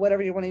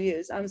 whatever you want to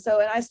use. And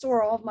I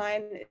store all of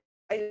mine.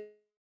 I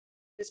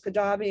use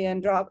Kajabi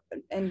and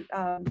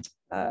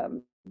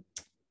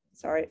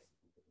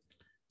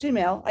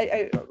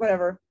Gmail,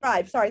 whatever,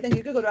 Drive, sorry, thank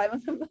you, Google Drive,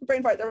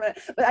 brain fart there a minute.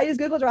 But I use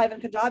Google Drive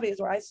and Kajabi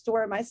is where I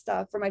store my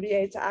stuff for my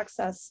VA to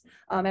access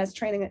as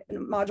training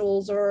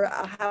modules or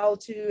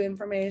how-to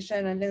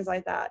information and things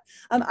like that.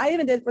 I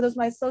even did, for those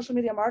my social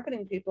media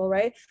marketing people,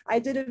 right? I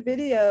did a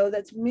video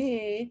that's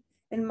me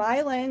in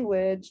my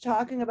language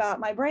talking about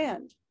my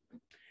brand.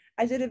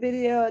 I did a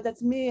video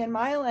that's me in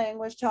my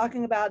language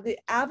talking about the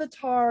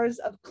avatars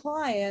of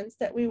clients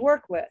that we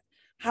work with,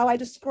 how I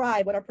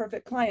describe what our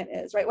perfect client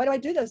is, right? Why do I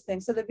do those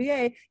things? So the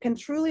VA can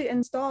truly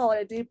install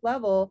at a deep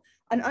level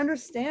an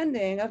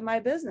understanding of my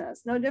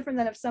business. No different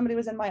than if somebody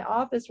was in my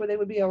office, where they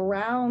would be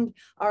around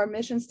our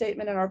mission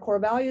statement and our core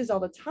values all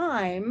the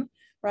time,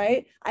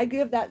 right? I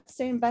give that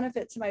same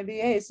benefit to my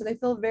VA, so they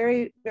feel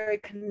very, very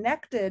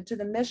connected to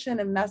the mission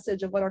and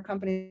message of what our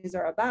companies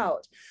are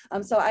about.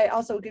 So I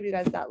also give you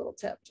guys that little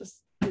tip.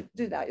 Just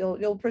do that.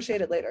 You'll appreciate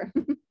it later.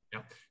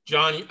 Yeah.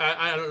 John,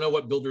 I don't know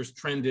what Builder's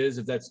Trend is,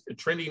 if that's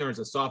trending or is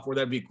a software.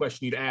 That'd be a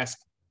question you'd ask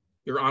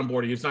your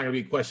onboarding. It's not going to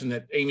be a question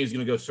that Amy's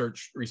going to go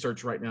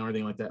research right now or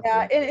anything like that.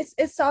 Yeah, and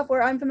it's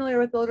software. I'm familiar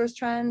with Builder's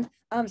Trend.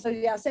 So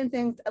yeah, same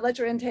thing. Let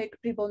your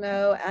intake people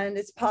know, and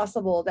it's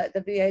possible that the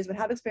VAs would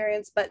have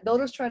experience, but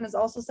Builder's Trend is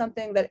also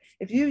something that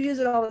if you use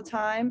it all the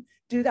time,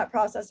 do that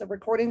process of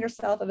recording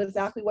yourself of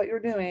exactly what you're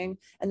doing,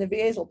 and the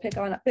VAs will pick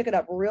it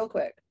up real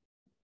quick.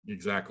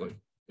 Exactly.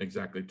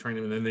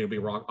 Training, and then they'll be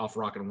off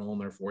rock and rolling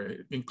there for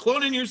you. And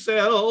cloning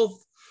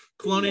yourself.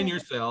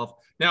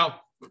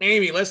 Now,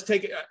 Amy, let's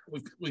take it.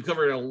 We've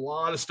covered a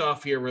lot of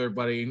stuff here with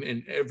everybody,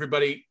 and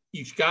everybody,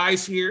 you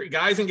guys here,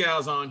 guys and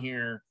gals on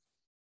here.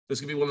 This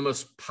could be one of the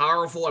most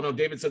powerful. I know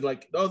David said,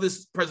 like, oh,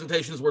 this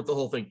presentation is worth the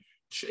whole thing.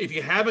 If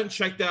you haven't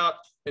checked out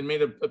and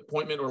made an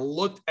appointment or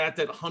looked at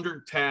that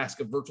 100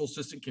 task a virtual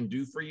assistant can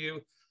do for you,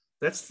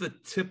 that's the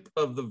tip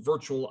of the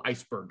virtual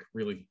iceberg,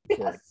 really.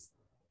 Yes,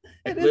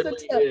 it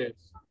literally is.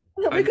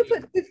 We could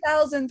put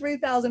 2,000,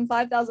 3,000,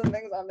 5,000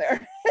 things on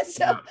there.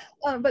 So,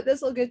 yeah. But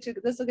this will get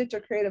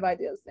your creative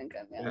ideas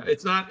thinking. Yeah.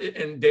 It's not,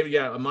 and David,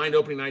 a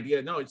mind-opening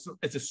idea. No,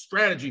 it's a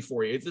strategy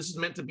for you. This is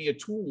meant to be a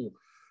tool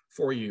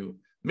for you.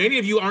 Many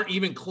of you aren't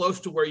even close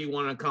to where you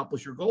want to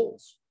accomplish your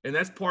goals. And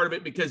that's part of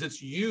it, because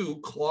it's you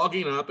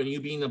clogging up and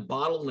you being a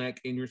bottleneck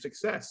in your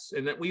success.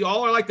 And that we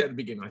all are like that at the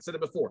beginning. I said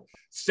it before.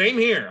 Same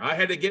here. I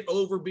had to get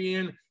over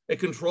being a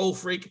control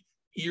freak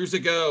years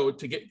ago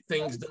to get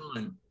things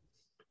done.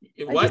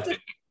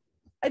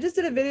 I just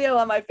did a video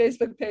on my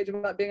Facebook page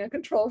about being a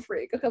control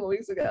freak a couple of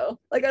weeks ago.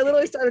 Like, I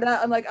literally started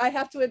out, I'm like, I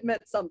have to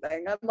admit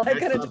something. I'm like,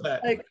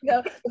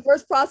 the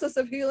first process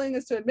of healing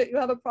is to admit you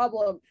have a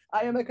problem.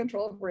 I am a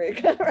control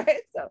freak,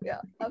 right? So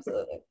yeah,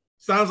 absolutely.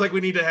 Sounds like we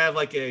need to have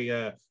like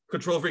a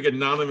Control Freak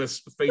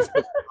Anonymous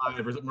Facebook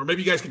Live, or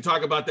maybe you guys can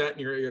talk about that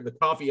in the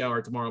coffee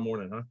hour tomorrow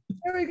morning, huh?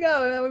 There we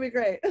go. That would be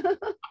great.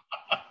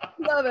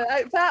 Love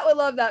it. Pat would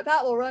love that.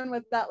 Pat will run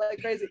with that like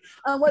crazy.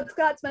 What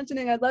Scott's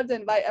mentioning, I'd love to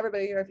invite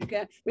everybody here if you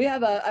can. We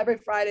have every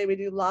Friday we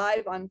do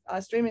live on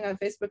streaming on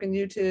Facebook and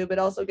YouTube. It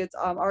also gets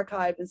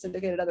archived and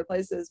syndicated other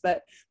places.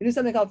 But we do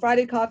something called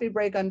Friday Coffee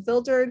Break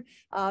Unfiltered.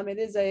 It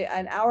is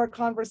an hour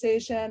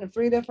conversation of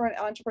 3 different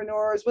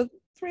entrepreneurs with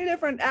three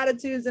different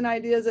attitudes and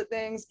ideas at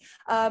things.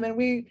 And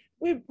we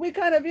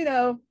kind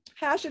of,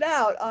 hash it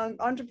out on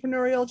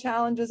entrepreneurial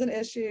challenges and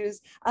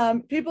issues.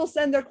 People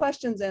send their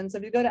questions in. So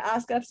if you go to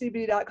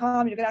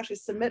askfcb.com, you can actually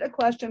submit a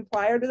question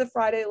prior to the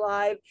Friday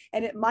Live,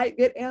 and it might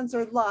get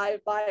answered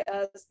live by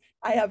us.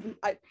 I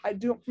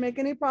don't make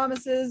any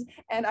promises,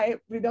 and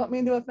we don't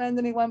mean to offend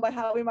anyone by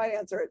how we might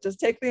answer it.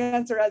 Just take the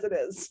answer as it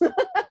is.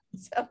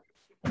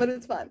 But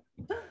it's fun.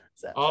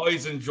 So.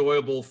 Always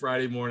enjoyable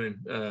Friday morning,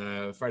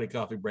 Friday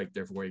coffee break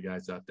there for you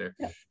guys out there.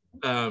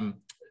 Yeah.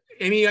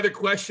 Any other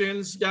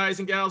questions, guys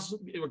and gals?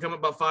 We're coming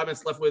about 5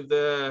 minutes left with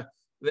the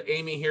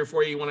Amy here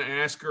for you. You want to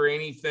ask her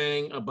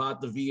anything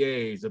about the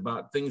VAs,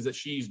 about things that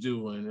she's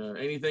doing,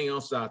 anything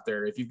else out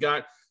there? If you've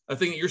got a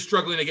thing that you're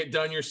struggling to get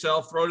done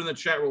yourself, throw it in the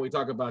chat where we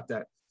talk about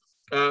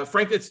that.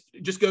 Frank,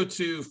 just go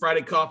to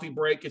Friday Coffee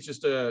Break. It's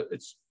just the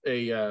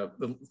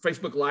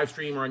Facebook live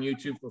stream or on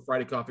YouTube for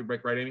Friday Coffee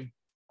Break, right, Amy?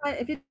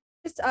 If you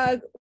just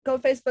go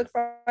Facebook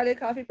Friday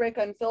Coffee Break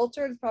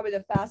Unfiltered, it's probably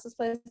the fastest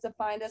place to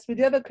find us. We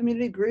do have a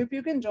community group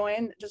you can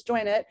join. Just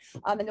join it,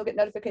 and you'll get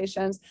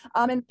notifications.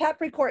 And Pat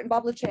Precourt and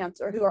Bob LaChance,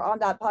 who are on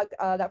that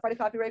Friday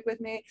Coffee Break with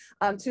me,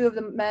 two of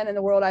the men in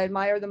the world I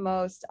admire the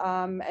most,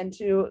 and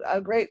two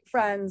great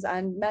friends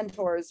and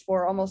mentors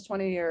for almost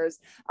 20 years.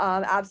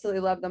 Absolutely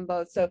love them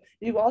both. So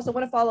you also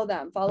want to follow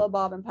them. Follow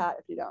Bob and Pat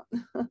if you don't.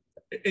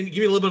 And give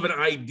you a little bit of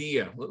an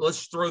idea.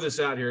 Let's throw this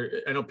out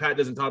here. I know Pat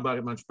doesn't talk about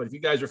it much, but if you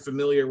guys are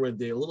familiar with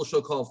the little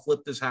show called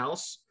Flip This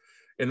House,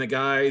 and the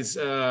guys,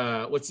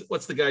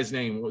 what's the guy's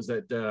name? What was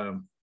that?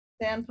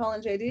 Stan, Paul,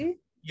 and JD?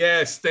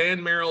 Yes,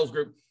 Stan Merrill's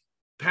group.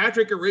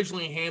 Patrick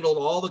originally handled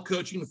all the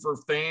coaching for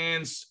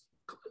fans,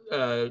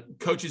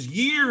 coaches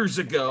years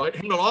ago. It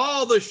handled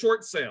all the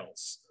short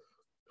sales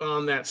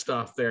on that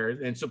stuff there.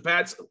 And so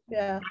Pat's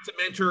a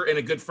mentor and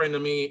a good friend to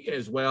me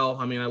as well.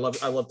 I mean, I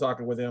love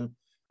talking with him.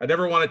 I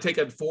never want to take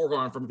a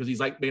forearm from him because he's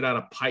like made out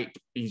of pipe.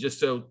 He's just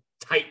so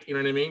tight. You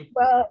know what I mean?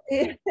 Well,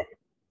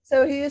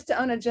 so he used to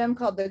own a gym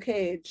called The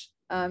Cage.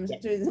 So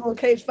he's a little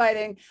cage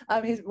fighting.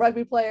 He's a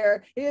rugby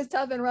player. He is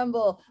tough and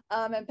rumble.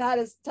 And Pat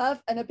is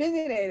tough and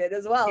opinionated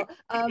as well.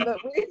 But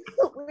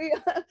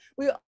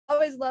we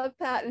always love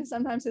Pat and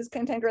sometimes his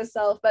cantankerous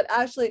self. But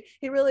actually,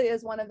 he really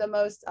is one of the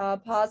most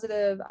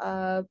positive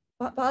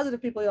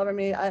people you'll ever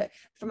meet.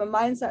 From a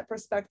mindset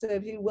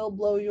perspective, he will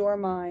blow your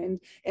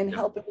mind in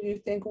helping you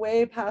think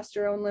way past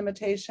your own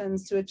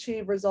limitations to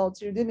achieve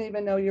results you didn't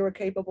even know you were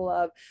capable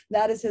of.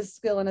 That is his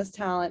skill and his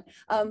talent.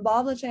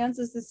 Bob LaChance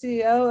is the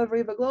CEO of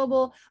REVA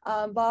Global.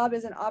 Bob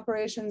is an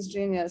operations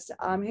genius.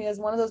 He is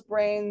one of those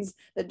brains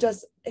that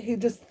he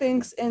just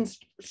thinks in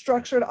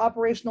structured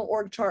operational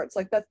org charts.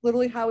 Like that's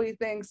literally how he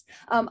thinks.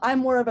 I'm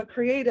more of a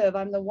creative.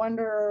 I'm the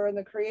wanderer and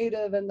the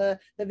creative and the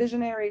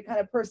visionary kind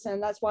of person.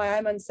 That's why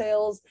I'm in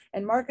sales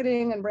and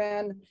marketing and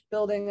brand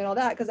building and all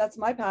that, because that's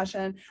my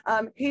passion.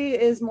 He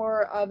is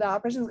more of the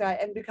operations guy.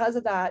 And because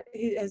of that,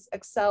 he has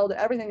excelled at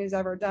everything he's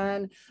ever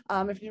done.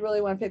 If you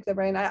really want to pick the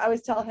brain, I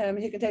always tell him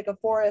he can take a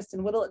forest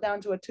and whittle it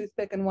down to a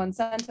toothpick in one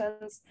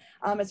sentence.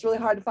 It's really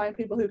hard to find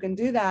people who can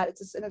do that.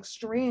 It's just an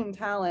extreme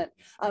talent.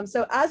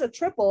 So as a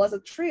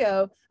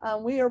trio,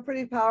 we are a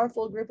pretty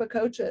powerful group of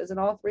coaches, and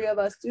all three of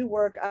us do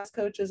work as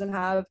coaches and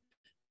have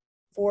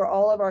for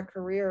all of our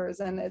careers.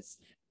 And it's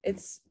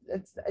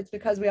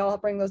because we all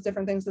bring those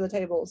different things to the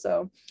table.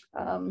 So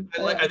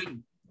I think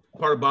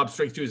part of Bob's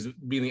strength too is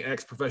being the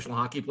ex-professional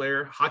hockey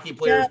player. Hockey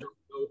players don't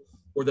go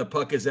where the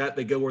puck is at;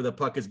 they go where the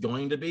puck is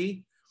going to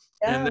be.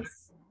 Yes. And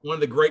that's one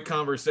of the great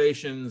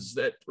conversations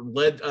that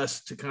led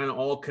us to kind of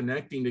all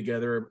connecting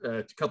together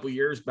a couple of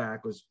years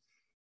back. Was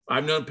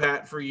I've known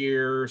Pat for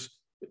years.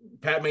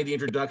 Pat made the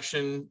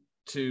introduction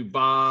to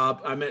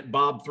Bob. I met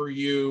Bob through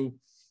you,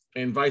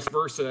 and vice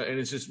versa. And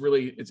it's just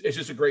really, it's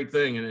just a great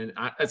thing. And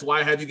that's why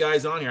I have you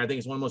guys on here. I think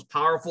it's one of the most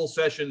powerful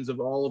sessions of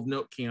all of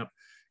Note Camp,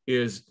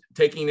 is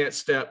taking that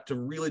step to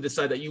really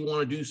decide that you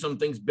want to do some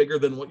things bigger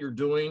than what you're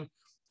doing.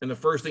 And the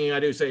first thing I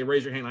do is say,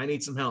 raise your hand. I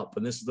need some help.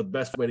 And this is the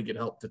best way to get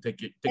help to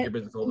take your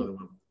business to a whole other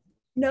level.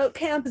 Note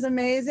Camp is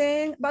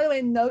amazing. By the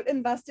way, note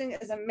investing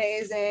is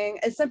amazing.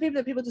 It's something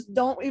that people just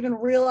don't even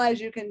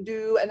realize you can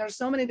do. And there's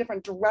so many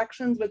different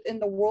directions within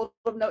the world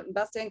of note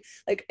investing.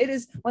 Like it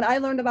is, when I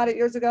learned about it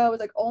years ago, I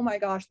was like, oh my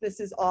gosh, this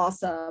is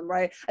awesome,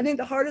 right? I think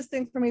the hardest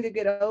thing for me to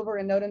get over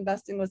in note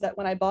investing was that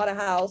when I bought a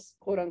house,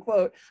 quote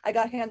unquote, I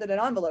got handed an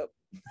envelope.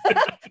 I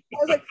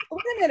was like,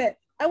 wait a minute.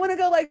 I want to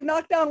go like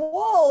knock down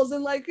walls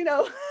and like,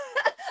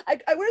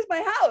 where's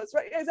my house?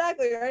 Right.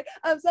 Exactly. Right.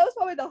 So that was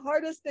probably the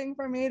hardest thing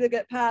for me to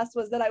get past,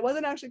 was that I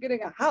wasn't actually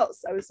getting a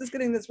house. I was just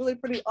getting this really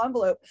pretty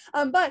envelope.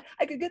 But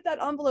I could get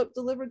that envelope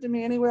delivered to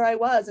me anywhere I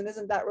was. And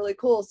isn't that really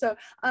cool? So,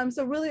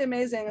 so really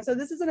amazing. And so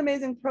this is an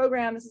amazing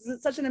program. This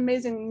is such an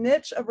amazing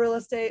niche of real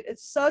estate.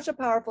 It's such a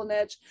powerful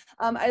niche.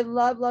 I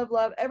love, love,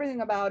 love everything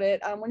about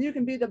it. When you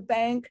can be the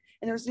bank,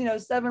 and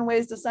there's, 7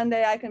 ways to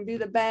Sunday, I can be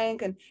the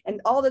bank,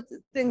 and all the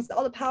things,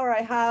 all the power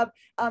I have,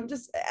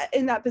 just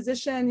in that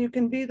position, you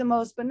can be the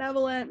most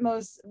benevolent,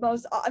 most,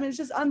 I mean, it's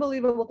just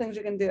unbelievable things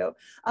you can do.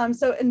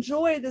 So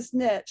enjoy this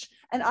niche.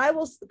 And I'm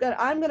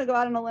going to go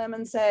out on a limb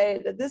and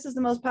say that this is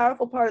the most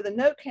powerful part of the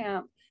Note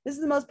Camp. This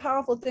is the most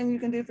powerful thing you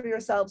can do for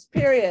yourselves,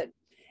 period,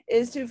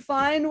 is to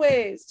find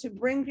ways to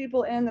bring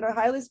people in that are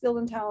highly skilled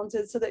and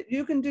talented so that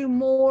you can do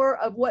more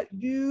of what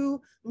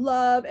you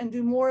love and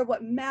do more of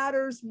what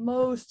matters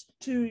most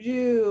to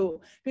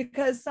you.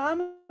 Because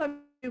some of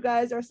you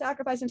guys are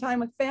sacrificing time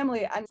with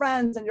family and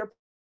friends and your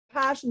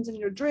passions and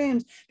your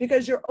dreams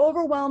because you're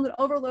overwhelmed and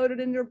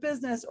overloaded in your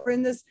business or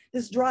in this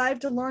drive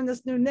to learn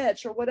this new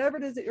niche or whatever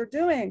it is that you're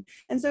doing.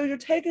 And so you're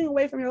taking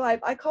away from your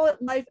life. I call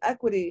it life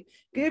equity.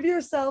 Give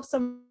yourself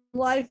some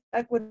life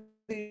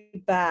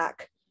equity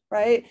back,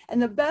 right?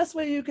 And the best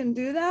way you can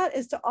do that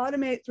is to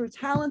automate through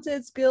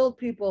talented, skilled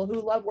people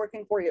who love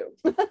working for you.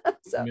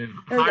 So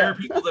hire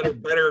people that are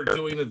better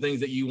doing the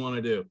things that you want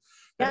to do.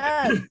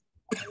 Yes.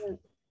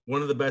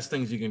 One of the best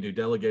things you can do,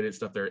 delegated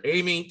stuff there.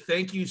 Amy,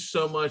 thank you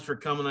so much for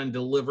coming on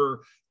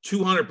Deliver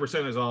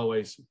 200% as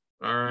always.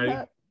 All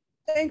right.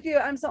 Thank you.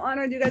 I'm so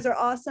honored. You guys are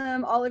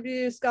awesome. All of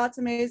you. Scott's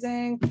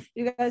amazing.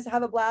 You guys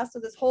have a blast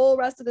with this whole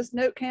rest of this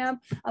Note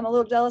Camp. I'm a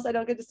little jealous I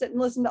don't get to sit and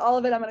listen to all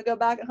of it. I'm going to go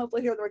back and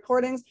hopefully hear the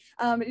recordings.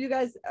 You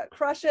guys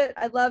crush it.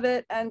 I love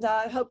it. And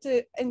I hope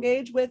to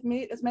engage with,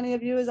 meet as many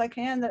of you as I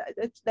can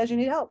as you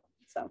need help.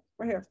 So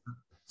we're here.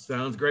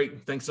 Sounds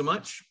great. Thanks so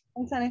much.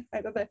 Thanks, honey. All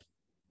right, bye-bye.